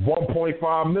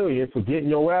 $1.5 million for getting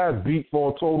your ass beat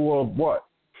for a total of what?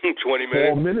 20 minutes.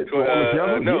 4 minutes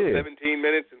altogether? No, yeah. 17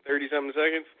 minutes and 30-something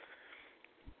seconds.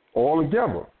 All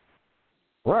together.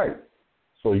 Right.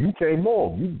 So you came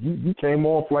off. You came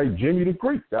off like Jimmy the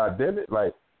Greek, God damn it.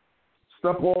 Like,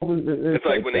 step off and it's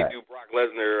like when that. they do Brock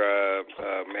Lesnar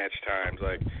match times.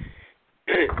 Like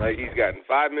he's gotten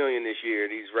 $5 million this year,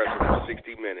 and he's wrestled for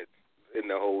 60 minutes in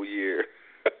the whole year.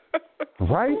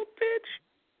 Right? Oh, bitch.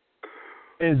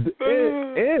 And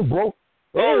broke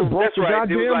that's the right.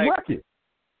 goddamn record.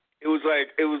 It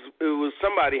was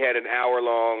somebody had an hour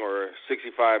long or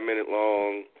 65-minute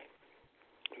long.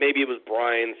 Maybe it was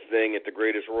Bryan's thing at the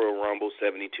Greatest Royal Rumble,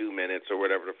 72 minutes or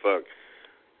whatever the fuck.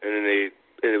 And then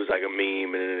it was like a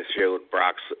meme, and then it showed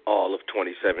Brock's all of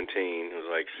 2017. It was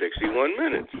like 61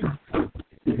 minutes.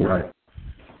 Right.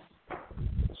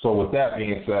 So with that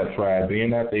being said, Trad,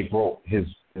 being that they broke his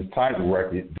title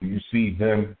record, do you see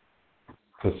them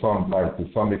to some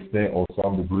extent or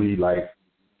some degree, like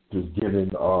just giving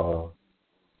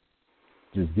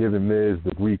Miz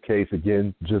the briefcase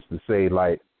again, just to say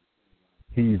like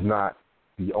he's not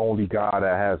the only guy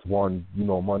that has won,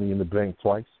 Money in the Bank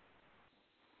twice?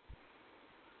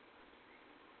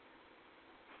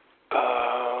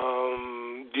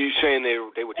 You saying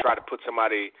they would try to put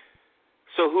somebody?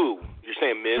 So who? You're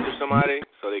saying Miz or somebody,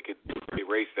 so they could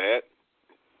erase that?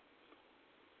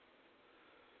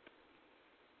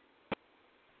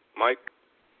 Mike?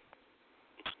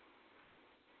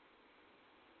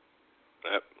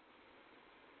 Yep.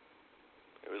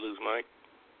 Did we lose Mike?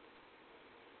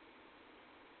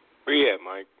 Where you at,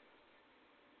 Mike?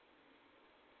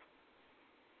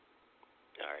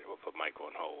 All right, we'll put Mike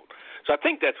on hold. So I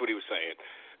think that's what he was saying.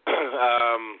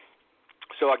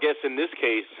 So I guess in this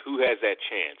case, who has that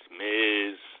chance?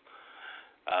 Miz.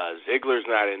 Ziggler's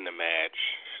not in the match,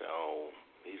 so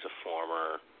he's a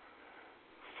former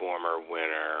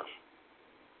winner.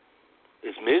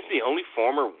 Is Miz the only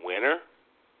former winner?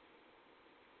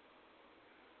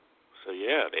 So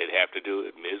yeah, they'd have to do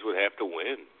it. Miz would have to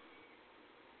win.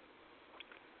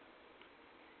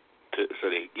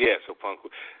 So Punk,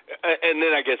 and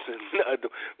then I guess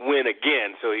win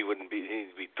again, so he'd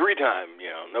be 3-time.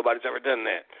 Nobody's ever done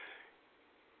that,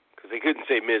 because they couldn't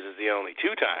say Miz is the only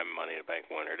 2-time Money in the Bank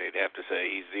winner. They'd have to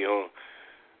say he's the only.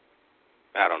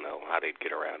 I don't know how they'd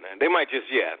get around that. They might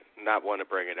just not want to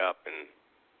bring it up, and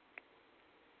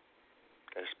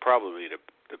that's probably the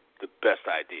best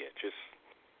idea. Just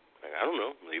I don't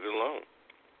know, leave it alone.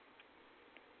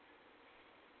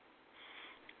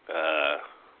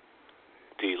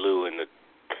 D. Lou in the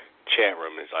chat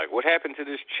room is like, what happened to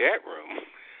this chat room?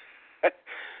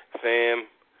 Fam,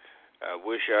 I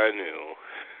wish I knew.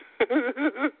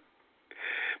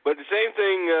 But the same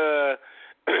thing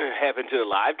happened to the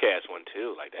livecast one,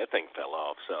 too. Like, that thing fell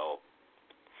off, so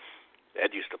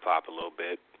that used to pop a little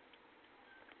bit.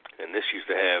 And this used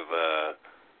to have, a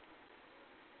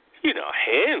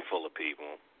handful of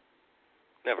people.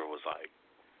 Never was, like,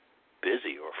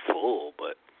 busy or full,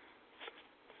 but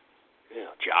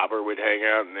Jobber would hang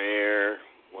out in there.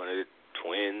 One of the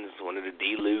twins, one of the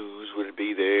D-Loos would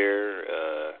be there.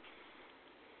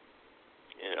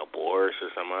 Boris or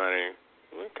somebody.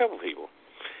 A couple people.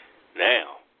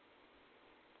 Now,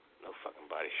 no fucking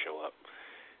body show up.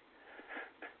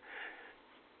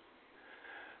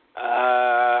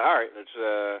 All right, let's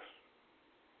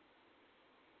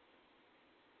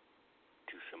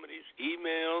do some of these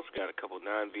emails. Got a couple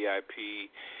non-VIP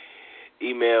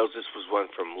emails. This was one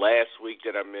from last week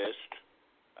that I missed.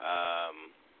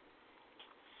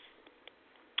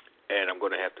 And I'm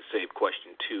going to have to save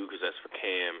question 2 because that's for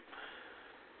Cam.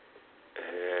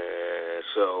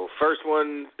 So first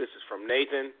one, this is from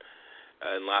Nathan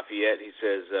in Lafayette. He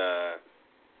says,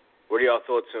 what are y'all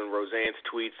thoughts on Roseanne's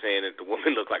tweet saying that the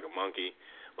woman looked like a monkey?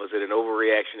 Was it an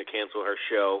overreaction to cancel her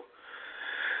show?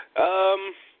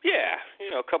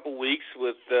 A couple weeks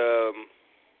with,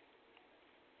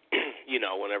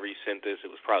 whenever you sent this, it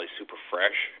was probably super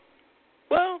fresh.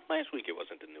 Well, last week it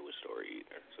wasn't the newest story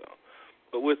either. So,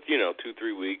 but with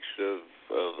 2-3 weeks of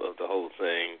the whole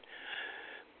thing,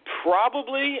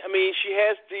 probably. I mean, she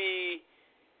has the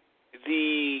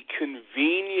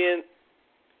convenient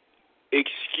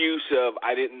excuse of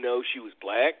I didn't know she was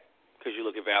black, because you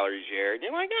look at Valerie Jarrett and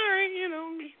you're like, all right,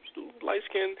 she's light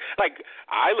skinned. Like,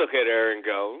 I look at her and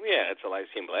go, yeah, it's a light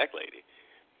skinned black lady.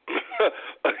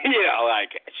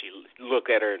 Like she look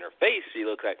at her in her face, she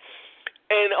looks like,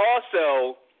 and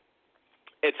also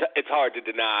it's hard to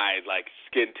deny like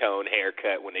skin tone,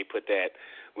 haircut when they put that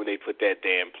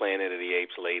damn Planet of the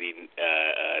Apes lady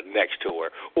next to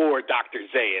her, or Dr.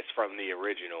 Zayas from the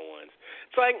original ones.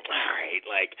 It's like, all right,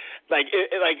 like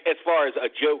as far as a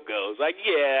joke goes, like,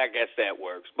 yeah, I guess that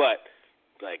works. But,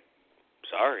 like,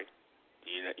 sorry,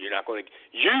 you're not going to.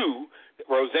 You,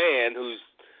 Roseanne, who's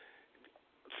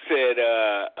said,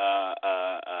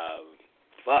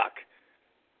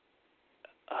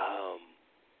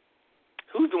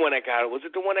 who's the one that got it? Was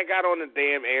it the one that got on the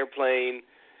damn airplane?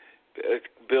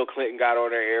 Bill Clinton got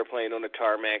on their airplane on the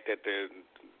tarmac that the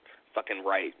fucking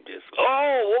right just,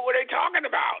 what were they talking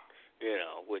about? You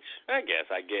know, which I guess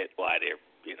I get why they're,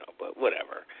 but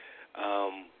whatever.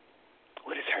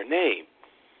 What is her name?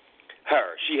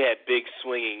 She had big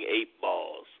swinging 8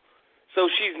 balls. So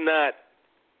she's not,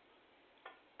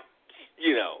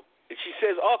 she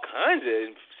says all kinds of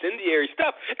incendiary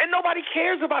stuff, and nobody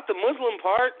cares about the Muslim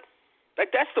part.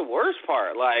 Like, that's the worst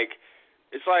part. Like,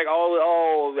 it's like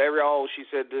she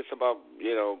said this about,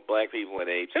 black people and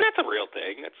apes, and that's a real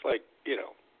thing. That's like,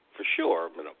 for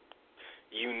sure,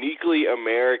 uniquely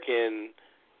American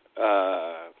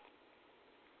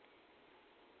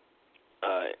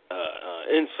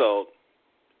insult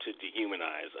to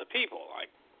dehumanize a people, like,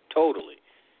 totally.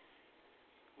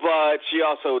 But she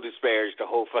also disparaged the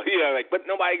whole but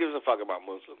nobody gives a fuck about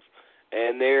Muslims.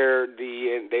 And they're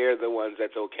the ones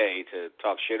that's okay to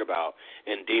talk shit about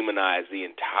and demonize the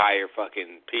entire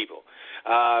fucking people.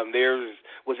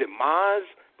 Was it Maz?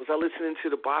 Was I listening to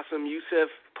the Bassem Youssef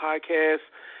podcast?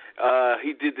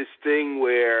 He did this thing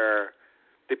where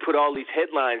they put all these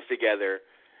headlines together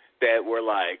that were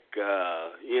like,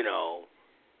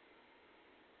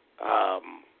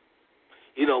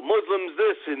 Muslims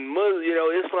this and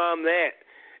Islam that,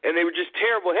 and they were just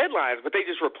terrible headlines. But they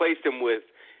just replaced them with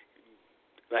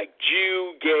like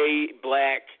Jew, gay,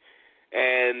 black,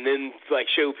 and then like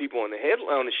show people on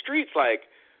the streets like,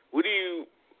 what do you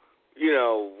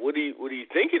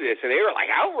think of this? And they were like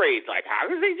outraged, like, how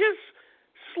could they just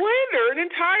slander an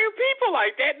entire people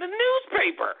like that in the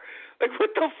newspaper? Like,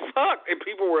 what the fuck? And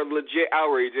people were legit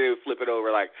outraged. They would flip it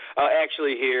over like,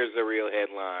 actually, here's the real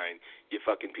headline. You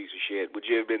fucking piece of shit. Would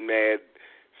you have been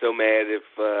so mad if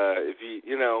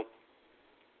you.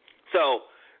 So.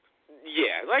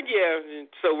 Yeah,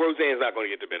 so Roseanne's not going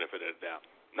to get the benefit of the doubt.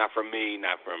 Not from me,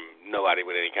 not from nobody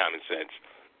with any common sense,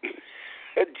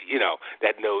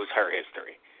 that knows her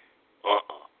history.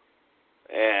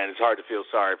 And it's hard to feel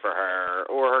sorry for her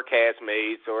or her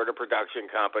castmates or the production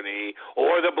company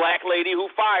or the black lady who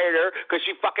fired her because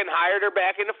she fucking hired her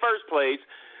back in the first place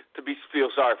to feel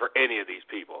sorry for any of these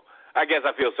people. I guess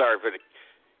I feel sorry for the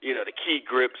key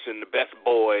grips and the best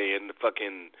boy and the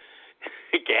fucking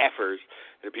gaffers,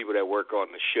 the people that work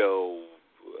on the show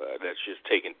that's just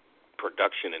taking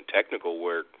production and technical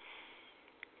work.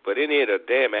 But any of the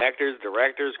damn actors,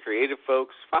 directors, creative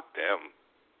folks, fuck them.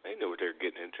 They knew what they were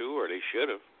getting into, or they should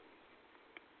have.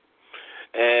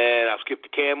 And I'll skip the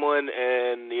Cam one,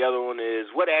 and the other one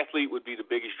is, what athlete would be the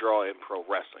biggest draw in pro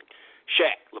wrestling?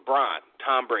 Shaq, LeBron,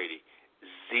 Tom Brady,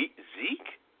 Zeke?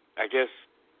 I guess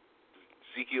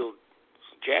Ezekiel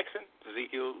Jackson?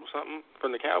 Ezekiel something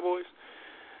from the Cowboys?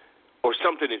 Or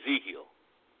something Ezekiel.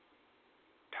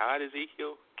 Todd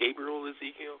Ezekiel? Gabriel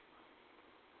Ezekiel?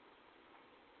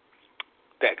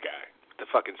 That guy. The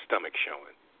fucking stomach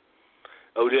showing.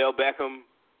 Odell Beckham,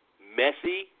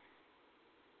 Messi,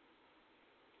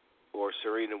 or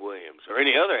Serena Williams, or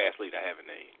any other athlete I haven't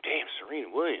named. Damn, Serena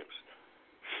Williams.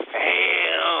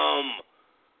 Damn.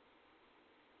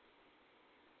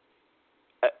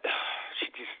 She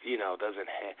just, doesn't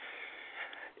have.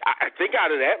 I think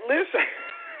out of that list,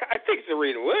 I think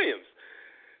Serena Williams.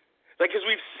 Like, because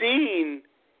we've seen,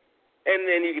 and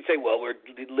then you could say, well, we're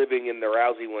living in the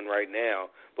Rousey one right now,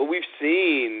 but we've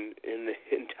seen in the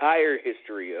entire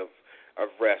history of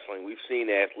wrestling, we've seen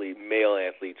male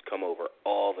athletes come over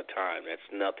all the time. That's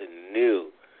nothing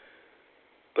new.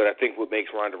 But I think what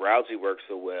makes Ronda Rousey work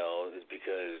so well is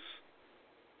because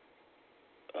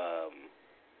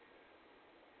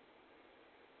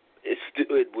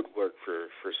it would work for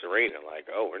Serena. Like,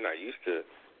 we're not used to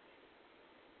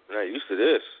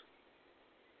this.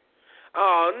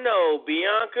 Oh no,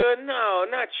 Bianca, no,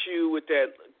 not you with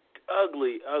that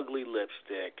ugly, ugly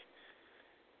lipstick.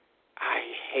 I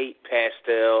hate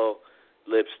pastel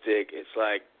lipstick. It's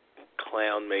like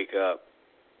clown makeup.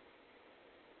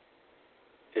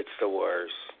 It's the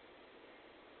worst.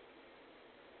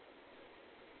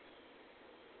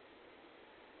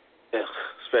 Ugh,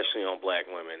 especially on black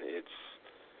women.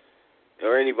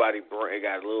 Or anybody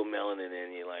got a little melanin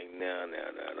in you, like, no,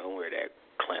 don't wear that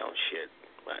clown shit.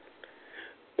 But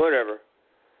whatever.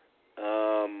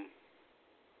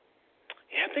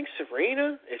 Yeah, I think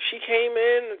Serena, if she came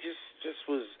in and just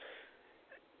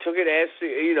took it as,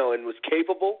 and was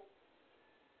capable,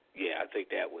 yeah, I think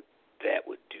that would That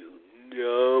would do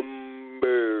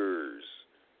numbers.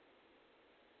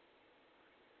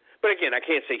 But again, I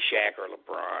can't say Shaq or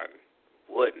LeBron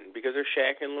wouldn't, because they're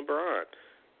Shaq and LeBron.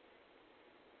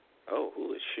 Oh,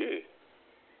 who is she?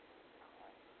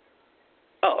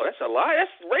 Oh, that's a lie.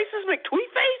 That's racist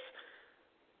McTweetface?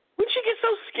 When did she get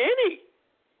so skinny?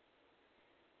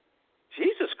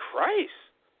 Jesus Christ.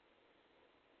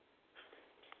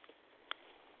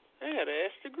 I gotta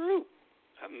ask the group.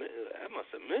 I must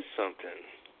have missed something.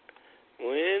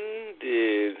 When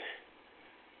did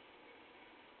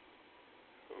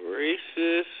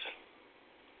racist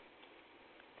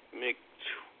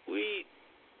McTweetface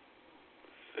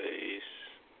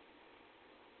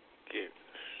get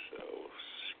so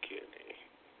skinny?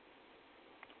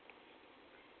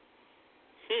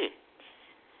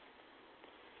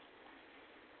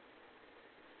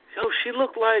 Yo, she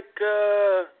looked like,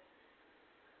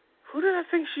 who did I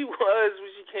think she was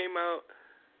when she came out?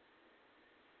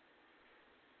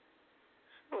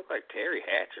 She looked like Terry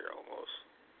Hatcher almost.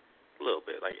 A little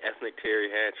bit, like ethnic Terry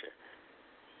Hatcher.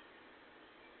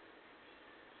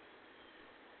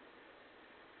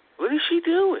 What is she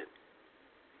doing?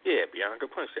 Yeah, Bianca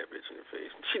punched that bitch in the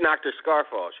face. She knocked her scarf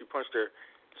off. She punched her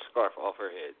scarf off her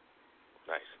head.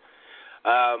 Nice.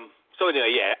 So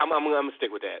anyway, yeah, I'm gonna stick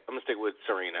with that. I'm gonna stick with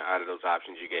Serena out of those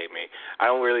options you gave me. I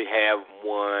don't really have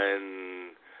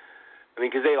one. I mean,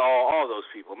 because they all those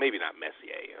people, maybe not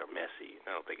Messier or Messi.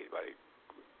 I don't think anybody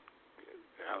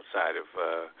outside of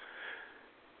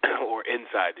or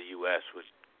inside the U.S. would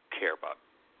care about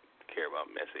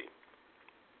Messi.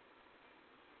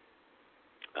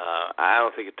 I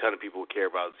don't think a ton of people would care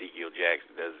about Ezekiel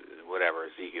Jackson,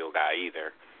 Ezekiel guy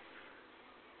either.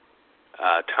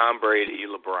 Tom Brady,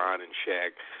 LeBron, and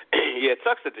Shaq. Yeah, it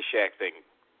sucks that the Shaq thing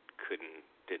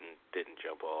didn't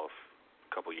jump off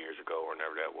a couple years ago or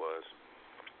whenever that was.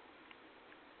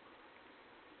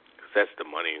 'Cause that's the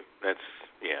money.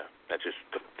 It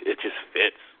just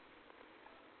fits.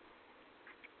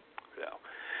 So,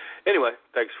 anyway,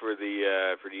 thanks for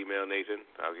the email, Nathan.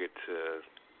 I'll get to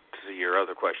your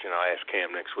other question. I'll ask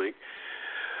Cam next week.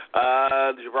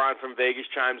 Jabron from Vegas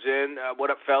chimes in. What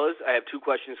up, fellas? I have 2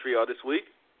 questions for y'all this week.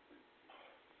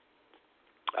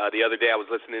 The other day I was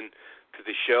listening to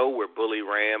the show where Bully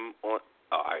Ray on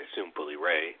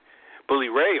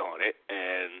it,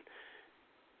 and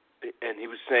he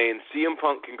was saying CM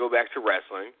Punk can go back to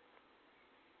wrestling,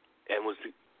 and was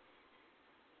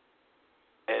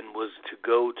to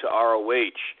go to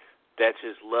ROH. That's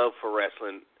his love for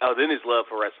wrestling. Oh, then his love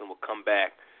for wrestling will come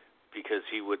back because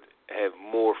he would have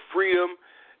more freedom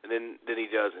than he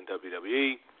does in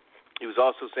WWE. He was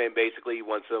also saying basically he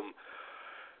went to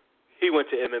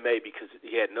MMA because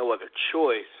he had no other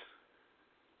choice.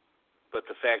 But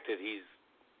the fact that he's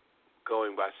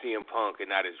going by CM Punk and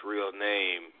not his real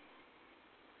name,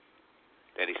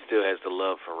 that he still has the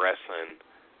love for wrestling.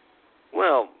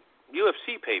 Well,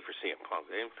 UFC paid for CM Punk.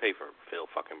 They didn't pay for Phil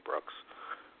fucking Brooks.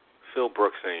 Phil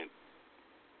Brooks ain't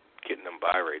getting them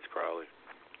buy rates probably.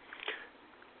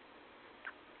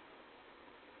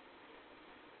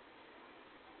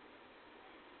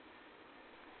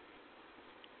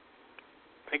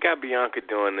 They got Bianca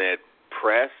doing that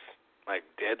press, like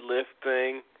deadlift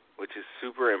thing, which is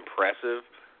super impressive,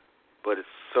 but it's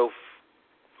so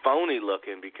phony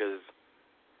looking because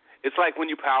it's like when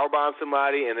you powerbomb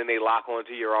somebody and then they lock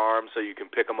onto your arm so you can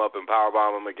pick them up and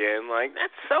powerbomb them again. Like,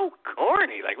 that's so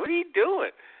corny. Like, what are you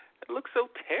doing? It looks so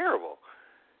terrible.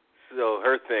 So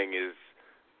her thing is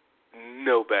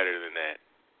no better than that.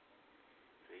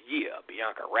 Yeah,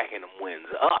 Bianca racking them wins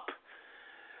up.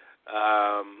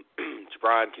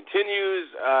 Jabron continues.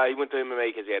 He went to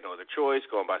MMA because he had no other choice,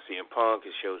 going by CM Punk.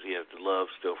 It shows he has the love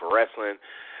still for wrestling,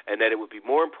 and that it would be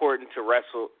more important to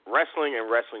wrestling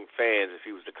and wrestling fans if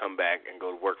he was to come back and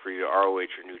go to work for either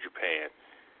ROH or New Japan.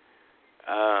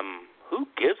 Who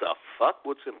gives a fuck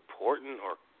what's important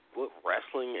or what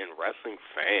wrestling and wrestling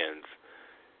fans?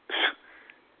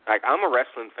 Like, I'm a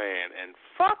wrestling fan, and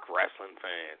fuck wrestling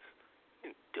fans. I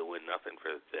ain't doing nothing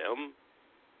for them.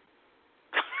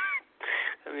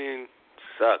 I mean,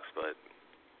 sucks, but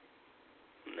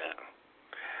no.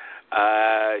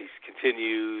 He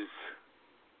continues.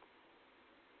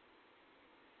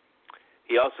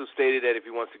 He also stated that if he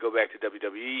wants to go back to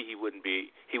WWE, he would be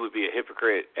a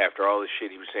hypocrite after all the shit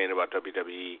he was saying about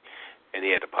WWE, and he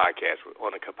had a podcast with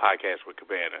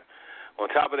Cabana. On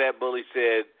top of that, Bully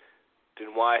said,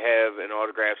 then why have an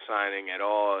autograph signing at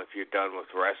all if you're done with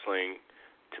wrestling?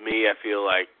 To me, I feel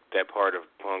like that part of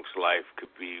Punk's life could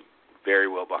be very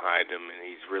well behind him, and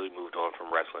he's really moved on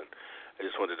from wrestling. I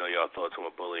just wanted to know y'all thoughts on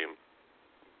what Bully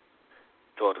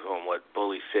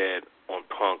said on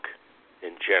Punk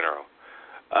in general.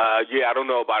 Yeah, I don't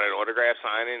know about an autograph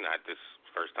signing. This is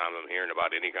the first time I'm hearing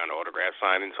about any kind of autograph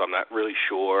signing, so I'm not really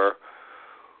sure.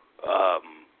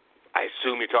 I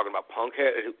assume you're talking about Punk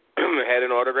had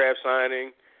an autograph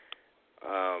signing.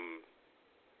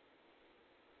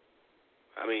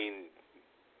 I mean,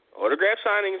 autograph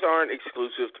signings aren't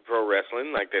exclusive to pro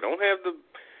wrestling. Like, they don't have the...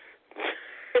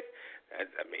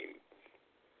 I mean,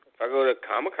 if I go to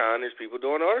Comic-Con, there's people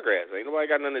doing autographs. Ain't nobody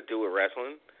got nothing to do with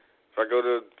wrestling. If I go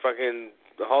to fucking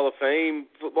the Hall of Fame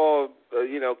football,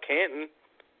 Canton,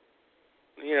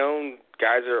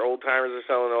 guys are old-timers are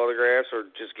selling autographs or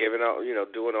just giving out,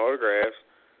 doing autographs.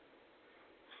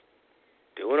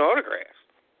 Doing autographs.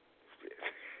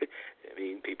 I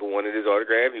mean, people wanted his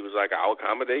autograph. He was like, I'll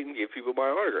accommodate and give people my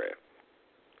autograph.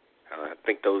 I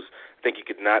think you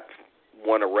could not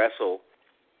want to wrestle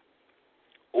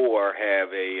or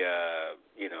have a,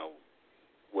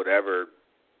 whatever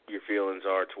your feelings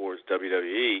are towards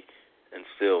WWE and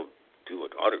still do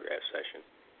an autograph session.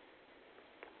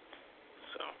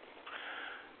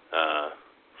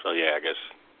 So yeah, I guess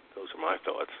those are my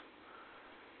thoughts.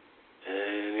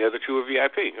 And the other two are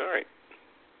VIP. All right.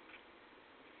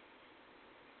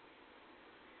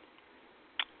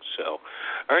 So,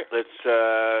 all right, let's,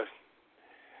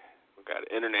 we've got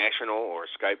an international or a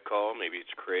Skype call. Maybe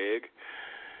it's Craig.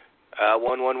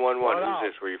 1111, who's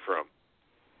this? Where are you from?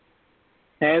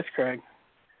 Hey, it's Craig.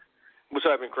 What's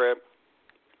happening, Craig?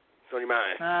 What's on your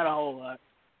mind? Not a whole lot.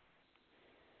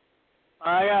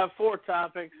 I got 4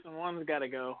 topics, and one's got to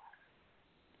go.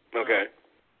 Okay.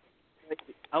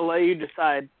 I'll let you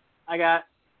decide. I got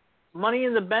Money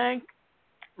in the Bank,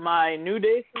 my New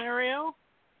Day scenario.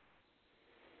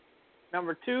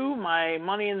 Number 2, my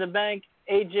Money in the Bank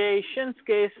AJ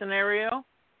Shinsuke scenario.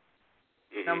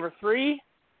 Mm-hmm. Number 3,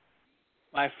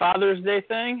 my Father's Day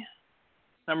thing.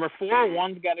 Number 4,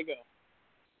 one's got to go.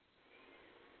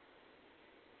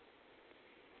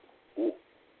 Ooh.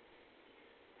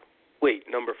 Wait,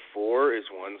 number 4 is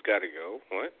one's got to go?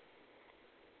 What?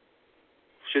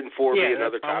 Shouldn't 4 be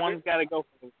another topic? One's got to go.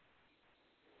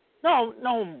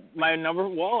 No, my number.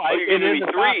 Well, it is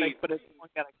a 3. Topic, but it's one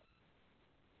got to go.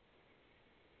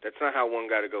 That's not how one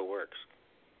got to go works.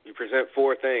 You present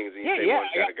 4 things and you say one's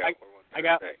got to go.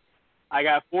 I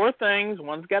got 4 things.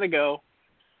 One's got to go.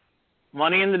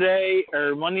 Money in the Day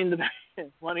or Money in the Bank.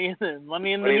 Money in the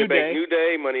New Day. New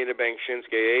Day. Money in the Bank.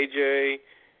 Shinsuke AJ.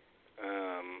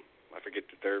 I forget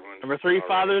the third one. Number 3,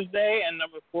 Father's Day, and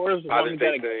number 4 is Father's one's Day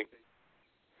got to go.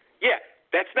 Yeah,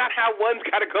 that's not how one's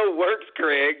got to go works,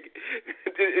 Craig.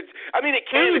 It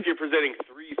can if you're presenting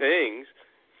 3 things.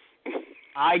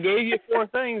 I gave you 4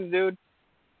 things, dude.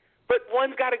 But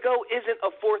one's got to go isn't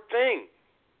a 4th thing.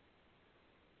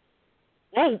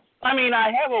 Well,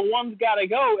 I have a one's got to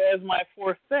go as my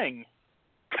 4th thing.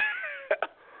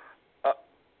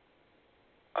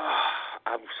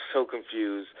 I'm so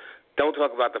confused. Don't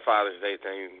talk about the Father's Day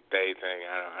thing.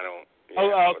 I don't.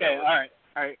 Yeah, okay.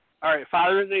 All right.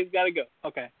 Father's Day's got to go.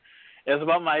 Okay. It's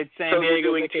about my San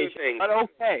Diego vacation. 2 things. But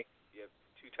okay. You have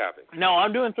 2 topics. No,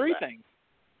 I'm doing 3 things.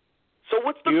 So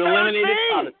what's the you third eliminated thing?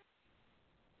 Father's Day.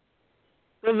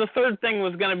 So the third thing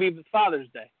was going to be the Father's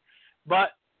Day.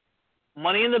 But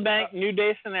Money in the Bank, New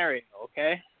Day scenario,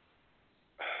 okay?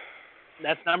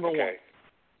 That's number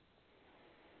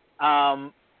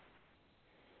 1.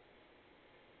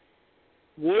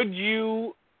 Would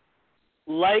you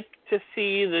like to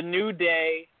see the New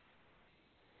Day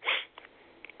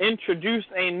introduce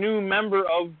a new member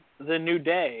of the New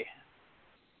Day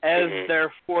as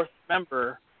their 4th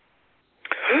member?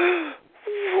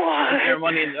 What? Their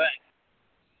Money in the Bank.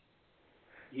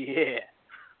 Yeah.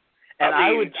 And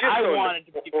I wanted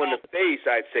to be on the face,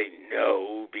 I'd say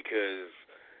no, because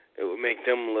it would make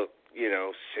them look,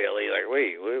 silly. Like,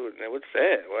 wait, what's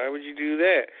that? Why would you do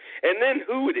that? And then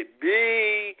who would it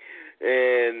be?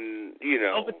 And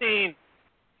Velveteen.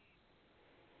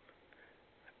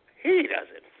 He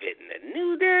doesn't fit in the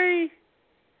New Day.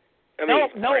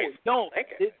 No.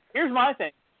 Here's my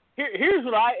thing. Here's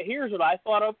what I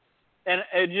thought of, and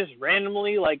it just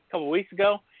randomly, like a couple weeks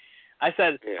ago, I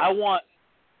said I want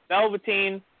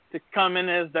Velveteen to come in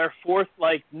as their 4th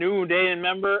New Day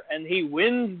member, and he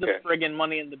wins the friggin'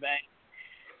 Money in the Bank,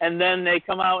 and then they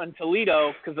come out in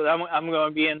Toledo because I'm going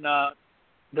to be in.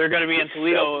 They're going to be in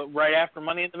Toledo right after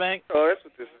Money in the Bank. Oh, that's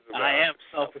what this is about. I am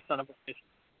selfish son of a bitch.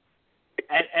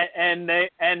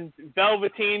 And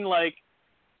Velveteen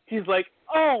he's like,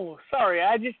 oh, sorry,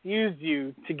 I just used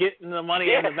you to get in the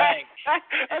Money in the Bank.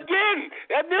 Again,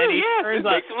 that it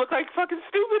makes them look like fucking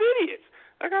stupid idiots.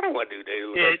 I don't want to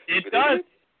do that. It does,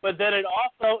 but then it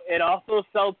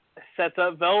also sets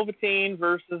up Velveteen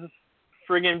versus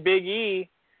friggin' Big E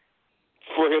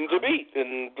for him to beat,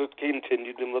 and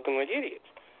continued them looking like idiots.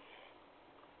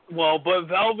 Well, but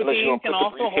Velveteen can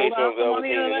also hold out the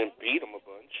money and then beat him a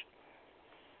bunch.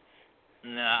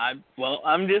 Nah,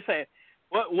 I'm just saying.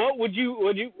 What would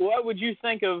you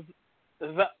think of?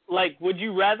 Like, would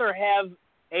you rather have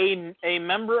a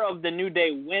member of the New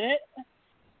Day win it,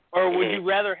 or would you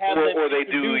rather have or they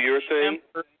do your thing?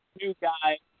 New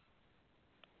guy.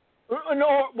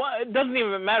 No, well, it doesn't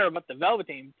even matter about the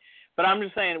Velveteen. But I'm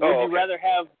just saying, would you rather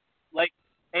have like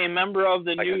a member of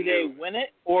the New Day win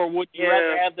it, or would you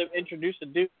rather have them introduce a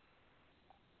dude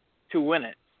to win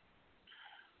it?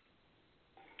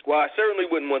 Well, I certainly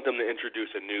wouldn't want them to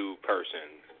introduce a new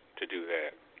person to do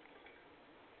that.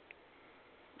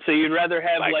 So you'd rather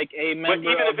have like a member.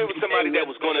 But even if it was somebody that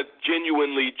was going to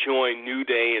genuinely join New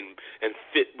Day and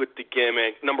fit with the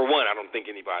gimmick, number one, I don't think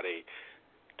anybody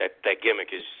that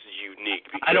gimmick is unique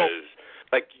because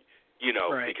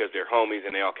because they're homies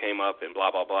and they all came up and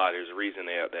blah blah blah. There's a reason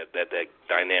that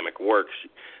dynamic works.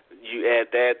 You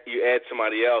add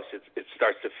somebody else, it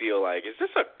starts to feel like, is this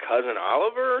a Cousin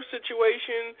Oliver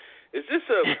situation? Is this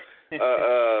the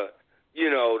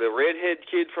redhead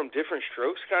kid from Different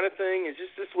Strokes kind of thing? Is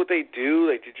this what they do?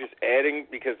 Like, they're just adding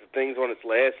because the thing's on its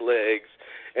last legs,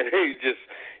 and they just,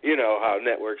 how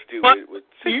networks do with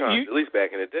sitcoms, at least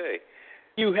back in the day.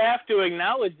 You have to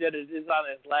acknowledge that it is on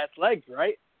its last legs,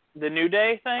 right? The New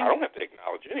Day thing? I don't have to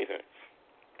acknowledge anything.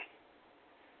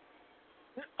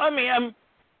 I mean,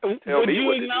 would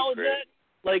you acknowledge that?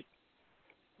 Like,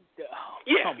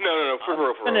 no, for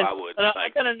real, I would.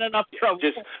 I've been in enough trouble.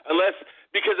 Just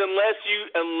because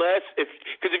if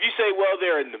you say, well,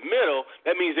 they're in the middle,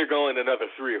 that means they're going another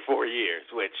 3 or 4 years,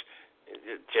 which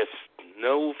just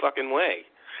no fucking way.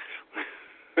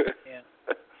 Yeah.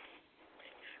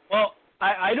 Well,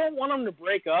 I don't want them to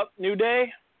break up, New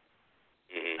Day.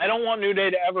 I don't want New Day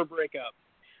to ever break up.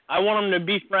 I want them to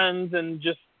be friends and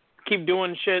just keep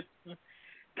doing shit,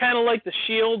 kind of like the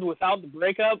Shield without the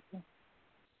breakup.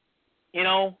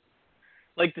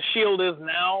 Like the Shield is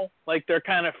now, like they're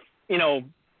kind of,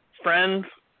 friends,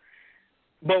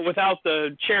 but without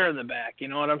the chair in the back. You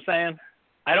know what I'm saying?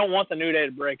 I don't want the New Day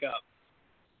to break up.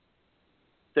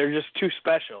 They're just too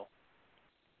special.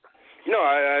 No,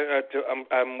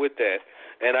 I'm with that.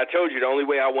 And I told you the only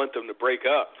way I want them to break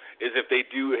up is if they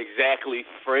do exactly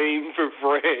frame for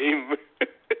frame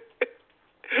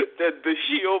the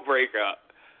Shield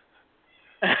breakup.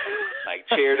 Like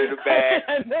chair to the back.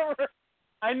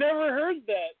 I never heard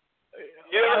that.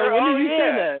 When did you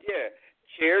say that? Yeah.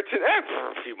 Chair to that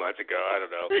a few months ago, I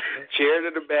don't know. Chair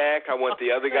to the back. I want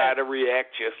the other guy to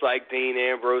react just like Dean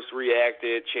Ambrose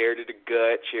reacted. Chair to the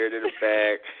gut, chair to the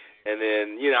back. And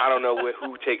then, I don't know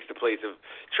who takes the place of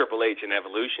Triple H in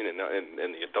Evolution and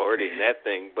the Authority and that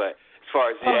thing. But as far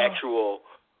as the actual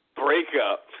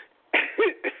breakup,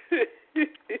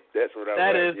 that's what I want.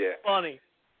 That is funny.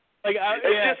 Like,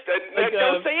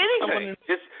 don't say anything.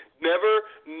 Just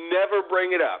never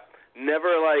bring it up. Never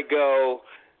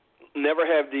never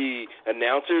have the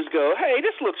announcers go, hey,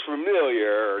 this looks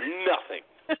familiar, or nothing.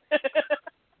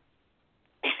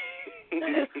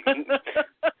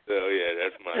 So, yeah,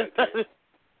 that's my idea.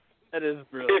 That is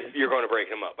brilliant. If you're going to break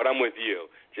them up. But I'm with you.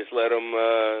 Just let them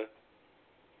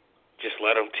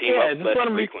team up less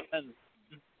frequent.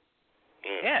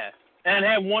 Yeah. And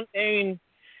have one, you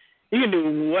can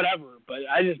do whatever, but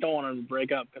I just don't want them to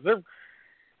break up. Because they're...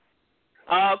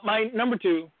 my number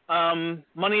 2,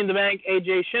 Money in the Bank,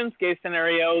 AJ Shinsuke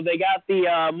scenario. They got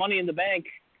the Money in the Bank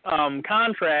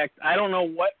contract. I don't know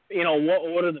what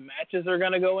order the matches are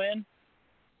going to go in.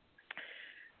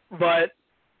 But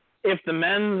if the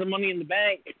men's Money in the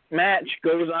Bank match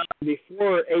goes on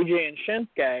before AJ and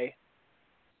Shinsuke,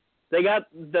 they got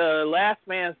the last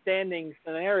man standing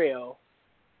scenario.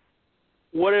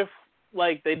 What if,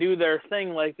 they do their thing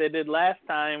like they did last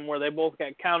time where they both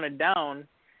got counted down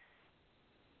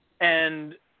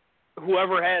and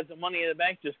whoever has the Money in the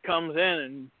Bank just comes in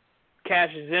and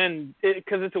cashes in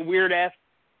because it's a weird-ass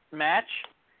match?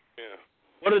 Yeah.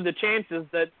 What are the chances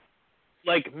that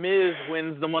Miz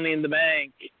wins the Money in the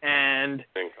Bank and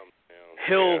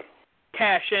he'll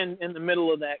cash in the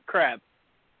middle of that crap?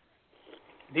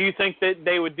 Do you think that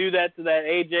they would do that to that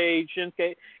AJ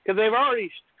Shinsuke? Because they've already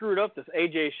screwed up this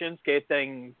AJ Shinsuke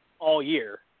thing all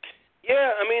year.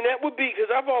 Yeah, I mean, that would be,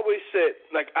 because I've always said,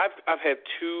 I've had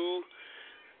two,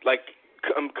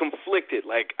 I'm conflicted.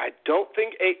 I don't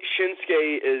think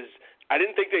Shinsuke is, I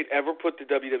didn't think they'd ever put the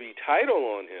WWE title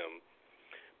on him.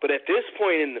 But at this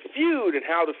point in the feud and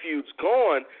how the feud's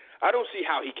gone, I don't see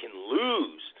how he can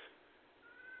lose.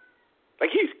 At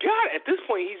this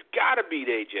point, he's got to beat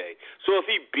AJ. So if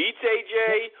he beats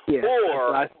AJ,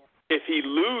 or if he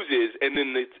loses and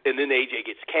then AJ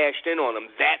gets cashed in on him,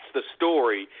 that's the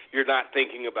story. You're not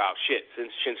thinking about shit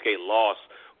since Shinsuke lost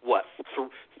what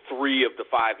 3 of the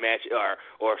 5 matches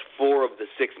or 4 of the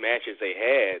 6 matches they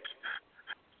had.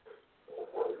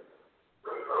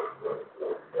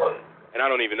 And I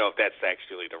don't even know if that's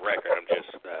actually the record. I'm just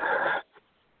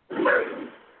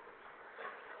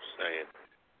saying.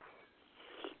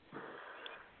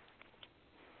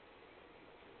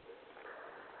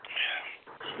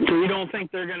 So you don't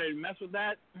think they're going to mess with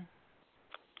that?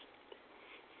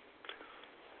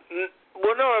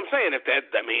 Well, no, I'm saying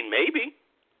maybe.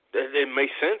 It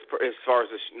makes sense as far as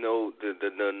the no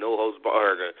holds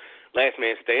bar or the last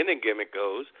man standing gimmick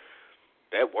goes.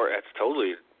 That's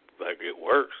totally it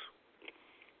works.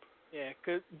 Yeah,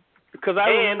 because I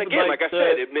and again, like I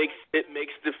said, it makes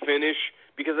the finish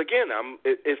because again,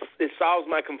 it solves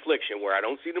my confliction where I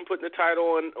don't see them putting the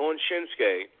title on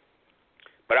Shinsuke,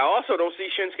 but I also don't see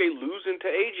Shinsuke losing to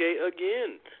AJ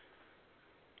again.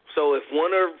 So if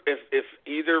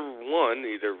either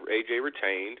AJ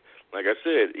retained, like I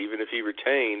said, even if he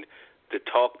retained, the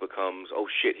talk becomes, oh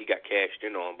shit, he got cashed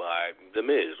in on by The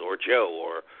Miz or Joe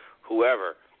or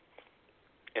whoever.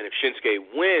 And if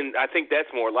Shinsuke wins, I think that's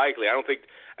more likely. I don't think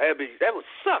that would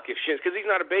suck if because he's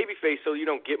not a babyface, so you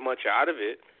don't get much out of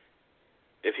it.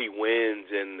 If he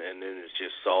wins and then it's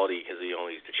just salty because he's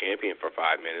the champion for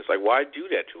 5 minutes, like why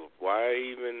do that to him? Why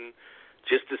even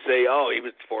just to say, oh, he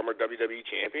was former WWE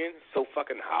champion? It's so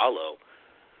fucking hollow.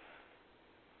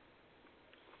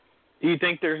 Do you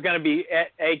think there's going to be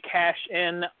a cash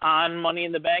in on Money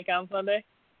in the Bank on Sunday?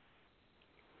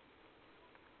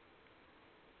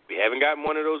 We haven't gotten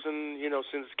one of those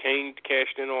since Kane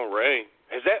cashed in on Ray.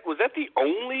 Was that the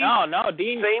only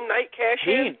Dean same night cash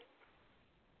in?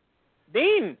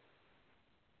 Dean.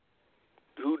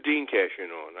 Who Dean cashed in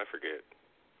on? I forget.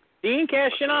 Dean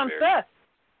cashed in on Seth.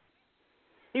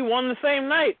 He won the same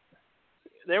night.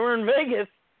 They were in Vegas.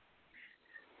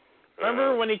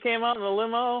 Remember when he came out in the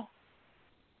limo?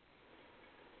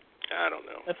 I don't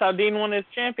know. That's how Dean won his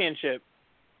championship.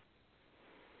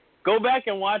 Go back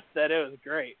and watch that. It was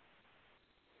great.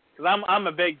 Because I'm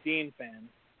a big Dean fan.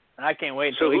 I can't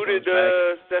wait until he comes back. So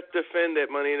who did Seth defend at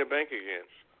Money in the Bank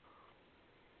against?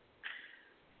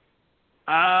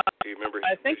 Do you remember?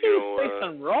 I think he was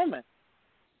facing Roman.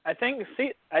 I think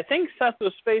Seth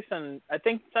was facing. I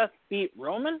think Seth beat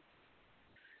Roman,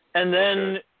 and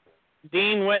then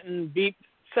Dean went and beat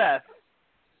Seth.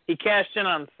 He cashed in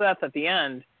on Seth at the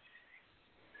end.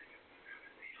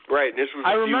 Right. This was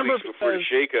a few weeks before the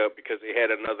shakeup because they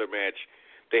had another match.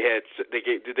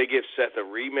 Did they give Seth a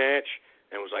rematch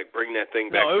and was like bring that thing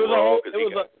back? No,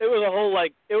 it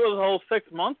was a whole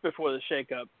 6 months before the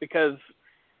shakeup because.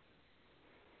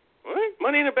 What?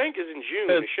 Money in the Bank is in June.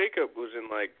 The shakeup was in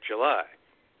July.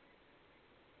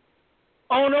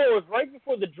 Oh no, it was right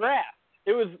before the draft.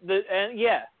 It was the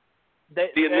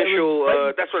initial.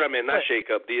 That's what I meant. Not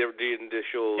shakeup. The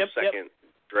initial second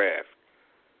draft.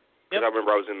 Because I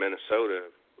remember I was in Minnesota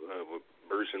with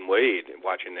Bruce and Wade and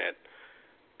watching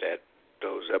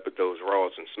those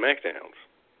Raws and Smackdowns.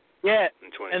 Yeah,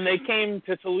 and they came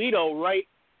to Toledo right.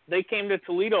 They came to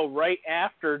Toledo right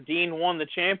after Dean won the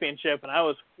championship, and I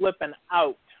was flipping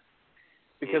out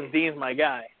because Dean's my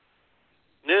guy.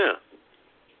 Yeah.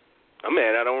 I'm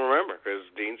mad I don't remember because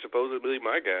Dean's supposedly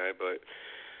my guy, but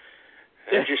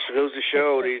it just goes to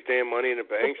show these damn Money in the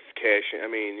Bank cash. I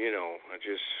mean, I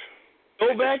just...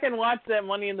 Go back and watch that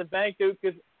Money in the Bank, dude,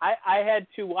 because I had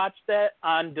to watch that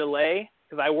on delay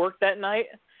because I worked that night,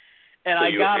 and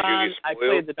I got on. I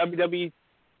played the WWE.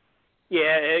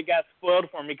 Yeah, it got spoiled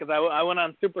for me because I went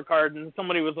on Supercard and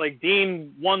somebody was like,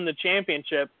 Dean won the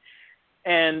championship,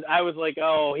 and I was like,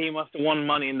 oh, he must have won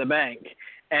Money in the Bank,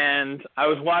 and I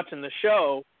was watching the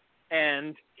show,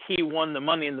 and he won the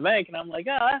Money in the Bank, and I'm like,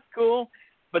 oh, that's cool,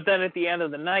 but then at the end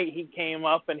of the night, he came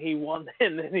up and he won,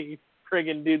 and then he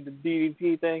friggin' did the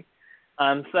DDT thing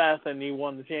on Seth, and he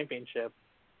won the championship.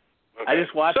 Okay. I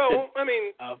just watched it. So, I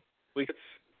mean,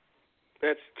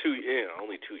 that's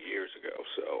only 2 years ago,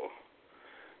 so.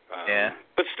 Yeah.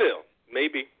 But still,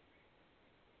 maybe.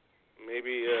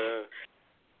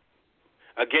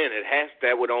 Again,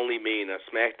 that would only mean a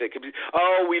smack that could be.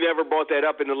 Oh, we never brought that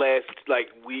up in the last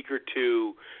week or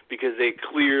two because they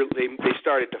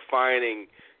started defining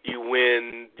you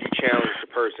win, you challenge the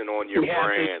person on your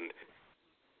brand.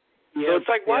 So it's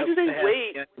like, why do they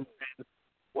wait?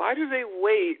 Why do they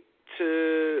wait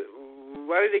to?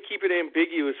 Why do they keep it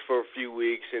ambiguous for a few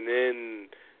weeks and then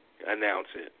announce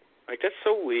it? That's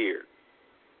so weird.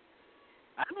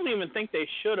 I don't even think they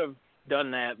should have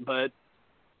done that, but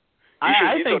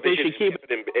I think they should keep it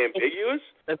ambiguous.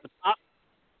 At the top.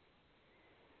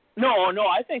 No,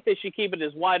 I think they should keep it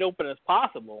as wide open as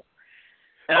possible.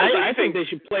 And I think they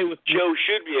should play with Joe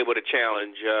should be able to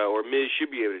challenge, or Miz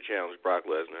should be able to challenge Brock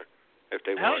Lesnar if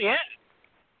they want. Hell yeah.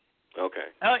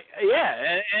 Okay. Hell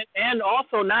yeah, and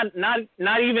also not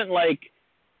even like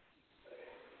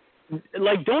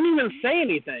don't even say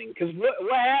anything, because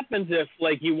what happens if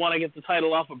like you want to get the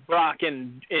title off of Brock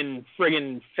in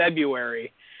friggin'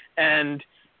 February, and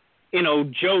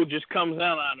Joe just comes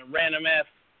out on a random ass,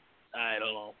 I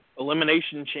don't know,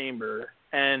 Elimination Chamber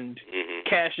and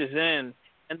cashes in,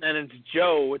 and then it's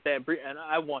Joe with that and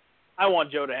I want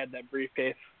Joe to have that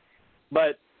briefcase,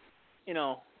 but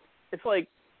it's like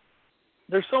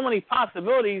there's so many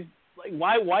possibilities. Like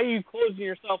why are you closing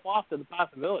yourself off to the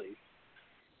possibilities?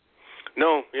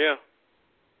 No, yeah.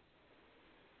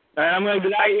 All right, I'm going to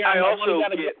get out of here. I also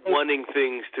get wanting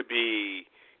things to be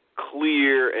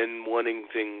clear and wanting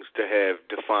things to have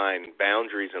defined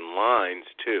boundaries and lines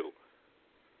too.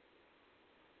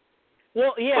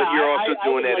 Well, yeah. But you're also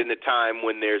doing that in a time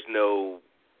when there's no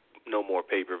more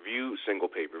pay-per-view, single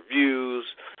pay-per-views,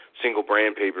 single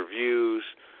brand pay-per-views.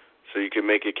 So you can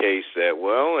make a case that,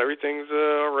 well, everything's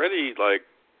already like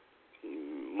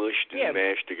mushed and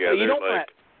mashed together. You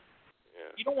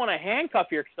don't want to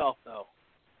handcuff yourself, though.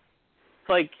 It's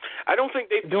like I don't think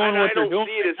they doing what I don't doing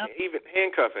see it as even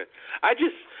handcuffing. I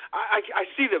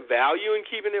see the value in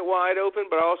keeping it wide open,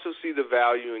 but I also see the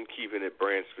value in keeping it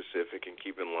brand specific and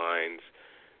keeping lines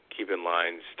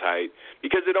tight,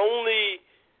 because it's only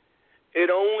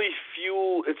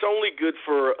good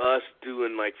for us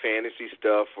doing like fantasy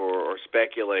stuff or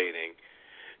speculating.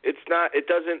 It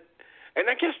doesn't, and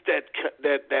I guess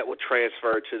that would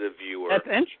transfer to the viewer. That's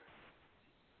interest.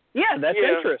 Yeah, that's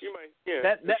interest.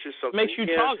 That just something, makes you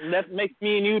talk. That makes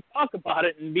me and you talk about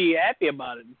it and be happy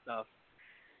about it and stuff.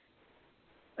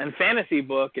 And fantasy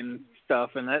book and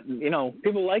stuff, and that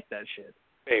people like that shit.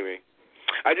 Maybe.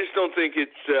 I just don't think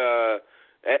it's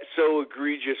so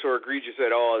egregious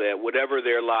at all that whatever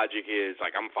their logic is,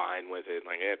 like I'm fine with it.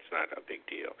 Like it's not a big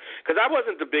deal. Because I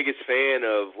wasn't the biggest fan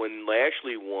of when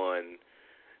Lashley won,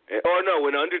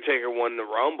 when Undertaker won the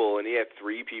Rumble and he had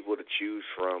 3 people to choose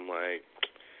from. Like,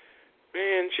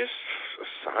 man, just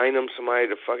assign him somebody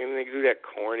to fucking do that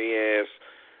corny ass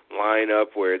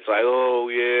lineup where it's like, oh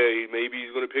yeah, maybe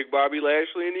he's gonna pick Bobby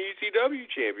Lashley in the ECW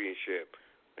championship.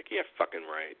 Like, yeah, fucking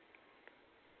right.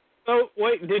 So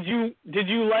wait, did you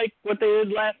like what they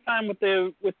did last time with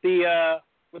the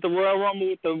Royal Rumble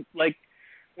with the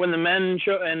when the men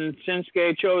and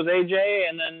Shinsuke chose AJ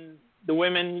and then the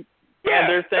women had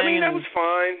their thing? I mean that was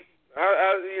fine.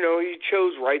 He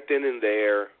chose right then and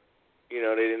there. They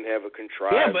didn't have a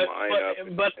contrived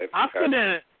lineup. But Asuka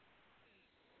didn't.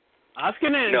 Asuka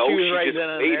didn't choose right then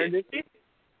and there, did she?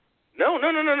 No.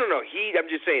 I'm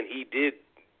just saying he did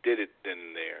it then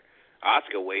and there.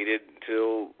 Asuka waited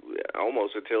until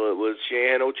it was she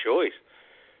had no choice.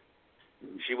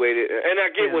 She waited, and I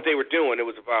get what they were doing. It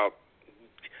was about,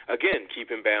 again,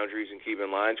 keeping boundaries and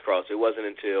keeping lines crossed. It wasn't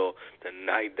until the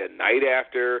night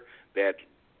after that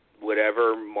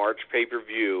whatever March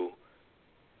pay-per-view,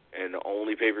 and the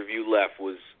only pay-per-view left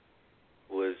was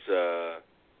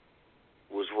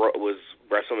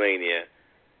WrestleMania,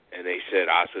 and they said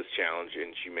Asuka's challenge,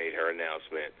 and she made her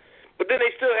announcement. But then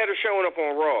they still had her showing up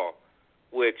on Raw,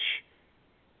 which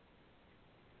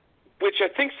I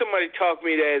think somebody talked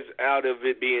me out of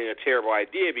it being a terrible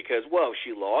idea because, well,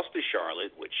 she lost to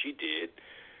Charlotte, which she did.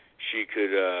 She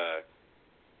could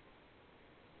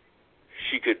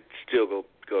still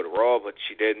go to Raw, but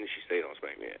she didn't. She stayed on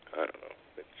SmackDown. I don't know.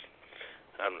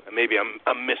 Maybe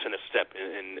I'm missing a step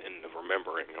in the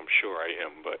remembering. I'm sure I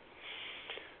am, but.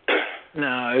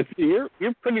 No,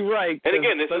 you're pretty right. And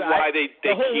again, this is why they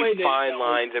keep fine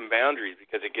lines and boundaries,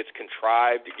 because it gets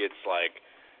contrived, it gets like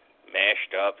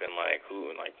mashed up, and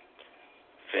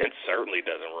Vince certainly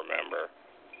doesn't remember.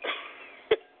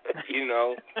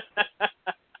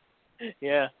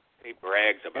 Yeah. He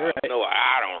brags about it. No,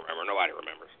 I don't remember. Nobody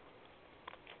remembers.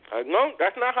 No,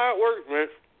 that's not how it works, man.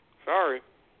 Sorry.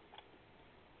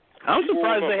 I'm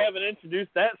surprised they haven't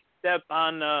introduced that step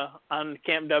on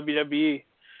Camp WWE.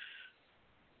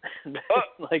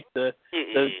 Like the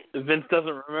Vince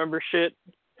doesn't remember shit.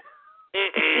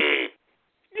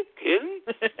 You kidding?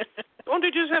 Don't they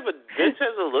just have Vince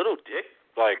has a little dick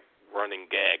running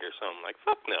gag or something? Like,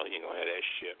 fuck no, he ain't gonna have that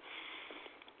shit.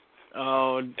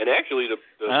 Oh. And actually, the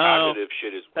positive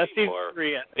shit is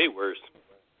way worse.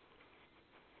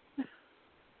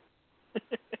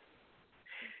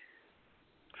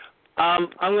 I'm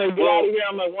gonna get out of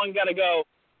here. My one gotta go.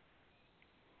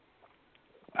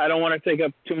 I don't want to take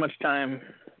up too much time.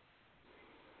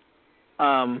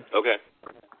 Okay.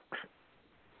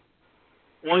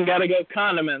 One gotta go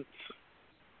condiments.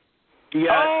 You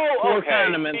got 4 okay.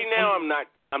 condiments. See, now I'm not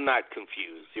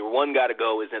confused. Your one gotta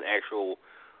go is an actual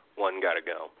one gotta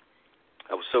go.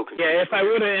 I was so confused. Yeah, if I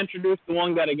would have introduced the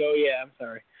one gotta go, yeah, I'm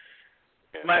sorry.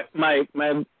 Yeah. My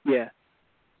yeah.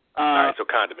 All right, so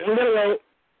condiments. One gotta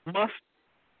go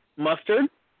mustard,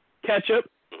 ketchup,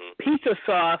 pizza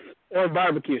sauce, or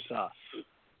barbecue sauce.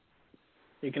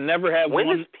 You can never have when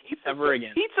one is pizza ever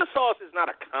again. Pizza sauce is not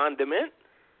a condiment.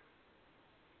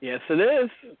 Yes, it is.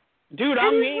 Dude,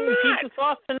 I'm eating pizza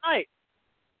sauce tonight.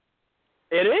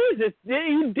 It is.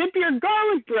 You dip your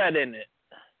garlic bread in it.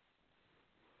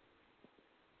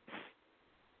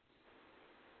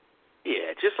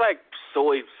 Yeah, just like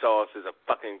soy sauce is a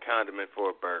fucking condiment for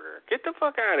a burger. Get the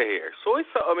fuck out of here. Soy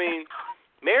sauce. I mean,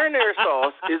 marinara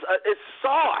sauce is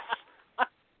sauce,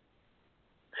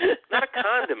 not a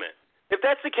condiment. If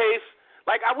that's the case,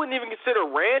 like I wouldn't even consider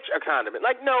ranch a condiment.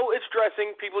 Like, no, it's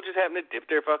dressing. People just happen to dip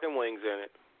their fucking wings in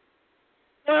it.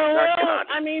 Well,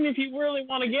 I mean, if you really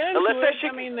want to get into unless that it,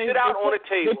 shit I mean, can sit out on a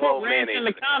table. They put ranch in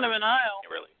the condiment aisle.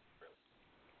 Really?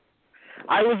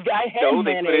 I had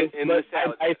mayonnaise, in but the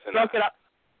salad I struck it up.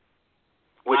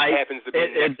 Which happens to be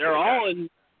next they're to all in.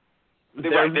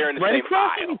 They're in the right same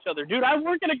across aisle. from each other, dude. I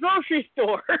work at a grocery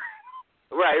store.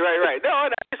 Right. No, I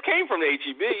just came from the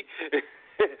HEB,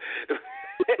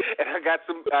 and I got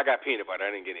peanut butter. I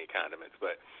didn't get any condiments,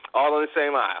 but all in the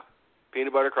same aisle.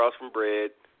 Peanut butter across from bread,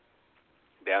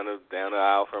 down the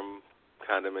aisle from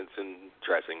condiments and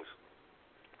dressings.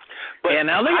 But yeah,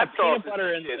 now they got hot peanut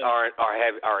butter in are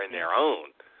in their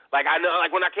own. Like I know,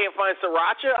 like when I can't find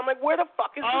sriracha, I'm like, where the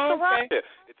fuck is the sriracha? Okay.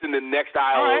 It's in the next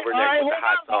aisle over next to the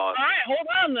hot sauce. All right, hold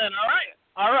on then.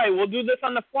 All right, we'll do this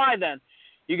on the fly then.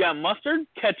 You got mustard,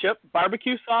 ketchup,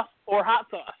 barbecue sauce, or hot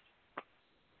sauce.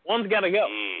 One's got to go.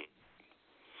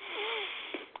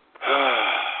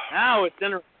 Now it's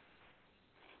interesting.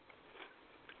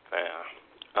 Yeah.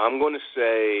 I'm going to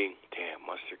say,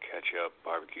 mustard, ketchup,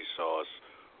 barbecue sauce,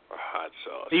 or hot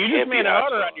sauce. So you just made an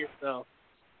order on yourself.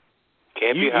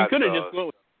 Can't be hot sauce. You could have just went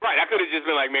with right, I could have just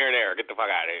been like marinara, get the fuck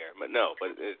out of here. But no,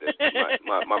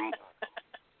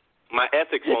 my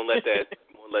ethics won't let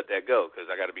that go because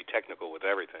I got to be technical with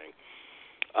everything.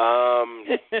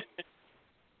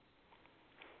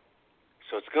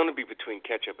 So it's going to be between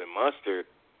ketchup and mustard,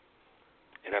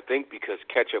 and I think because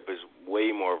ketchup is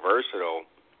way more versatile,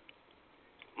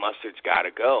 mustard's got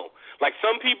to go. Like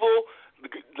some people,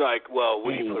 like, well,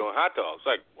 what do you put on hot dogs?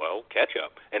 Like, well,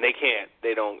 ketchup, and they can't.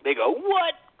 They don't. They go,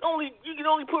 what? You can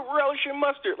only put relish and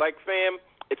mustard. Like, fam,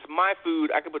 it's my food.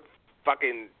 I could put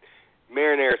fucking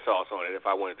marinara sauce on it if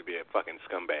I wanted to be a fucking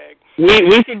scumbag.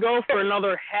 We could go for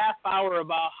another half hour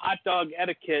about hot dog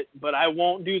etiquette, but I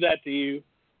won't do that to you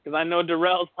because I know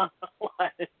Darrell's on the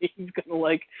line. He's gonna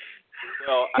like.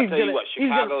 Well, I tell you what,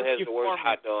 Chicago has the worst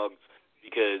hot dogs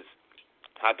because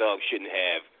hot dogs shouldn't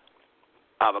have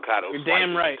avocado You're slices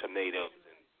damn right. and tomatoes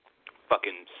and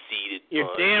fucking seeded. You're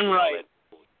damn right.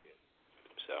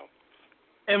 So.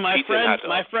 And my friend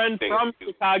from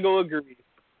Chicago agrees.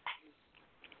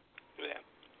 Yeah.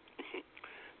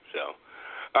 So,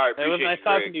 all right. It was nice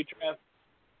talking to you, Trev.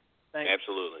 Thanks.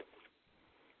 Absolutely.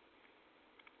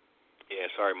 Yeah,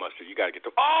 sorry, Mustard. You got to get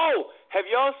the. Oh, have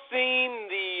y'all seen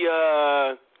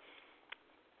the?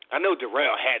 I know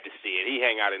Darrell had to see it. He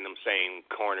hang out in them same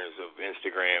corners of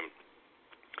Instagram.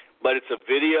 But it's a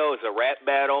video. It's a rap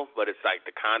battle, but it's like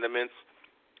the condiments.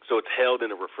 So it's held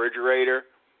in a refrigerator,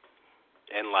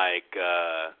 and like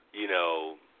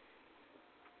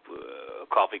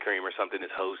Coffee Cream or something is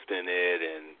hosting it,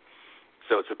 and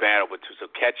so it's a battle. But so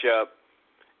ketchup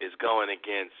is going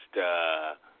against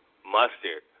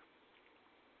mustard,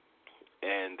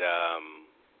 and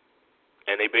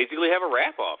they basically have a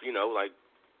rap off, like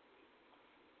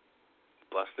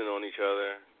busting on each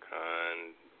other,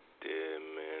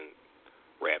 condiment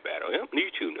rap battle. Yeah,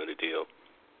 YouTube know the deal.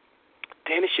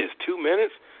 Damn, this shit's 2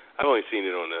 minutes. I've only seen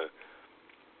it on the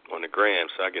gram,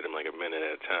 so I get them like a minute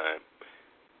at a time.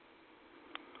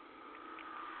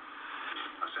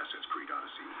 Assassin's Creed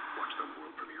Odyssey. Watch the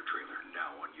world premiere trailer now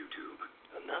on YouTube.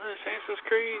 Another Assassin's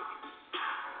Creed?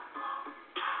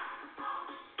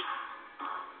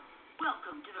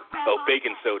 Welcome to the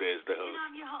Bacon Soda is the host.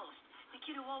 I'm your host, the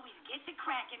kid who always gets it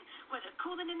cracking, whether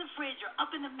cooling in the fridge or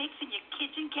up in the mix in your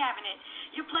kitchen cabinet.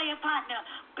 Your player partner,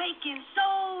 Bacon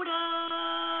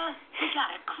Soda. We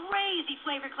got a crazy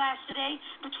flavor clash today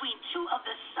between two of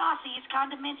the sauciest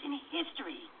condiments in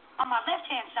history. On my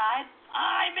left-hand side,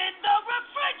 I'm in the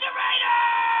refrigerator!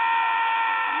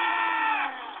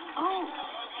 Oh,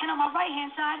 and on my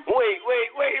right-hand side... Wait.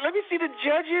 Let me see the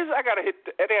judges. I gotta hit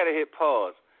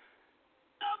pause.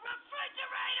 The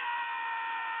refrigerator!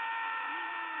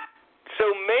 So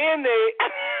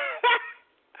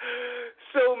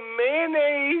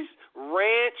mayonnaise,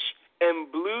 ranch,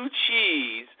 and blue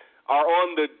cheese are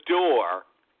on the door.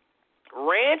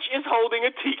 Ranch is holding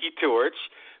a tiki torch.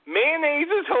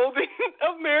 Mayonnaise is holding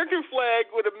an American flag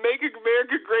with a Make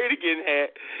America Great Again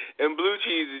hat. And blue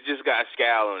cheese has just got a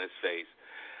scowl on his face.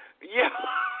 Yeah.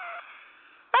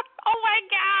 Oh, my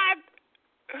God.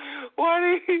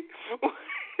 Why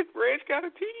Ranch got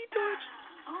a tiki torch?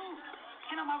 Ooh,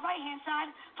 and on my right-hand side,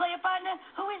 player partner,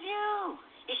 who is you?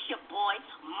 It's your boy,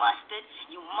 Mustard.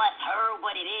 You must heard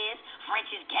what it is.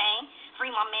 French's Gang.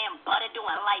 Free my man Butter doing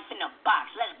life in the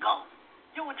box. Let's go.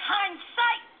 Yo, in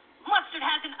hindsight, Mustard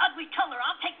has an ugly color.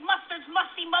 I'll take Mustard's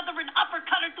musty mother and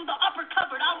uppercut her through the upper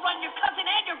cupboard. I'll run your cousin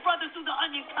and your brother through the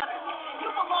onion cutter.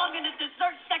 You belong in the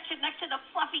dessert section next to the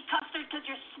fluffy custard because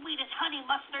you're sweet as honey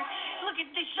mustard. Look at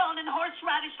Dijon and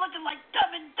horseradish looking like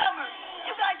Dumb and Dumber.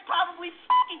 You guys probably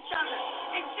fuck each other.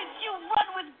 And since you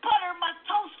run with butter, my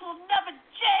toast will never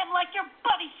jam like your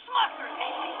buddy Smucker.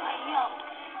 Hey, yo,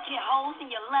 get holes in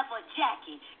your leather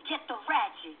jacket. Get the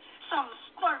ratchet. Something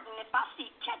squirting if I see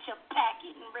ketchup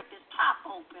packet and rip his top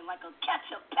open like a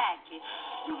ketchup packet.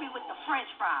 You be with the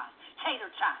French fries, tater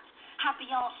tots. I be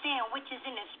on sandwiches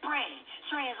in the spread.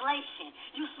 Translation,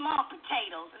 you small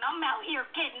potatoes, and I'm out here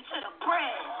getting to the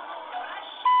bread. That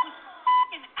shit was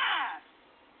fucking ass.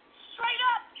 Straight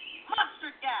up,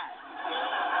 mustard gas.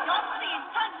 Y'all seeing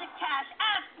tons of cash,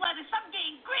 ass lettuce. I'm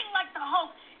getting green like the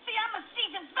Hulk. See, I'm a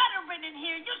seasoned veteran in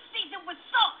here. You seasoned with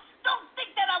salt. Don't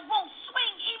think that I won't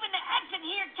swing. Even the exit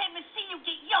here came to see you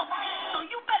get yoked. So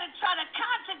you better try to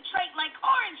concentrate like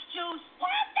orange juice.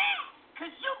 What that? Cause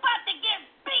you about to get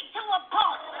beat to a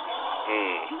pulp.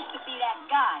 Used to be that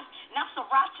guy. Now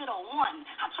Sriracha the one.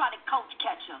 I try to coach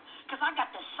catcher. Cause I got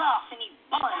the sauce and he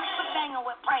buns. Quit banging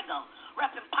with Prego.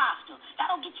 Reppin' pasta.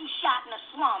 That'll get you shot in the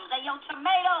slums. Hey, yo,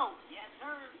 tomato. Yes,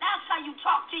 sir. That's how you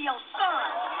talk to your son.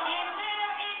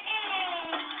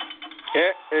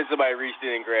 Yeah, and somebody reached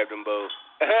in and grabbed them both.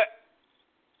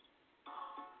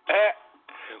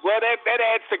 Well, that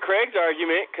adds to Craig's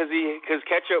argument because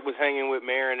ketchup was hanging with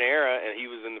marinara and he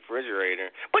was in the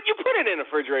refrigerator. But you put it in the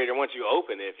refrigerator once you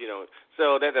open it,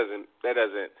 So that doesn't.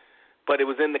 But it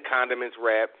was in the condiments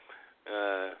wrap.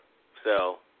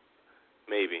 So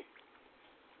maybe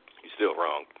you're still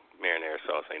wrong. Marinara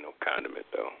sauce ain't no condiment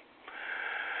though.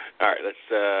 All right, let's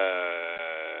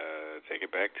take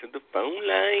it back to the phone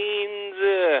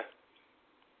lines.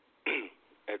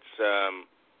 Let's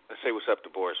say what's up to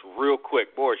Boris real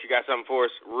quick. Boris, you got something for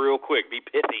us real quick. Be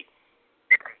pithy.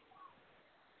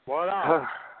 What up?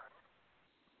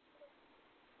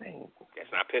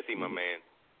 That's not pithy, my man.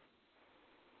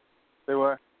 Say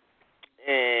what?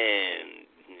 And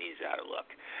he's out of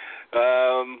luck.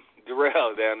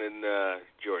 Darrell down in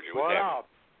Georgia. What up?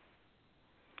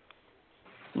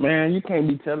 Man, you can't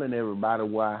be telling everybody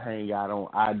where I hang out on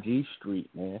IG Street,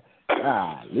 man.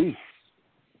 Golly.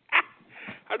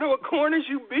 I know what corners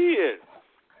you be in.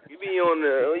 You be on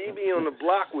the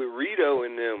block with Rito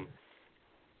and them.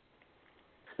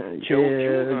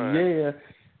 Yeah.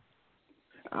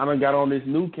 I done got on this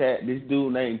new cat, this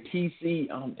dude named TC.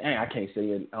 I can't say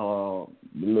it. The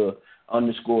little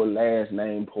underscore last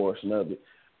name portion of it.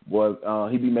 Boy,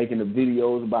 he be making the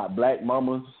videos about black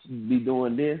mamas be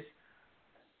doing this.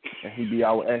 And he be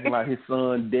always acting like his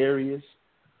son Darius.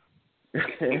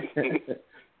 Wait,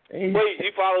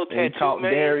 you follow Tattoo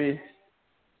Man? Darius.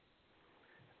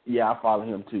 Yeah, I follow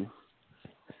him too.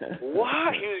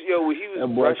 What? He was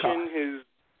brushing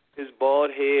his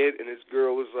bald head, and this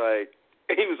girl was like,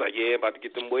 yeah, about to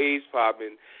get them waves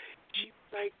popping. She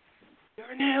was like,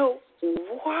 Darnell,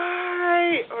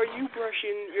 why are you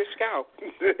brushing your scalp?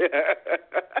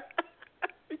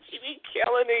 She be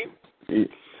killing him.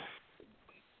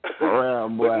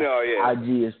 Around, boy. No, yeah.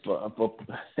 IG is for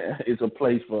it's a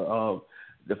place for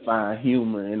to find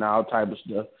humor and all type of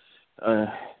stuff.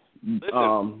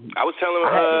 Listen, I was telling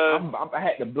I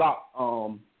had to block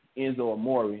Enzo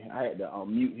Amore. I had to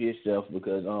mute his stuff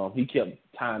because he kept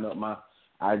tying up my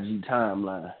IG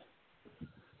timeline.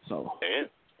 So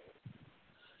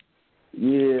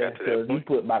yeah, because he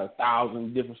put about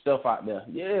 1,000 different stuff out there.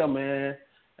 Yeah, man.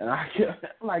 And I'm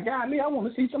like, golly, I want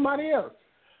to see somebody else.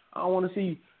 I don't want to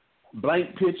see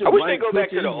blank pictures. I wish they go back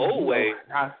to the old way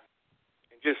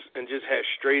and just have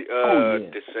straight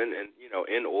descent and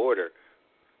in order,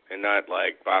 and not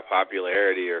like by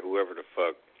popularity or whoever the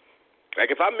fuck. Like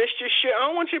if I missed your shit, I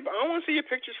don't want to see your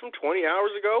pictures from 20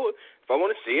 hours ago. If I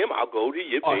want to see them, I'll go to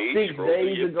your page. 6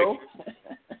 days ago.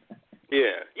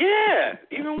 Yeah,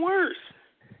 even worse.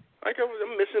 Like I'm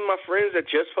missing my friends that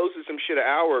just posted some shit an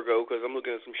hour ago because I'm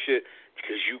looking at some shit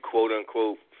because you quote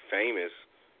unquote famous.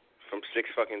 from 6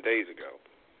 fucking days ago.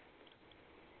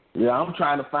 Yeah, I'm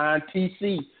trying to find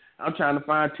TC. I'm trying to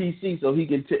find TC so he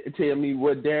can tell me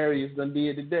what Darius done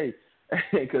did today.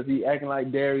 Because he acting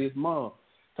like Darius' mom.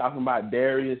 Talking about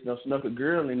Darius done snuck a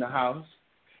girl in the house.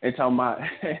 And talking about,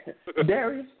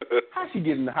 Darius, how she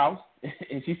get in the house?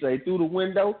 And she say, through the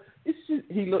window.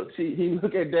 He look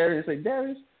at Darius and say,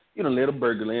 Darius, you done let a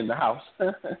burglar in the house.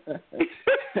 Talking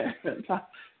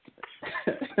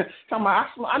about,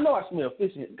 I know I smell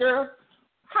fish. Girl,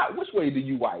 which way do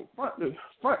you wipe?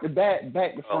 Front to back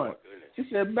to front. Oh, she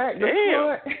said, back to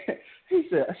front.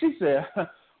 She said,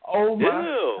 oh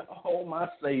my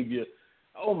savior.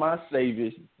 Oh my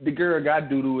savior. The girl got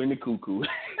doo-doo in the cuckoo.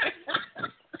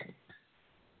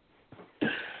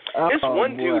 There's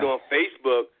one dude on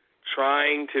Facebook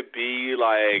trying to be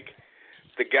like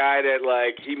the guy that,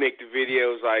 like, he make the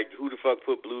videos like, who the fuck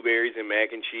put blueberries in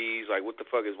mac and cheese? Like, what the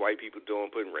fuck is white people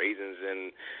doing putting raisins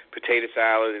in potato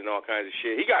salad and all kinds of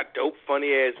shit? He got dope,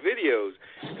 funny-ass videos.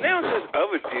 And now it's this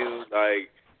other dude, like,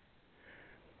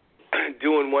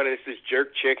 doing one, and it's this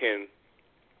jerk chicken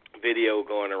video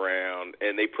going around,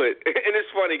 and they put, and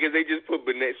it's funny because they just put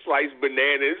sliced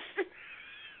bananas.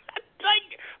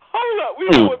 Like, hold up, we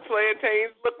know what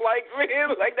plantains look like,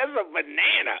 man. Like, that's a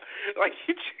banana. Like,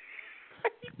 you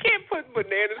can't put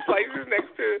banana slices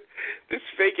next to this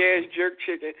fake ass jerk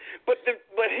chicken. But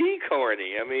he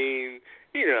corny. I mean,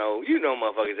 you know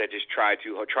motherfuckers that just try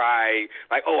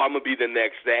like, oh, I'm gonna be the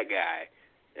next that guy,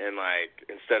 and like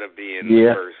instead of being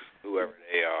the first whoever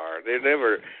they are,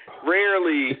 they're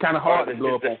rarely. It's kind of hard to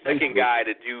blow up the on second Facebook. guy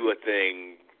to do a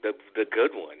thing, the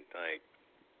good one,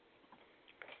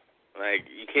 Like,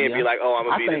 you can't be like, oh, I'm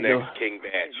going to be the next King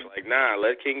Batch. Like, nah,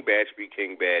 let King Batch be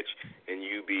King Batch, and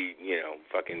you be,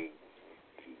 fucking,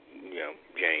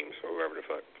 James, or whoever the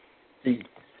fuck. See,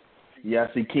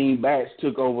 King Batch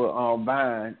took over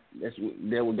Vine. That's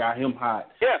what got him hot.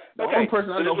 Yeah, the only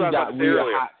person I know who got real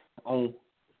hot on.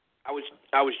 I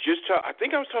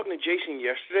think I was talking to Jason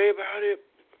yesterday about it,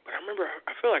 but I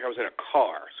feel like I was in a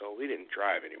car, so we didn't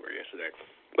drive anywhere yesterday.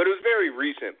 But it was very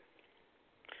recent.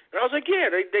 And I was like, yeah,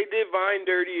 they did Vine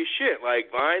dirty as shit. Like,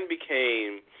 Vine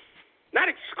became, not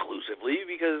exclusively,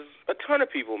 because a ton of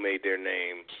people made their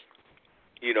name,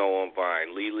 on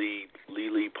Vine. Lily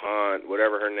Pond,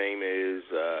 whatever her name is,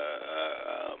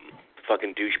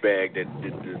 fucking douchebag that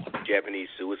did the Japanese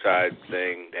suicide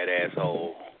thing, that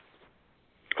asshole,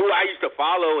 who I used to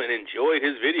follow and enjoyed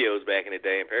his videos back in the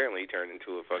day. Apparently, he turned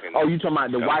into a fucking... Oh, you talking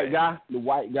about the white guy? The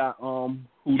white guy,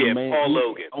 who's the man? Paul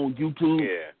Logan. On YouTube?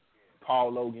 Yeah.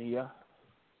 Paul Logan, yeah.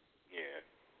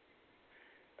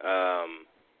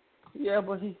 Yeah,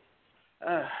 but he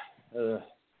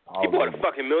bought a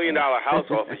fucking $1 million house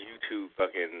off of YouTube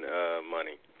fucking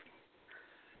money.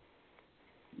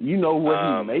 You know what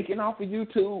he's making off of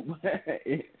YouTube?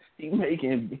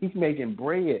 he's making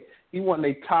bread. He one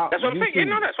they top. That's what I'm saying.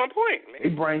 No, that's my point. Man. They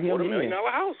bring him $1 million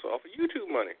house off of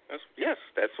YouTube money.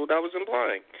 That's what I was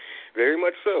implying. Very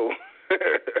much so.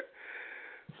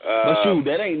 But shoot,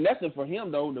 that ain't nothing for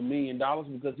him though, the $1 million,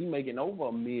 because he's making over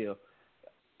 $1 million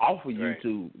off of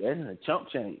YouTube. That's a chump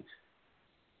change.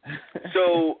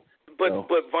 But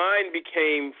Vine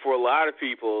became, for a lot of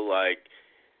people, like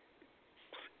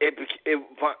it's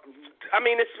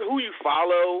who you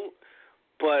follow,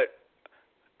 but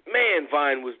man,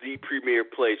 Vine was the premier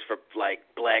place for like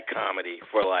black comedy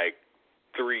for like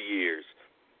 3 years,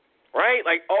 right?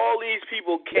 Like all these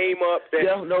people came up that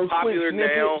popular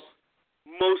now.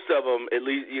 Most of them, at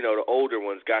least, the older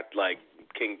ones got like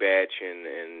King Batch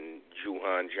and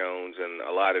Juhan Jones, and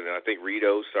a lot of them. I think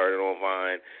Rito started on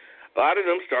Vine. A lot of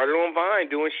them started on Vine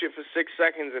doing shit for 6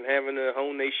 seconds and having to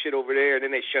hone their shit over there, and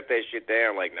then they shut that shit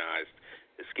down. Like, nah,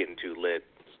 it's getting too lit.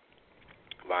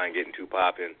 Vine getting too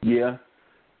popping. Yeah.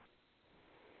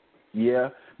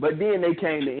 But then they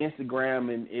came to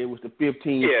Instagram, and it was the 15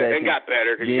 seconds. Yeah, they got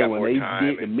better because you got more time.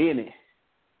 When they did the minute.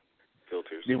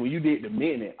 Filters. Then when you did the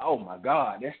minute, oh my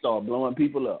God, that started blowing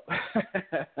people up.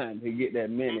 They get that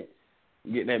minute,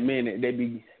 they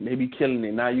be killing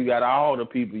it. Now you got all the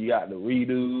people. You got the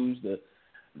Redos,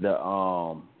 the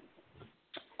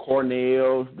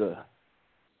Cornells,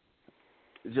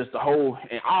 just the whole,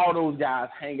 and all those guys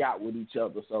hang out with each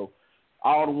other. So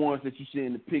all the ones that you see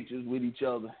in the pictures with each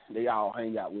other, they all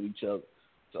hang out with each other.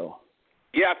 So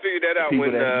yeah, I figured that out people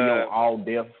when that be on all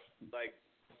deaf.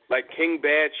 Like King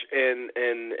Batch and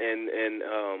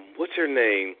what's her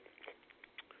name?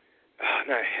 Oh,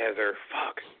 not Heather.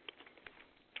 Fuck.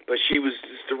 But she was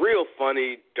just a real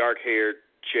funny, dark-haired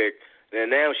chick,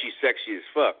 and now she's sexy as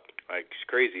fuck. Like, she's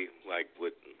crazy. Like,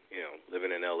 with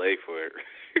living in L.A. for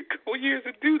a couple years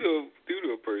to do to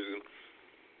a person.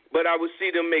 But I would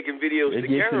see them making videos They get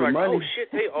together, to the like, money. oh shit,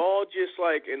 they all just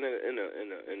like in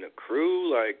a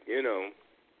crew, like, you know,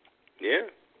 yeah.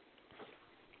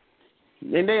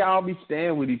 And they all be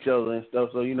staying with each other and stuff,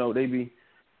 so, you know, they be,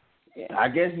 I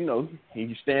guess, you know, if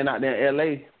you stand out there in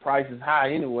L.A., price is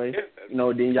high anyway. Yeah. You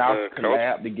know, then y'all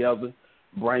collab together,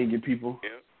 bring your people.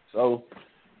 Yeah. So,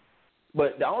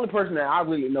 but the only person that I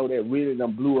really know that really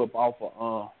done blew up off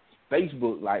of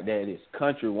Facebook like that is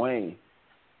Country Wayne.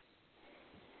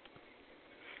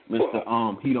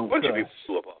 Mr. He don't bunch cuss. of people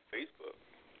blew up on Facebook.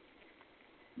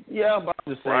 Yeah, but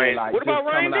I'm just saying, Ryan, like, what about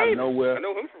just Ryan coming out Davis? of nowhere. I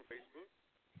know him from Facebook.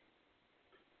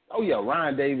 Oh yeah,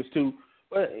 Ryan Davis too.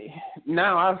 But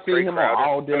now I see Trey him Crowder. on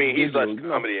all I mean, he's less videos.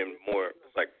 comedy and more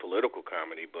like political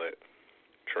comedy, but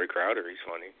Trey Crowder, he's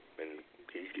funny and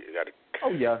he's got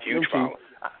a huge following.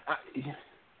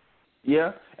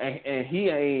 Yeah, and he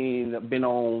ain't been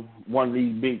on one of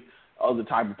these big other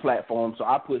type of platforms, so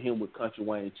I put him with Country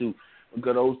Wayne too,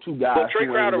 because those two guys. Well, Trey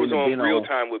Crowder was really on Real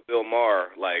Time with Bill Maher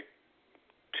like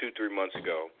 2-3 months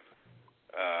ago,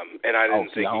 and I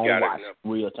didn't think he got enough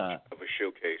Real Time of a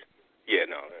showcase. Yeah,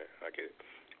 no, I get it,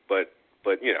 but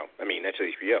you know, I mean, that's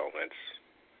HBO.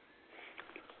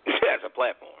 That's a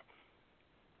platform.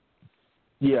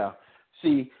 Yeah.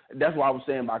 See, that's what I was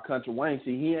saying about Country Wayne.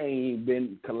 See, he ain't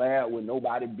been collab with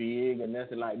nobody big or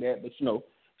nothing like that, but, you know,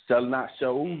 selling out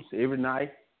shows every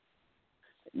night,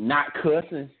 not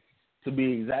cussing, to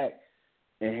be exact,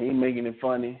 and he making it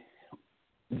funny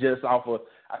just off of,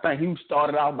 I think he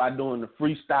started off by doing the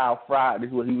Freestyle Friday,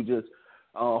 where he was just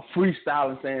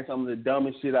freestyling, saying some of the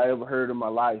dumbest shit I ever heard in my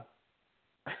life.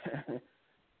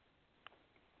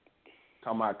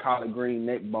 Talking about collard green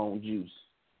neck bone juice.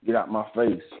 Get out my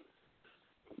face.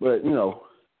 But, you know,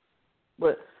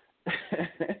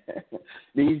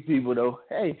 these people, though,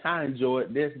 hey, I enjoy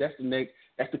it.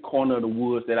 That's the corner of the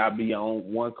woods that I'll be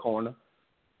on, one corner.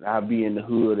 I'll be in the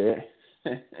hood at.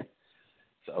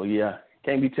 So, yeah,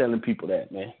 can't be telling people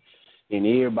that, man. And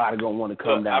everybody going to want to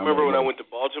come down. I remember when I went to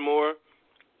Baltimore,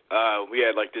 we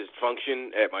had, like, this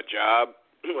function at my job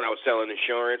when I was selling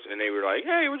insurance, and they were like,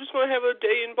 hey, we're just going to have a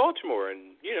day in Baltimore.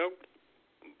 And, you know,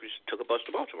 we just took a bus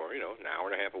to Baltimore, you know, an hour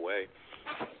and a half away.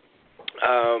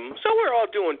 So we're all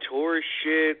doing tourist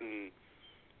shit and,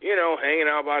 you know, hanging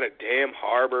out by the damn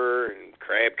harbor and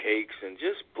crab cakes and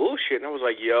just bullshit. And I was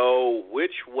like, yo,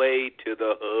 which way to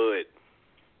the hood?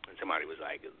 And somebody was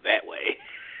like, that way.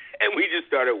 And we just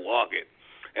started walking.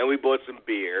 And we bought some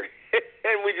beer.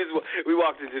 And we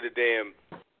walked into the damn,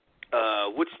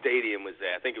 which stadium was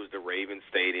that? I think it was the Ravens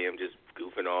Stadium, just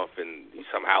goofing off. And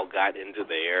somehow got into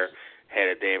there. Had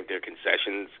their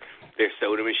concessions, their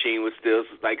soda machine was still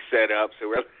like set up, so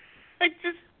we're like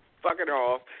just fucking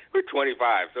off. We're 25,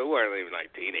 so we weren't even like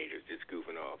teenagers, just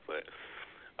goofing off. But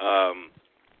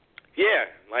yeah,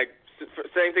 like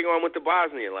same thing on with the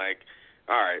Bosnia. Like,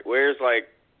 all right, where's like,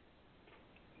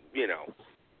 you know,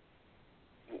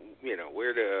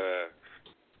 where's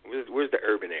the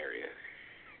urban area?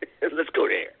 Let's go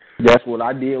there. That's what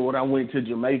I did when I went to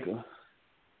Jamaica.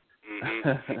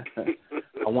 Mm-hmm.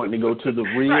 I wanted to go to the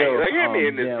real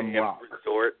damn rock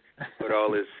resort with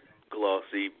all this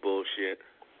glossy bullshit.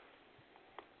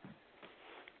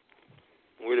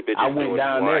 Where the bitches I went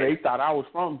down wine. there. They thought I was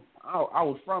from. I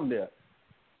was from there.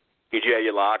 Did you have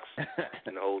your locks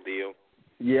and the whole deal?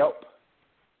 Yep.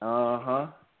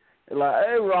 They're like,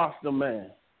 hey, Rasta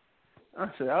man. I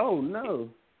said, oh no.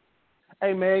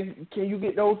 Hey man, can you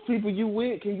get those people you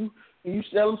with? Can you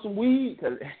sell them some weed?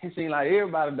 Because it seemed like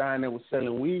everybody down there was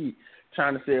selling weed,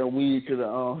 trying to sell weed to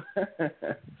the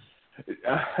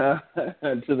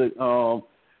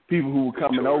people who were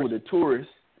coming over, the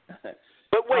tourists.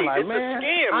 But wait, like, it's man, a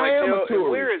scam. I am a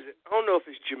tourist. Where is it? I don't know if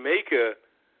it's Jamaica,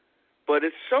 but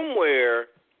it's somewhere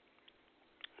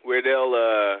where they'll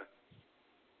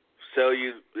sell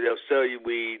you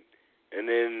weed, and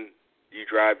then you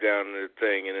drive down the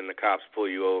thing, and then the cops pull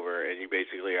you over, and you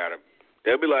basically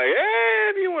they'll be like,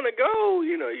 hey, if you want to go,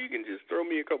 you know, you can just throw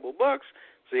me a couple bucks.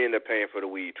 So you end up paying for the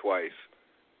weed twice.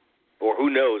 Or who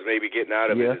knows, maybe getting out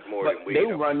of it is more than weed. They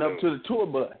were running up to the tour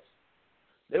bus.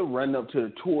 They were running up to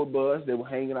the tour bus. They were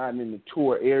hanging out in the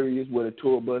tour areas where the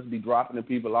tour bus be dropping the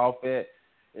people off at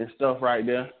and stuff right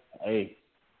there. Hey,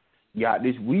 got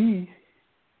this weed.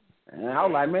 And I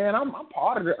was like, man, I'm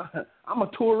part of it. I'm a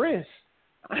tourist.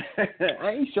 I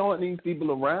ain't showing these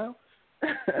people around.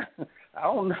 I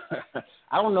don't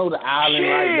know the island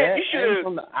like that. You I'm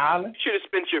from the island. You should have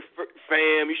spent you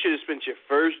should have spent your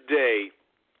first day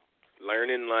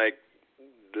learning like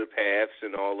the paths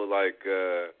and all the like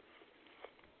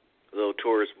little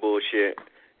tourist bullshit,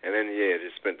 and then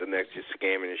just spent the next just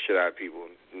scamming the shit out of people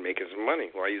and making some money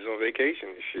while you was on vacation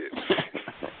and shit.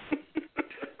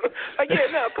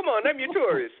 Come on, I'm your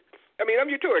tourist. I'm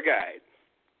your tour guide.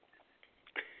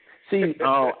 See,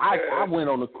 I went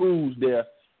on a cruise there,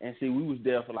 and see, we was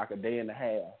there for like a day and a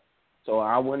half, so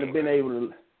I wouldn't have been able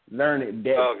to learn it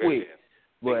that quick.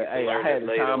 But hey, I had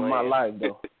the time of my life,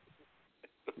 though.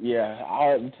 Yeah, I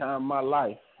had the time of my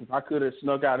life. If I could have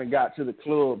snuck out and got to the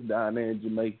club down there in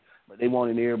Jamaica, but they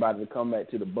wanted everybody to come back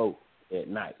to the boat at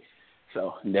night.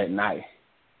 So that night,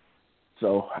 I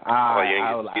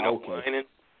was like, okay. Whining?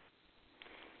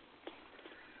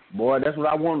 Boy, that's what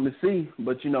I wanted to see.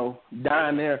 But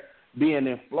down there, being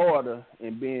in Florida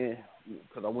and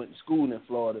because I went to school in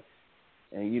Florida,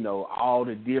 and all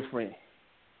the different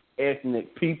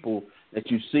ethnic people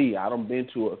that you see. I done been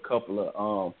to a couple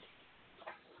of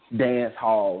dance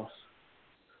halls.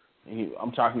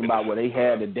 I'm talking about where they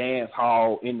had the dance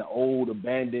hall in the old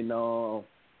abandoned. See,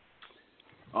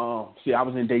 I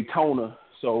was in Daytona,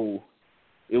 so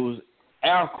it was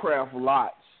aircraft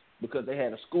lots because they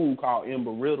had a school called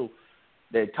Embry-Riddle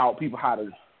that taught people how to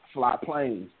fly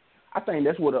planes. I think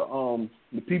that's where the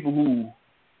people who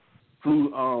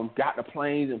flew got the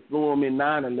planes and flew them in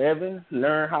 9/11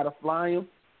 learned how to fly them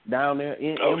down there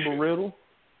in Embry-Riddle.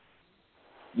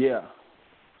 Yeah.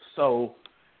 So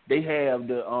they have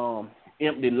the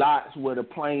empty lots where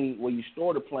you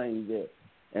store the planes at,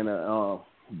 and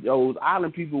those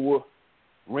island people will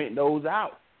rent those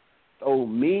out. Those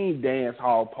mean dance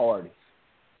hall parties.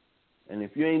 And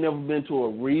if you ain't never been to a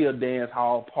real dance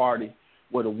hall party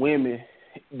where the women,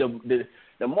 the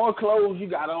more clothes you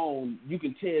got on, you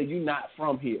can tell you're not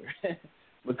from here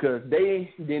because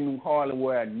they didn't hardly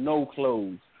wear no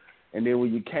clothes. And then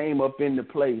when you came up in the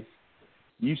place,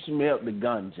 you smelled the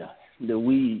ganja, the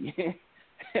weed.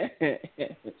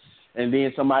 And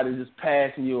then somebody just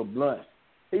passing you a blunt.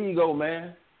 Here you go,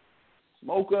 man.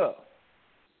 Smoke up.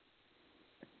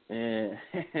 And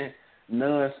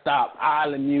non-stop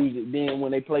island music. Then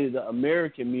when they play the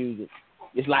American music,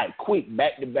 it's like quick,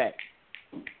 back to back,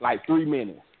 like 3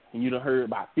 minutes. And you done heard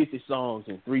about 50 songs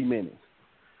in 3 minutes.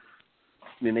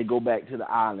 Then they go back to the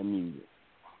island music.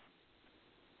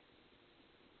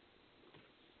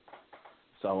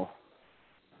 So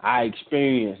I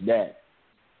experienced that.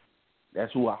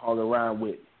 That's who I hung around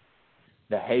with.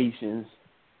 The Haitians,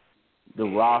 the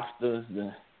Rastas,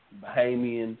 the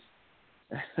Bahamians.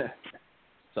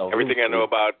 So everything I know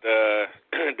about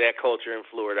that culture in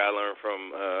Florida, I learned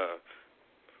from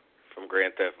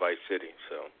Grand Theft Vice City.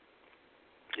 So,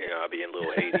 I'll be in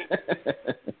Little Haiti,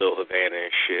 Little Havana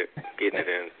and shit, getting it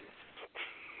in.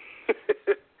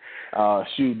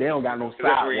 Shoot, they don't got no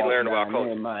sidewalks down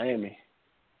there in Miami.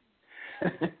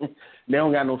 They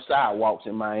don't got no sidewalks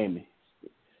in Miami.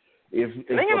 If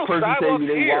a person tells you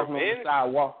they walking on the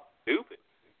sidewalk, stupid.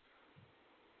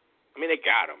 They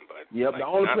got them, but yep. The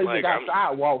only place that got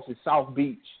sidewalks is South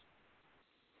Beach.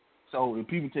 So if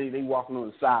people tell you they walking on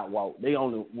the sidewalk, they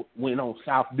only went on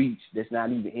South Beach. That's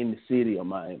not even in the city of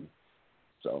Miami.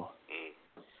 So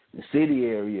the city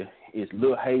area is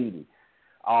Little Haiti,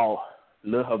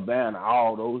 Little Havana,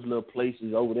 all those little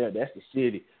places over there. That's the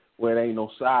city where there ain't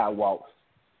no sidewalks.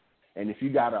 And if you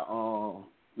got a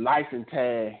license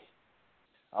tag,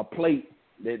 a plate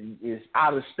that is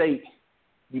out of state,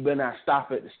 you better not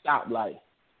stop at the stoplight.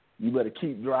 You better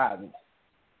keep driving.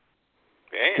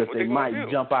 Because they might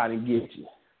jump out and get you.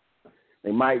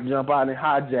 They might jump out and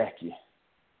hijack you.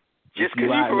 Just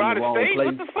because you're from out of state?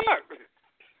 What the fuck?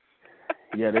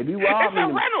 Yeah, they be robbing you.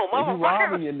 They be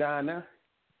robbing you down there.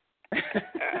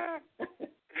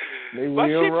 They my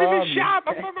will shit's rob in the shop.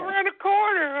 I'm from around the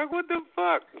corner. Like, what the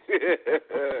fuck?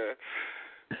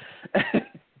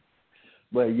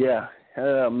 But yeah,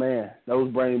 man,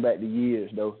 those bring back the years,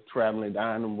 those traveling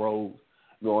down them roads,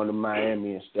 going to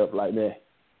Miami and stuff like that.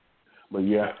 But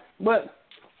yeah,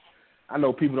 I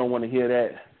know people don't want to hear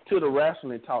that. To the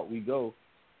wrestling talk we go.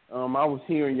 I was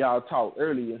hearing y'all talk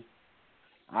earlier.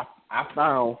 I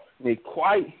found it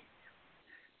quite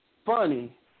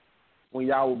funny when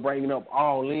y'all were bringing up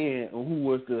All In and who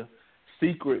was the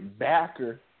secret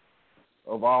backer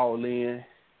of All In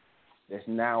that's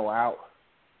now out.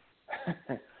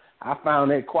 I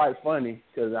found that quite funny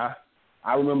because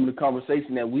I remember the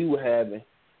conversation that we were having,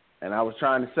 and I was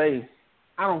trying to say,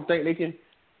 I don't think they can,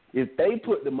 if they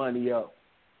put the money up,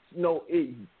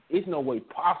 it's no way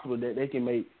possible that they can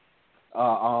make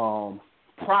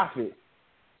profit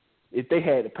if they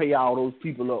had to pay all those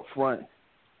people up front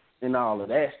and all of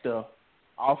that stuff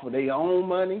off of their own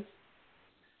money.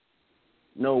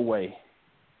 No way.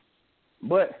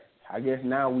 But I guess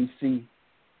now we see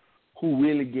who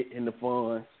really get in the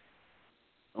funds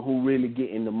and who really get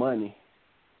in the money.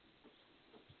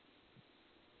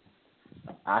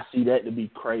 I see that to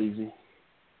be crazy.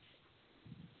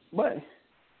 but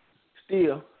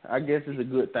still, I guess it's a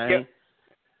good thing. Yep.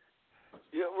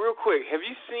 Yeah, real quick, have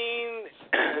you seen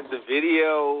the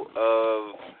video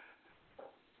of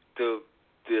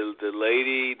the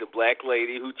lady, the black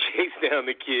lady who chased down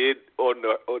the kid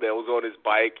that was on his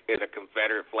bike in a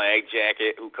Confederate flag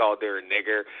jacket who called her a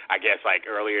nigger, I guess like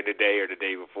earlier in the day or the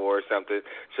day before or something.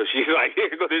 So she's like,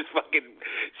 here go this fucking,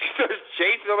 she starts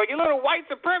chasing him like, you little white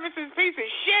supremacist piece of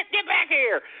shit, get back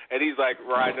here. And he's like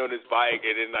riding on his bike,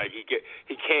 and then like he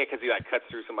can't because he like cuts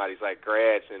through somebody's like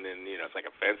grass, and then it's like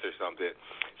a fence or something.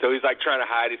 So he's like trying to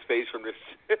hide his face from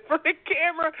from the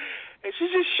camera, and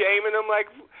she's just shaming him like,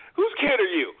 whose kid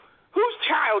are you? Whose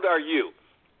child are you?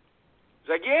 He's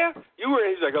like, yeah, you were.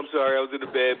 He's like, I'm sorry, I was in a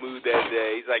bad mood that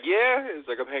day. He's like, yeah. He's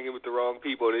like, I'm hanging with the wrong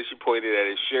people. And then she pointed at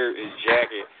his shirt, his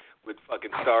jacket, with fucking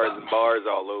stars and bars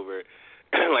all over it.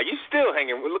 Like, you still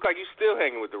hanging. It looked like you still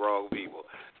hanging with the wrong people.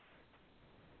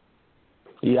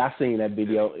 Yeah, I seen that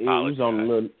video. It was on a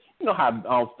little. You know how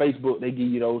on Facebook they give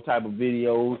you those type of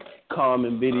videos,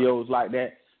 common videos like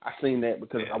that. I seen that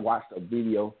because I watched a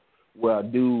video where a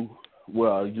dude.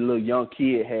 Well, a little young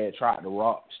kid had tried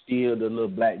to steal the little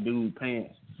black dude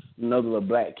pants. Another little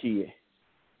black kid.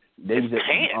 They was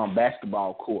at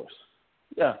basketball courts.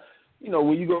 Yeah,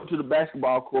 when you go to the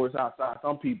basketball courts outside,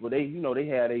 some people they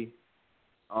had a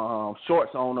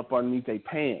shorts on up underneath their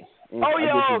pants. And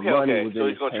okay. So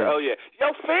he's gonna try. Oh yeah,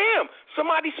 yo, fam,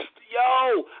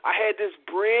 I had this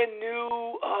brand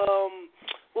new.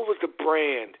 What was the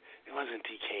brand? It wasn't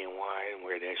DKNY. I didn't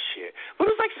wear that shit, but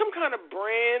it was like some kind of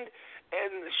brand.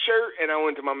 And the shirt, and I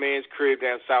went to my man's crib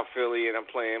down South Philly, and I'm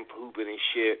playing hooping and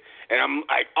shit. And I'm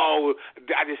like,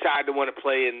 I decided to want to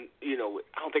play, and I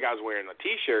don't think I was wearing a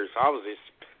T-shirt, so I was just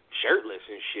shirtless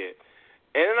and shit.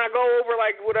 And then I go over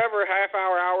like whatever,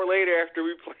 hour later after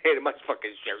we played, and my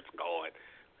fucking shirt's gone.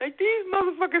 Like, these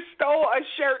motherfuckers stole a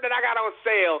shirt that I got on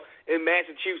sale in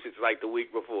Massachusetts like the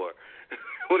week before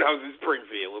when I was in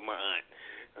Springfield with my aunt.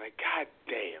 I'm like, God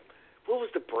damn, what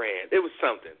was the brand? It was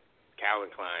something. Calvin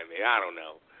Klein, I don't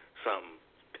know. Something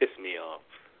pissed me off.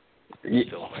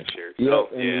 Stole my shirt. Yep,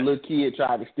 and the little kid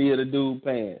tried to steal the dude's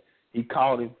pants. He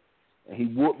caught him, and he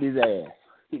whooped his ass.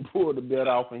 He pulled the belt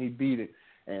off, and he beat it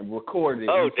and recorded it.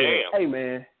 Oh, he damn. Said, hey,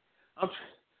 man,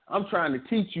 I'm trying to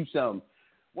teach you something.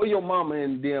 Where your mama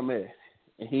and them at?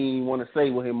 And he didn't want to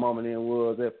say what his mama and them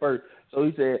was at first. So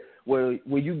he said, well,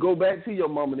 when you go back to your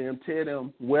mama and them, tell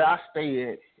them where I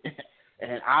stay at,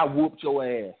 and I whooped your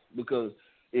ass. Because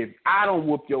if I don't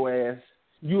whoop your ass,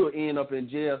 you'll end up in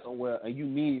jail somewhere, and you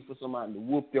need for somebody to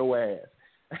whoop your ass.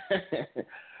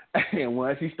 And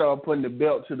once he started putting the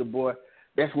belt to the boy,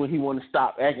 that's when he want to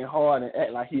stop acting hard and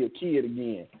act like he a kid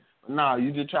again. But no,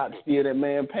 you just tried to steal that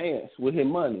man's pants with his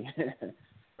money.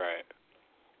 Right.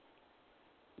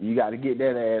 You got to get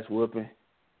that ass whooping,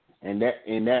 and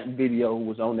that video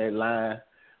was on that line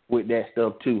with that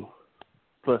stuff too,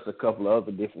 plus a couple of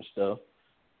other different stuff.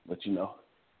 But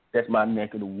that's my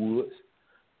neck of the woods.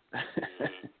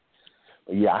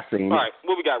 Yeah, I seen it. All right,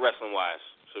 what we got wrestling wise,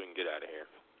 so we can get out of here.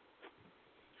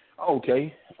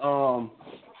 Okay.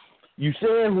 You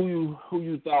said who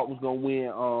you thought was gonna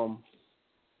win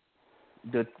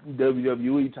the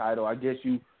WWE title. I guess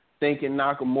you thinking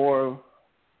Nakamura,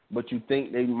 but you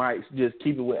think they might just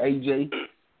keep it with AJ.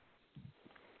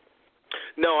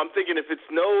 No, I'm thinking if it's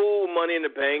no Money in the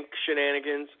Bank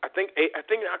shenanigans, I think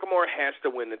Nakamura has to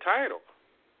win the title.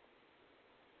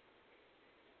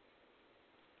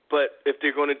 But if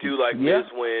they're going to do like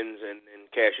Miz wins and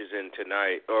cashes in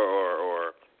tonight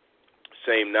or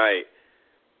same night,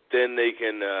 then they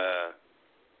can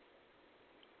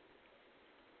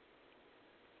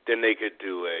could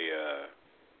do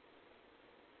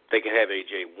they can have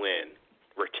AJ win,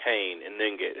 retain, and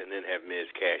then have Miz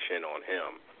cash in on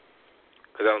him.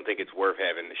 Because I don't think it's worth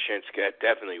having the Shinsuke. That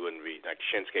definitely wouldn't be like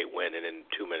Shinsuke win and then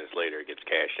 2 minutes later it gets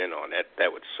cashed in on.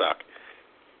 That would suck.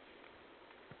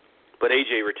 But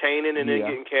AJ retaining and then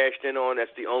getting cashed in on,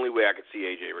 that's the only way I could see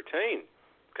AJ retain,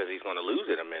 because he's going to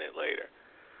lose it a minute later.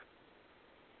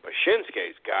 But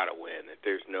Shinsuke's got to win. If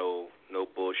there's no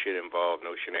bullshit involved,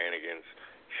 no shenanigans,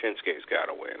 Shinsuke's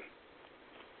got to win.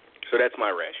 So that's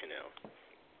my rationale.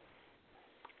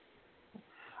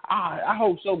 I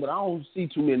hope so, but I don't see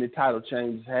too many title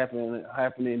changes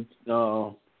happening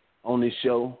on this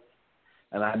show,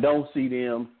 and I don't see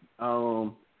them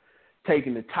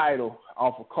taking the title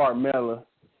off of Carmella,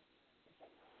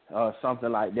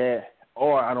 something like that.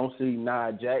 Or I don't see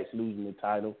Nia Jax losing the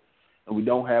title, and we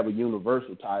don't have a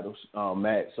Universal title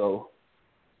match. So,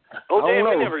 damn,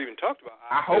 we never even talked about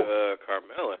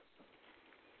Carmella.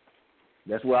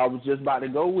 That's where I was just about to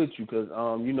go with you, because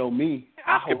you know me.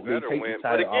 Asuka hope they better take win. the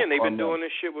title But again, off they've been Carmella. doing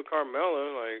this shit with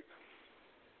Carmella, like.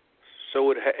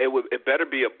 So it better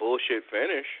be a bullshit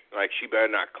finish. Like she better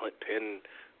not pin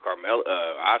Carmella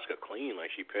Asuka clean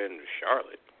like she pinned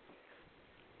Charlotte.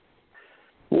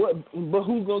 What? But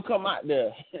who's gonna come out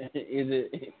there? Is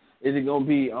it gonna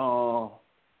be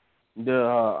the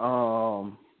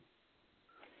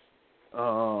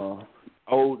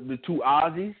two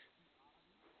Aussies?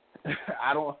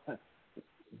 I don't.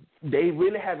 They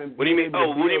really haven't. What do you mean?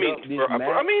 What do you mean?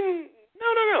 I mean,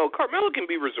 no. Carmella can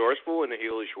be resourceful in a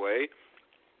heelish way.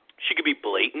 She could be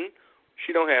blatant.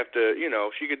 She don't have to.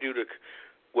 She could do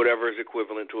whatever is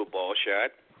equivalent to a ball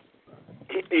shot.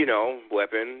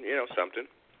 Weapon. Something.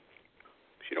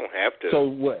 She don't have to. So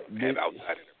what? Have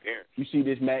outside interference. You see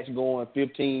this match going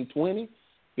 15, 20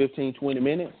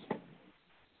 minutes?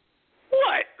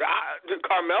 What?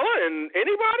 Carmella and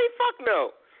anybody? Fuck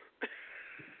no.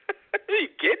 Are you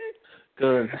kidding?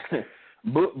 Because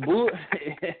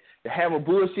to have a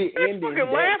bullshit ending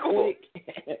that quick,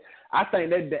 I think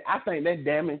that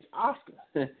damaged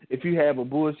Asuka. If you have a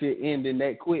bullshit ending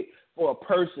that quick for a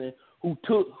person who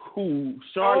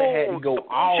Charlotte had to go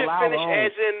all out on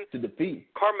to defeat.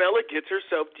 Carmella gets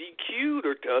herself DQ'd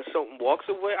or does something, walks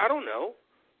away. I don't know.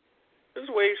 There's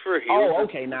ways for a heel to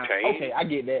okay, now. retain. Okay, I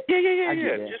get that.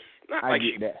 Yeah. That. Just not I like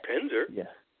get she that. pins her. Yeah.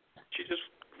 She just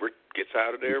gets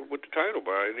out of there with the title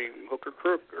by any hook or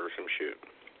crook or some shit.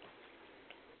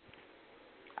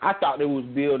 I thought they was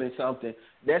building something.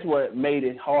 That's what made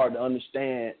it hard to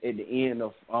understand at the end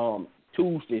of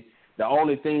Tuesday. The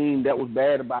only thing that was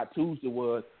bad about Tuesday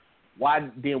was why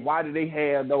did they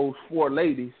have those four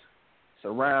ladies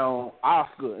surround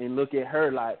Asuka and look at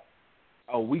her like,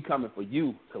 oh, we coming for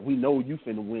you because we know you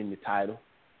finna win the title.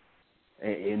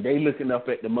 And they looking up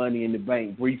at the Money in the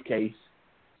Bank briefcase.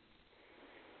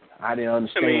 I didn't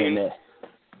understand that.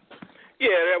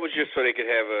 Yeah, that was just so they could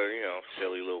have a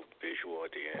silly little visual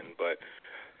at the end. But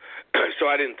so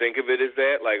I didn't think of it as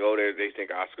that, like, oh, they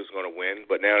think Asuka's going to win.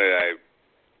 But now that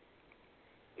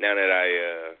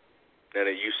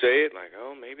you say it, like,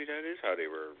 oh, maybe that is how they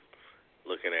were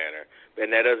looking at her. And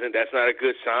that's not a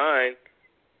good sign.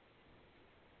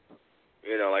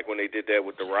 Like when they did that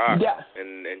with The Rock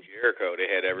and Jericho, they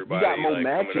had everybody coming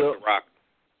up to Rock,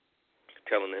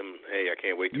 telling him, "Hey, I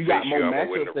can't wait to face you. You got more I'm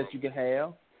matchups that you can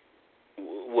have.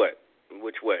 What?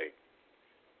 Which way?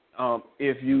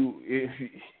 If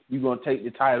you're gonna take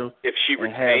the title, if she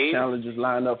and have challenges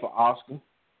lined up for Asuka,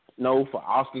 for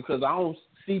Asuka, because I don't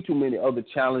see too many other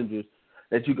challengers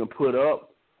that you can put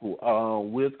up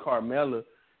with Carmella,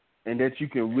 and that you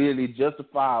can really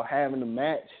justify having a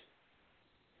match.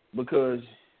 Because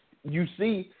you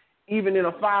see, even in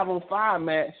a 5-on-5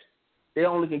 match, they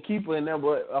only can keep her in there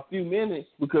for a few minutes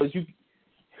because you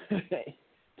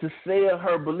to sell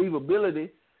her believability,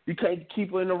 you can't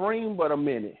keep her in the ring but a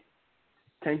minute.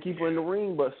 Can't keep her in the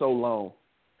ring but so long.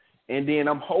 And then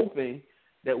I'm hoping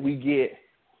that we get,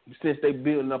 since they're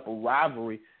building up a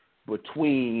rivalry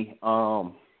between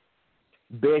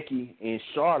Becky and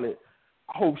Charlotte,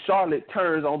 I hope Charlotte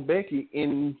turns on Becky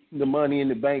in the Money in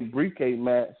the Bank briefcase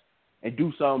match and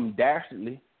do something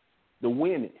dastardly to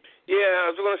win it. Yeah, I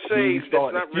was going to say, it's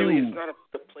not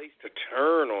a place to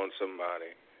turn on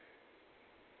somebody.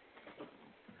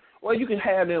 Well, you can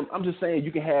have them, I'm just saying,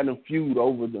 you can have them feud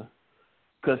over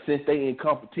because since they in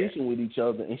competition with each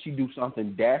other and she do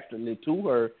something dastardly to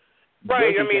her.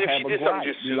 Right, I mean, if she did something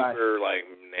just super,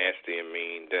 nasty and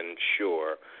mean, then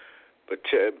sure. But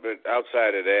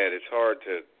outside of that, it's hard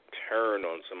to turn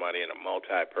on somebody in a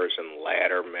multi-person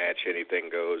ladder match, anything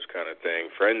goes kind of thing.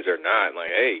 Friends or not, like,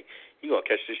 hey, you gonna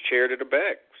catch this chair to the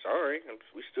back. Sorry,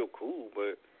 we still cool,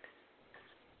 but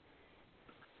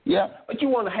yeah. But you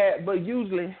want to have, but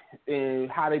usually,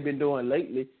 how they've been doing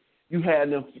lately, you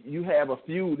have a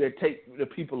few that take the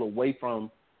people away from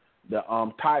the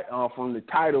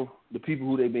title, the people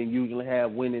who they've been usually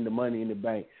have winning the Money in the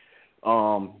Bank.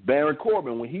 Baron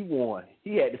Corbin, when he won,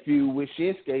 he had to feud with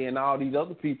Shinsuke and all these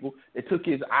other people that took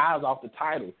his eyes off the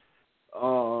title.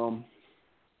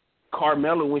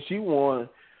 Carmella, when she won,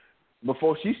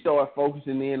 before she started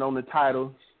focusing in on the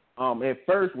title, at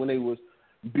first when they was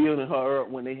building her up,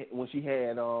 when she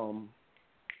had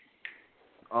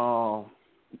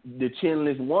the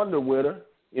Chinless Wonder with her,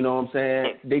 you know what I'm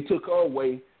saying? They took her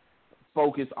away,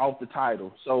 focus off the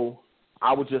title. So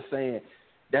I was just saying,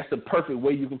 that's the perfect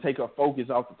way you can take her focus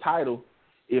off the title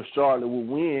if Charlotte will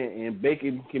win, and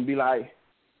Becky can be like,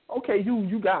 okay,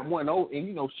 you got 1-0,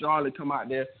 and Charlotte come out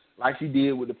there like she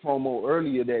did with the promo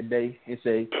earlier that day and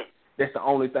say that's the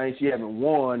only thing she haven't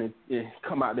won, and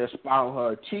come out there spouting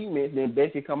her achievements. Then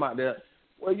Becky come out there,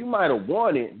 well, you might have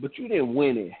won it, but you didn't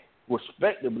win it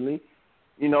respectably.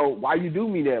 why you do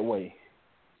me that way?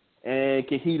 And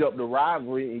can heat up the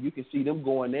rivalry, and you can see them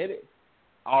going at it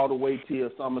all the way till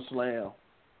SummerSlam.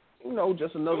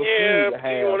 Just another feud to have.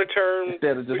 Yeah, you want to turn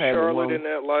instead of just having Charlotte one. in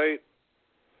that light?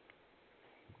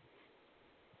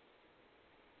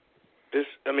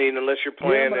 Unless you're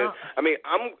playing it.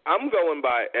 I'm going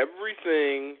by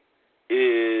everything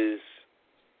is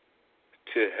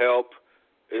to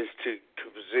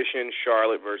position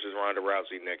Charlotte versus Ronda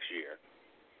Rousey next year.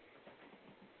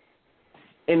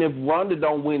 And if Ronda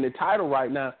don't win the title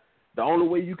right now, the only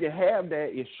way you can have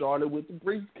that is Charlotte with the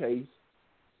briefcase,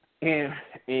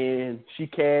 and she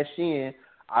cash in,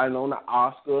 I don't know, the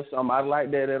Oscar or somebody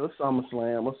like that at a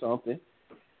SummerSlam or something,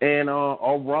 and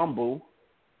or Rumble,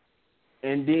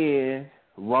 and then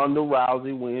Ronda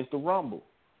Rousey wins the Rumble.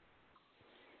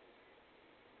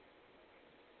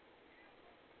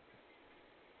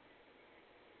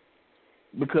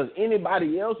 Because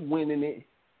anybody else winning it,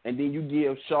 and then you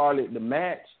give Charlotte the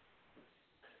match,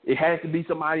 it has to be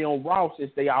somebody on Raw,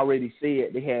 since they already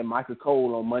said they had Michael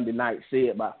Cole on Monday night say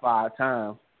it about 5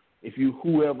 times.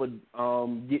 Whoever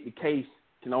get the case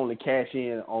can only cash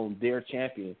in on their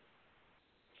champion,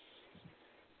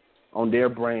 on their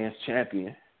brand's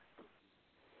champion.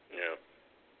 Yeah.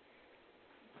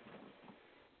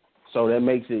 So that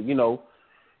makes it,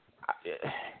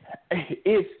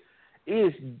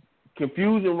 it's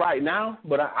confusing right now,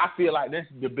 but I feel like that's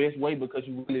the best way, because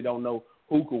you really don't know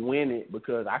who could win it,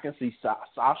 because I can see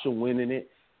Sasha winning it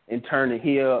and turning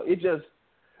heel. It just,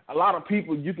 a lot of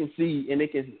people you can see, and they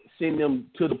can send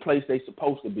them to the place they're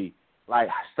supposed to be. Like,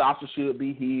 Sasha should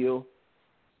be heel.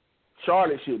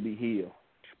 Charlotte should be heel.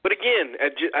 But again,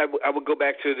 I would go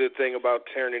back to the thing about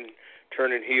turning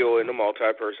heel in a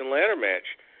multi-person ladder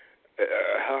match.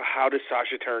 How does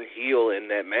Sasha turn heel in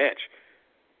that match?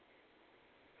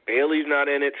 Bayley's not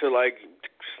in it to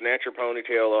snatch her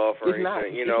ponytail off or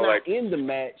anything. It's not in the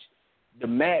match. The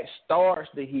match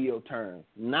starts the heel turn,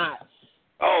 not.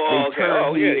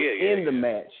 In the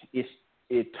match, it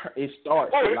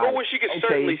starts. Well, she could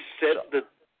certainly set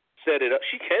it up.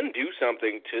 She can do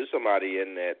something to somebody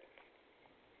in that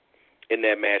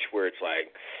match where it's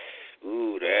like,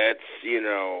 ooh, that's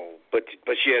but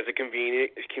she has a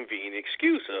convenient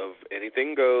excuse of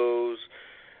anything goes.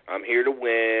 I'm here to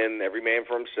win. Every man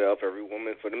for himself. Every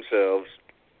woman for themselves.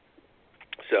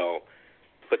 So,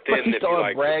 but then she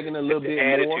starts bragging a little bit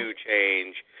more. Attitude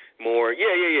change more.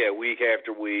 Yeah. Week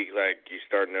after week, you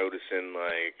start noticing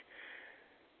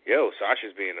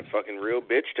Sasha's being a fucking real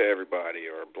bitch to everybody,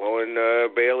 or blowing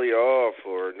Bayley off,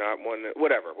 or not wanting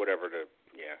whatever.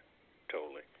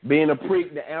 Totally. Being a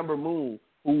prick to Amber Moon,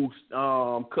 who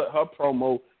cut her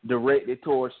promo directed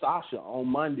towards Sasha on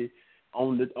Monday.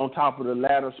 On top of the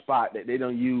ladder spot that they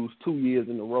done used 2 years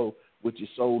in a row, which is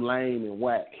so lame and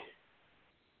whack.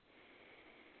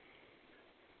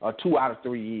 Or 2 out of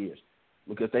 3 years,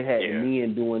 because they had the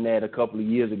men doing that a couple of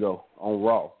years ago on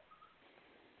Raw.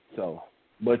 So,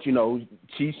 but she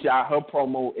shot her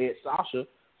promo at Sasha,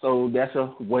 so that's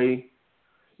a way,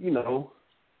 hit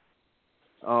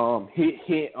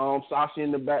Sasha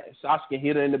in the back. Sasha can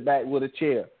hit her in the back with a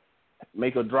chair,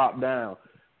 make her drop down.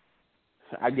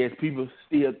 I guess people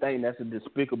still think that's a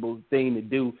despicable thing to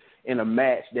do in a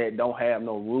match that don't have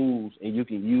no rules, and you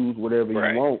can use whatever you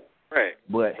want. Right.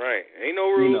 But ain't no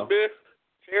rules, Biff.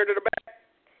 Chair to the back.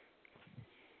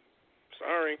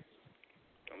 Sorry,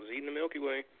 I was eating the Milky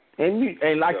Way.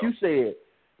 And like you said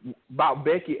about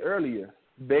Becky earlier,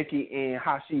 and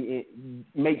how she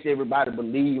makes everybody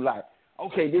believe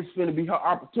okay, this is going to be her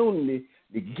opportunity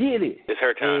to get it. It's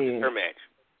her time. It's her match.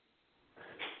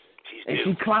 And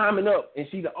she's climbing up, and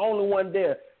she's the only one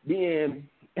there. Then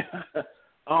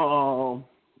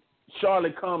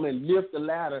Charlotte come and lift the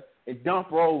ladder and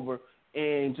dump her over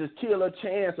and just kill her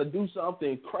chance or do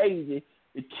something crazy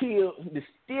to steal it away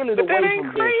from Becky. But that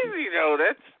ain't crazy, though.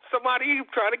 That's somebody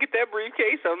trying to get that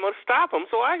briefcase. I'm going to stop them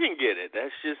so I can get it.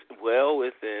 That's just well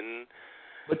within,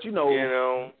 but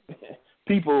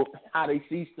people, how they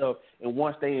see stuff, and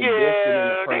once they invested in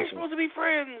the person. They're supposed to be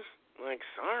friends.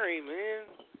 Sorry, man.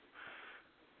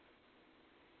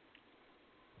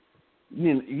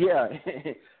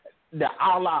 The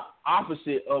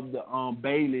opposite of the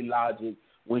Bayley logic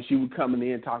when she was coming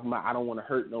in talking about, I don't want to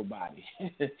hurt nobody.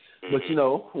 But,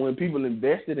 when people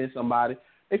invested in somebody,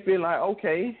 they feel like,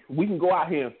 okay, we can go out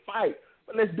here and fight,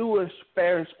 but let's do it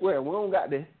fair and square. We don't got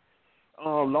the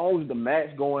long as the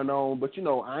match going on, but,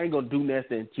 I ain't going to do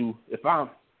nothing if I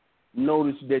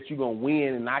notice that you're going to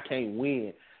win and I can't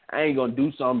win, I ain't going to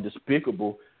do something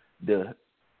despicable to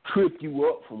trip you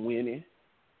up from winning.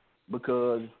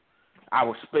 Because I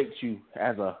respect you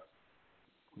as a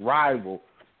rival.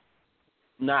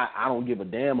 not I don't give a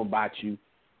damn about you,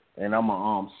 and I'm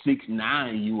a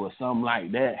 6'9" you or something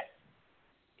like that.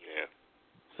 Yeah.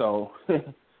 So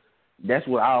that's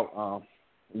what I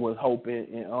was hoping.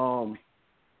 And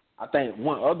I think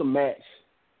one other match.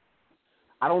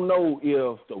 I don't know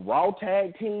if the Raw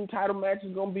Tag Team title match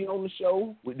is gonna be on the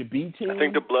show with the B Team. I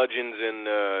think the Bludgeons and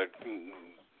the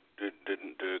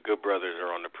Good Brothers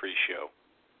are on the pre-show.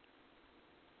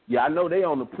 Yeah, I know they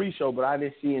on the pre-show, but I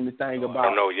didn't see anything about. I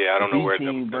don't know. Yeah, I don't know where the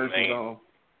main or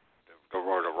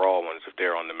the Raw ones, if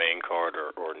they're on the main card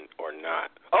or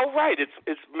not. Oh, right,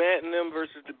 it's Matt and them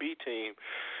versus the B Team.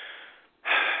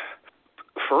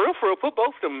 For real, put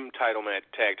both of them tag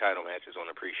title matches on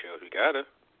the pre-show. You gotta.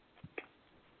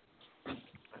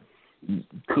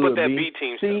 Could but that be. B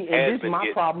Team See, and this is my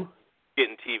problem.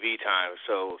 Getting TV time,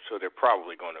 so they're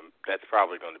probably that's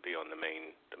probably going to be on the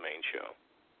main show.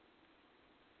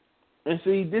 And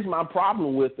see, this is my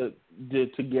problem with the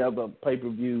together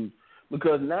pay-per-view,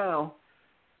 because now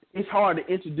it's hard to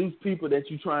introduce people that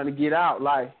you're trying to get out.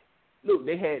 Like, look,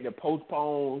 they had to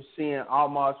postpone seeing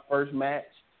Almar's first match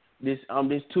this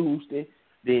Tuesday.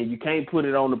 Then you can't put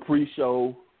it on the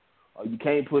pre-show, or you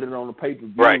can't put it on the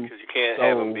pay-per-view. Right, because you can't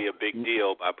have him be a big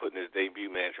deal by putting his debut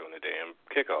match on the damn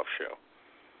kickoff show.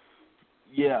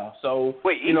 Yeah, so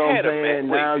wait, you know what I'm saying?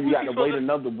 Now you got to wait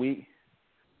another week.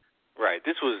 Right,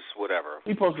 this was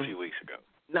a few weeks ago.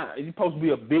 Nah, it's supposed to be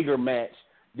a bigger match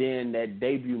than that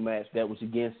debut match that was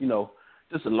against,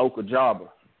 just a local jobber.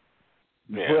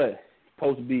 Yeah. But it's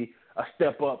supposed to be a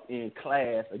step up in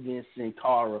class against Sin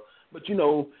Cara. But,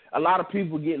 a lot of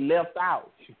people get left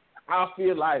out. I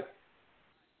feel like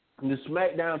the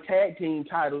SmackDown Tag Team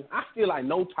titles, I feel like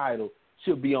no title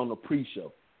should be on the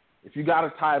pre-show. If you got a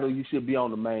title, you should be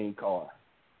on the main card.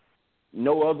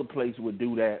 No other place would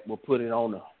do that. Will put it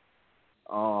on the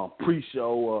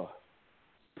pre-show or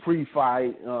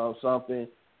pre-fight something,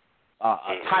 a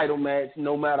title match,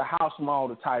 no matter how small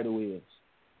the title is.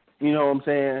 You know what I'm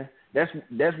saying?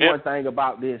 That's one thing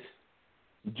about this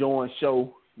joint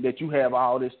show, that you have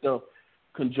all this stuff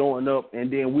conjoined up,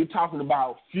 and then we're talking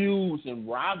about feuds and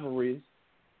rivalries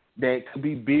that could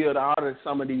be built out of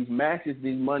some of these matches,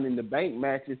 these Money in the Bank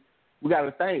matches. We got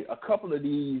to think a couple of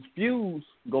these feuds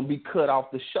gonna be cut off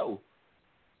the show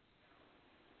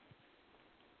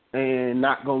and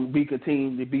not gonna be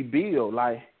continued to be built.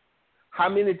 Like, how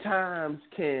many times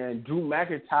can Drew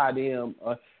McIntyre them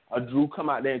or Drew come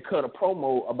out there and cut a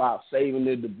promo about saving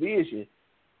the division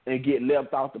and get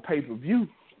left off the pay-per-view?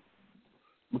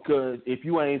 Because if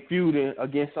you ain't feuding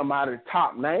against somebody's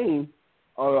top name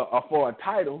or for a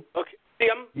title,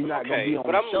 you're not gonna be on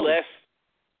the show. Less.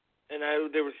 And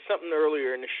there was something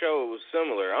earlier in the show that was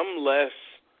similar. I'm less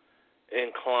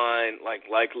inclined,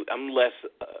 I'm less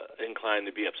inclined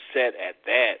to be upset at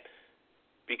that,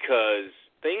 because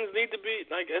things need to be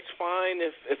it's fine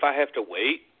if I have to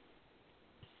wait.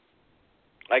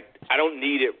 I don't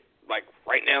need it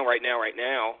right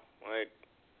now.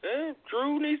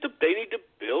 Drew needs to. They need to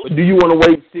build. But do you want to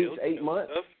wait 6-8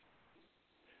 months?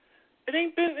 It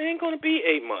ain't going to be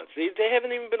 8 months. They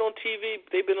haven't even been on TV.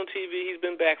 They've been on TV. He's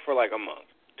been back for a month,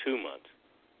 2 months.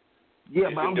 Yeah,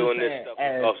 He's but been I'm doing just this saying, stuff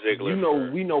with Dolph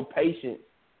Ziggler. we know patience.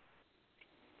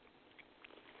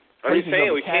 I'm just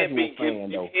saying we can't be.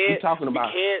 We're talking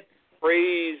about. We can't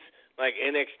praise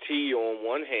NXT on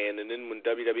one hand, and then when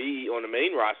WWE on the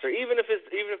main roster, even if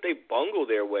they bungle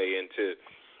their way into,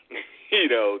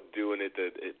 doing it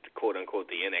the quote unquote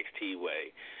the NXT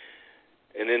way.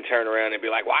 And then turn around and be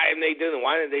like, why haven't they done it?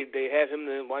 Why didn't they have him?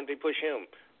 Why didn't they push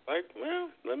him? The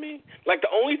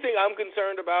only thing I'm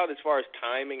concerned about as far as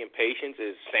timing and patience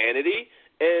is sanity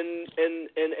and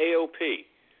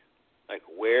AOP.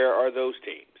 Where are those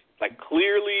teams?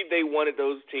 Clearly they wanted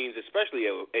those teams, especially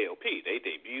AOP. They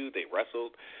debuted, they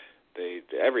wrestled, they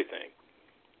everything.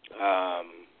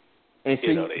 And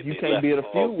see, you can't build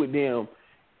a feud with them.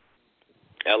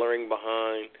 Ellering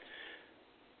behind.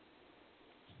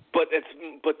 But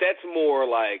that's more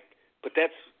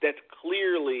that's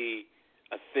clearly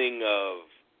a thing of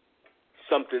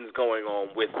something's going on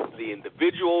with the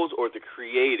individuals or the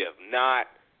creative, not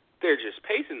they're just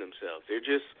pacing themselves. They're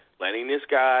just letting this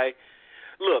guy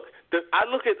look. I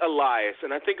look at Elias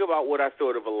and I think about what I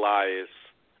thought of Elias.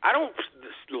 I don't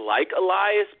like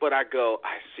Elias, but I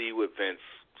see what Vince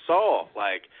saw.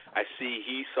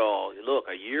 He saw, look,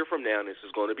 a year from now this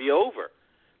is going to be over.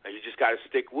 You just got to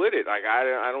stick with it.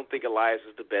 I don't think Elias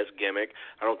is the best gimmick.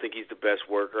 I don't think he's the best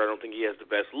worker. I don't think he has the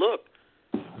best look.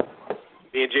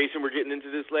 Me and Jason were getting into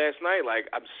this last night.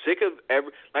 Like, I'm sick of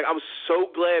I was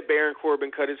so glad Baron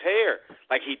Corbin cut his hair.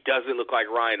 Like, he doesn't look like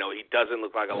Rhino. He doesn't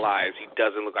look like Elias. He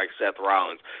doesn't look like Seth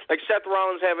Rollins. Like, Seth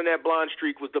Rollins having that blonde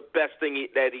streak was the best thing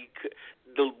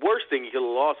the worst thing he could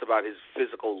have lost about his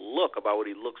physical look, about what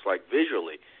he looks like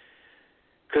visually.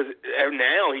 Because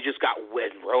now he just got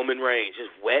wet Roman Reigns,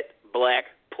 just wet, black,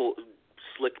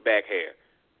 slicked back hair,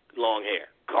 long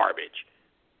hair, garbage.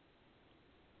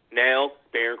 Now,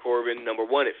 Baron Corbin, number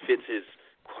one, it fits his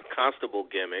constable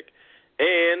gimmick,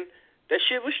 and that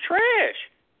shit was trash.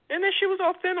 And that shit was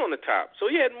all thin on the top. So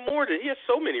he had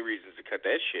so many reasons to cut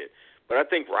that shit. But I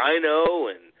think Rhino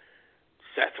and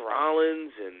Seth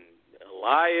Rollins and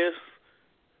Elias,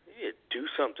 he'd do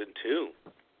something too.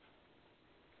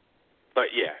 But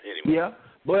yeah, anyway. Yeah,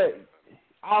 but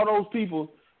all those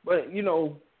people, but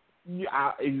you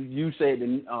said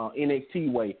the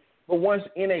NXT way. But once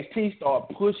NXT start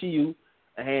pushing you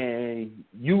and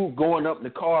you going up the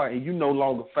card and you no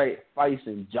longer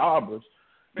facing jobbers,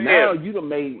 now you done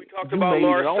made. We talked about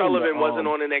Lars Sullivan wasn't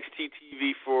on NXT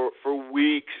TV for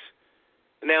weeks.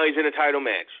 Now he's in a title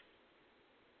match.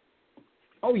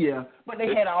 Oh yeah, but they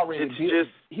had already built.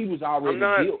 He was already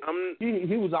built.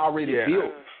 He was already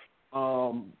built.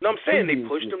 No, I'm saying they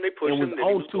pushed him. They pushed him. Then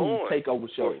he was gone takeover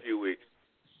show for a few weeks.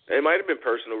 It might have been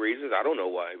personal reasons. I don't know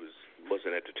why he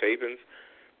wasn't at the tapings,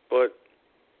 but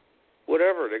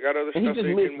whatever. They got other stuff they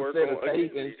can work on. I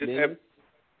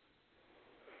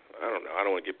don't know. I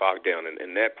don't want to get bogged down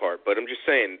in that part, but I'm just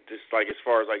saying, just like as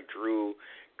far as like Drew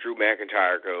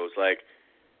McIntyre goes, like.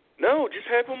 No, just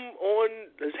have him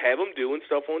doing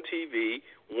stuff on TV,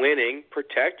 winning,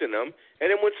 protecting them,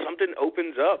 and then when something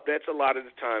opens up, that's a lot of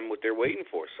the time what they're waiting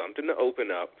for, something to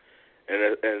open up,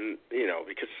 and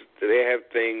because they have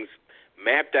things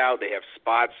mapped out, they have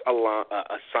spots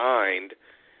assigned,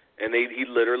 and he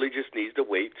literally just needs to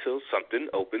wait till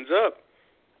something opens up,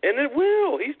 and it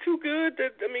will. He's too good.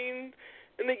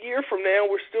 In a year from now,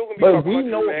 we're still going to be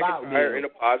talking about Drew McIntyre in a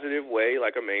positive way,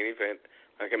 like a main event.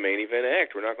 Like a main event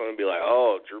act. We're not going to be like,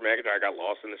 oh, Drew McIntyre got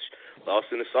lost in the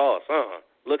sauce.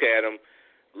 Look at him.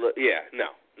 No.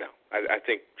 I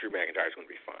think Drew McIntyre's going to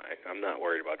be fine. I'm not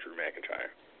worried about Drew McIntyre.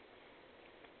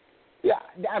 Yeah,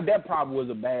 that probably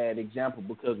was a bad example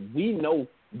because we know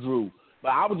Drew. But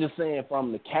I was just saying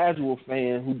from the casual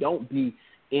fan who don't be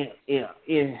in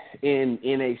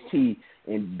NXT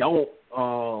and don't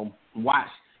watch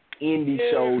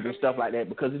indie shows and stuff like that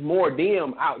because it's more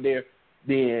them out there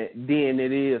than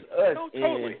it is us. No,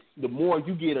 totally. And the more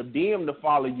you get of them to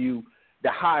follow you,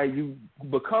 the higher you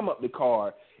become up the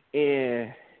card.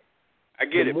 And I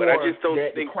get it, but I just don't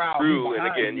think Drew, and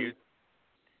again, you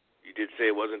did say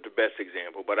it wasn't the best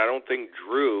example, but I don't think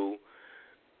Drew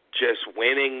just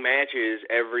winning matches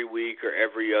every week or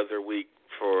every other week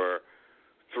for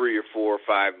 3 or 4 or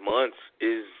 5 months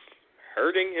is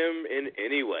hurting him in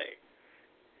any way.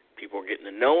 People are getting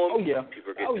to know him. Oh, yeah.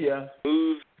 People are getting to know his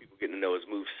moves. People are getting to know his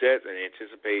move sets and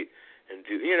anticipate and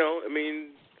do,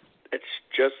 it's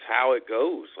just how it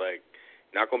goes. Like,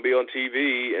 not going to be on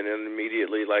TV and then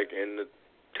immediately, like, in the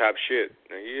top shit.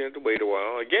 Now, you have to wait a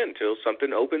while, again, until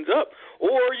something opens up.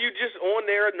 Or you just on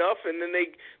there enough and then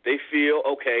they feel,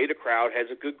 okay, the crowd has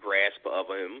a good grasp of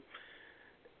him.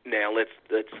 Now let's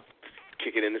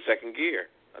kick it into second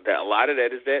gear. A lot of that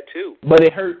is that, too. But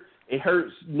it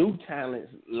hurts new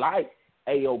talents like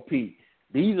AOP.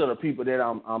 These are the people that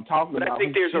I'm talking about. But I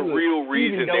think there's a real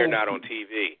reason they're not on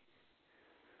TV.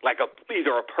 Like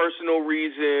either a personal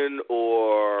reason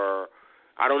or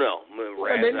I don't know.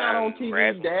 They're not on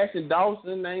TV. Dash and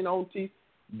Dawson ain't on TV.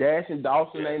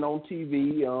 Ain't on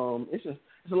TV.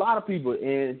 It's a lot of people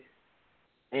and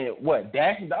what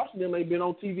Dash and Dawson them ain't been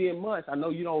on TV in months. I know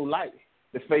you don't like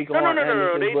the fake. No.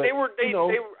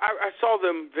 I saw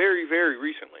them very, very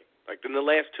recently. Like in the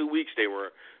last 2 weeks, they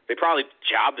probably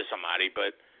jobbed to somebody.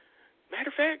 But matter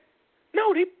of fact,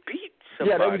 no, they beat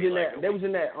somebody. Yeah, they was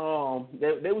in that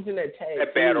tag.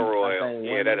 That battle royal.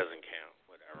 Yeah, that doesn't count.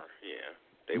 Whatever. Yeah,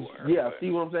 they were. Yeah, but.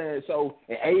 See what I'm saying? So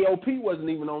and AOP wasn't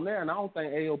even on there, and I don't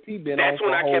think AOP been on for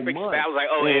a whole month. That's when I kept expecting. I was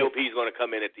like, oh, AOP's going to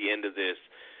come in at the end of this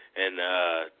and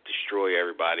destroy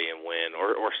everybody and win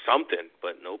or something.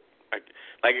 But nope.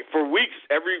 Like for weeks,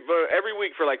 every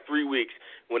week for like 3 weeks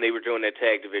when they were doing that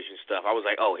tag division stuff, I was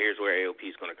like, oh, here's where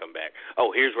AOP's going to come back.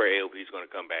 Oh, here's where AOP's going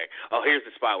to come back. Oh, here's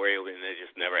the spot where AOP, and it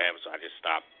just never happened. So I just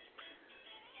stopped.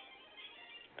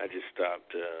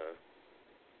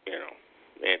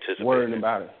 Anticipating. Worrying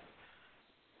about it.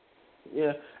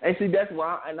 Yeah, and see that's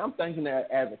why, and I'm thinking that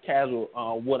as a casual,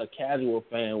 what a casual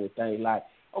fan would think. Like,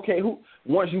 okay,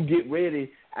 once you get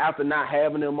ready after not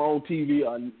having them on TV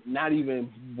or not even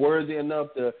worthy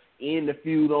enough to end the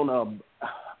feud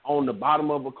on the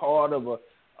bottom of a card of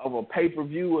a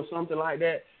pay-per-view or something like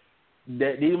that,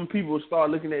 that them people start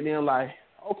looking at them like,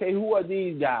 okay, who are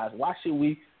these guys? Why should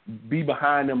we be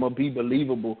behind them or be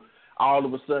believable? All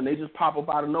of a sudden, they just pop up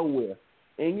out of nowhere.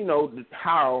 And, you know,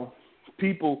 how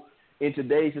people in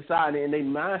today's society and their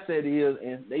mindset is,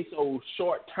 and they so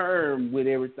short-term with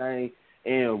everything,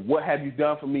 and what have you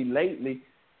done for me lately,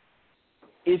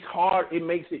 it's hard. It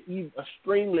makes it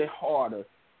extremely harder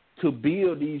to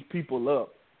build these people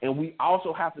up. And we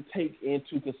also have to take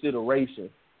into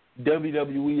consideration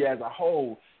WWE as a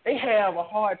whole. They have a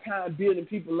hard time building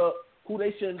people up who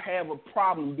they shouldn't have a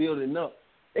problem building up.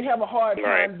 They have a hard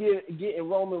time getting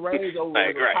Roman Reigns over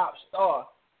as a top star.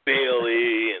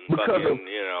 Bailey and fucking,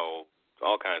 you know,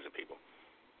 all kinds of people.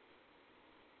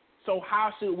 So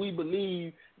how should we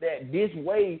believe that this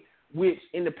way, which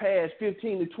in the past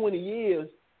 15 to 20 years,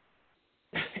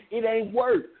 it ain't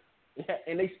worked,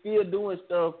 and they still doing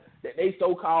stuff that they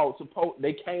so-called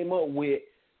they came up with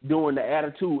during the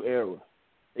Attitude Era.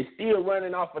 They still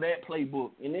running off of that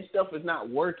playbook, and this stuff is not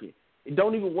working. It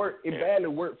don't even work. It barely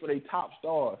worked for their top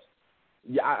stars.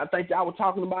 Yeah, I think y'all were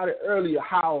talking about it earlier,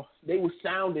 how they were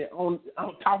sounding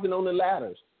talking on the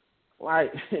ladders.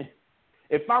 Like,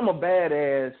 if I'm a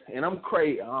badass and I'm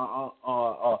crazy, I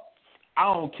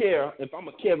don't care if I'm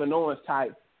a Kevin Owens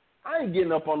type. I ain't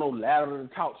getting up on no ladder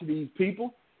to talk to these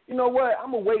people. You know what?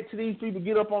 I'm going to wait till these people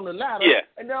get up on the ladder,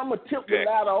 and then I'm going to tip the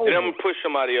ladder over. And I'm going to push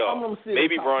somebody off.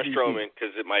 Maybe Braun Strowman,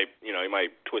 because he might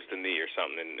twist a knee or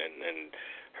something and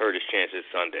hurt his chances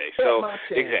Sunday. So,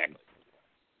 exactly.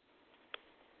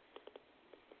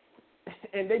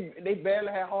 And they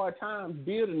barely had hard times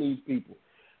building these people.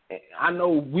 I know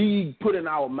we put in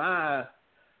our mind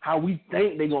how we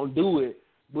think they're going to do it,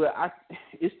 but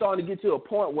it's starting to get to a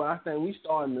point where I think we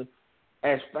starting to,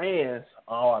 as fans,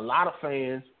 or a lot of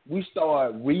fans, we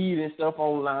start reading stuff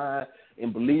online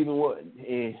and believing what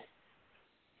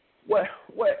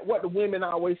the women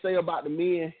always say about the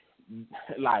men,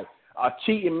 like a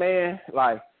cheating man.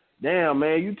 Like, damn,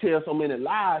 man, you tell so many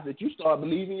lies that you start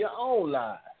believing your own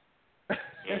lies.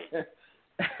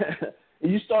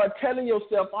 And you start telling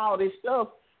yourself all this stuff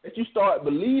that you start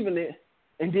believing it,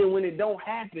 and then when it don't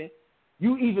happen,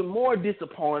 you even more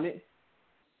disappointed.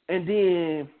 And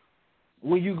then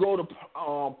when you go to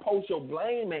post your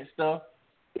blame and stuff,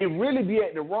 it really be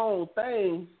at the wrong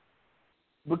thing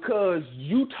because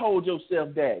you told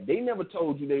yourself that. They never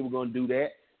told you they were going to do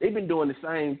that. They've been doing the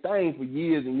same thing for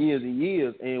years and years and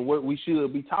years, and what we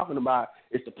should be talking about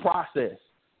is the process.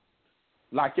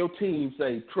 Like your team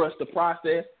say, trust the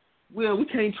process. Well, we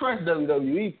can't trust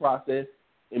WWE process,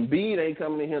 and Bede ain't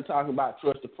coming in here talking about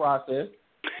trust the process.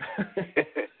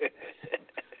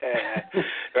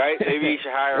 Right? Maybe you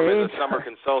should hire him as a summer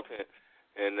consultant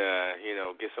and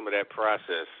get some of that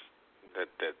process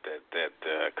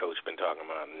that coach been talking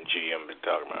about and GM been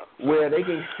talking about. Well,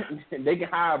 they can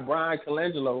hire Brian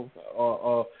Colangelo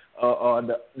or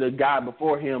the guy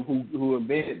before him who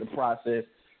invented the process,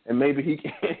 and maybe he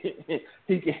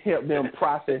can help them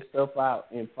process stuff out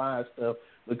and find stuff,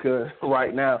 because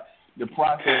right now the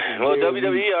process is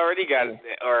WWE already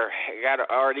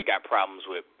got problems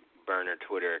with burner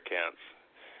Twitter accounts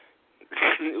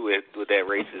with that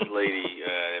racist lady,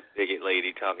 bigot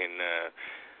lady talking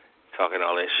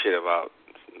all that shit about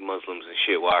Muslims and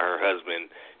shit, while her husband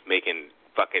making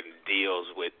fucking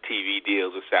TV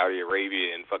deals with Saudi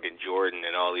Arabia and fucking Jordan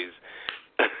and all these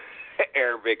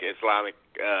Arabic Islamic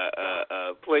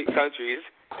countries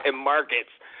and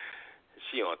markets.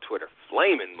 She on Twitter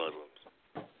flaming Muslims.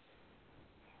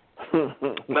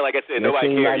 But like I said,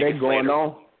 nobody cares. You can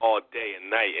slander all day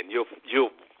and night, and you'll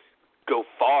go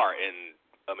far in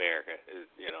America.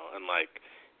 Unlike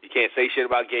you can't say shit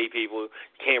about gay people.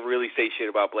 You can't really say shit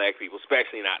about black people,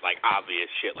 especially not like obvious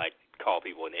shit like call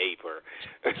people an ape or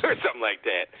something like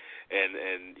that.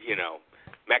 And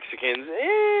Mexicans,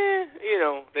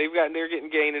 they're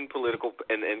gaining political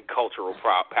and cultural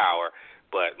power,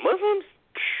 but Muslims,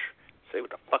 say what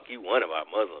the fuck you want about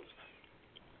Muslims.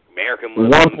 American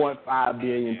Muslims, 1.5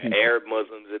 billion people. Arab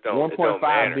Muslims, it don't matter.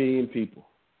 1.5 billion people.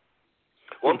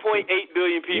 1.8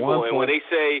 billion people, and when they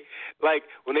say, I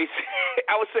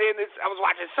was saying this, I was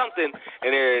watching something,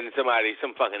 and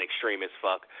some fucking extremist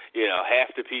fuck, half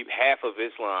of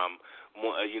Islam,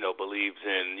 believes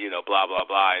in, blah, blah,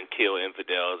 blah, and kill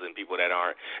infidels and people that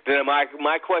aren't. Then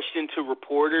my question to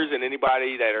reporters and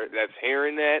anybody that's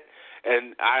hearing that,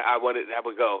 and I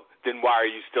would go, then why are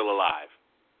you still alive?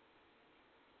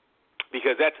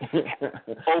 Because that's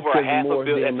over a half a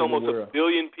billion. That's almost a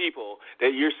billion people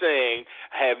that you're saying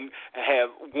have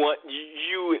want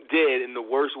you dead in the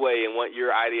worst way and want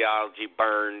your ideology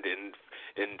burned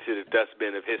into the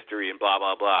dustbin of history and blah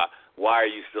blah blah. Why are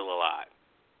you still alive?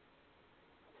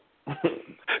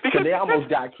 Because they almost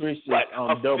got Christians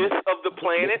a fifth of the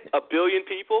planet, a billion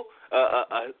people,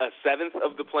 a seventh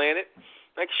of the planet.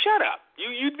 Like, shut up.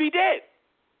 You'd be dead.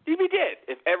 You'd be dead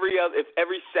if every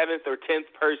seventh or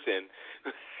 10th person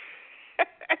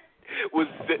was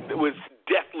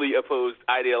deathly opposed,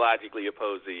 ideologically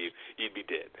opposed to you. You'd be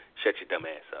dead. Shut your dumb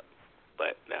ass up.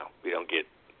 But no, we don't get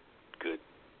good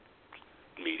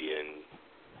media and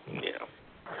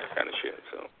that kind of shit.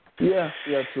 So. Yeah,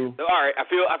 true. So, all right, I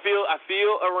feel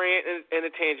a rant and a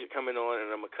tangent coming on,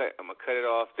 and I'm gonna cut it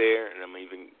off there, and I'm gonna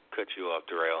even cut you off,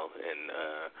 Darrell. And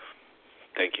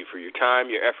thank you for your time,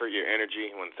 your effort, your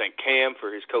energy. I want to thank Cam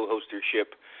for his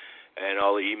co-hostership, and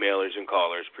all the emailers and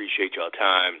callers. Appreciate y'all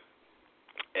time.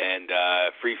 And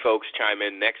free folks, chime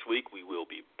in next week. We will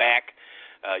be back.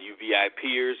 You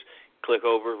VIPers, click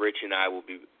over. Rich and I will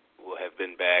have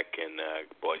been back and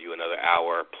brought you another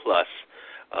hour plus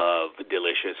of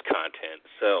delicious content.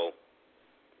 So,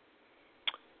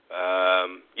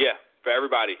 for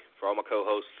everybody, for all my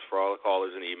co-hosts, for all the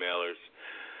callers and emailers,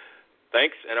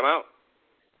 thanks, and I'm out.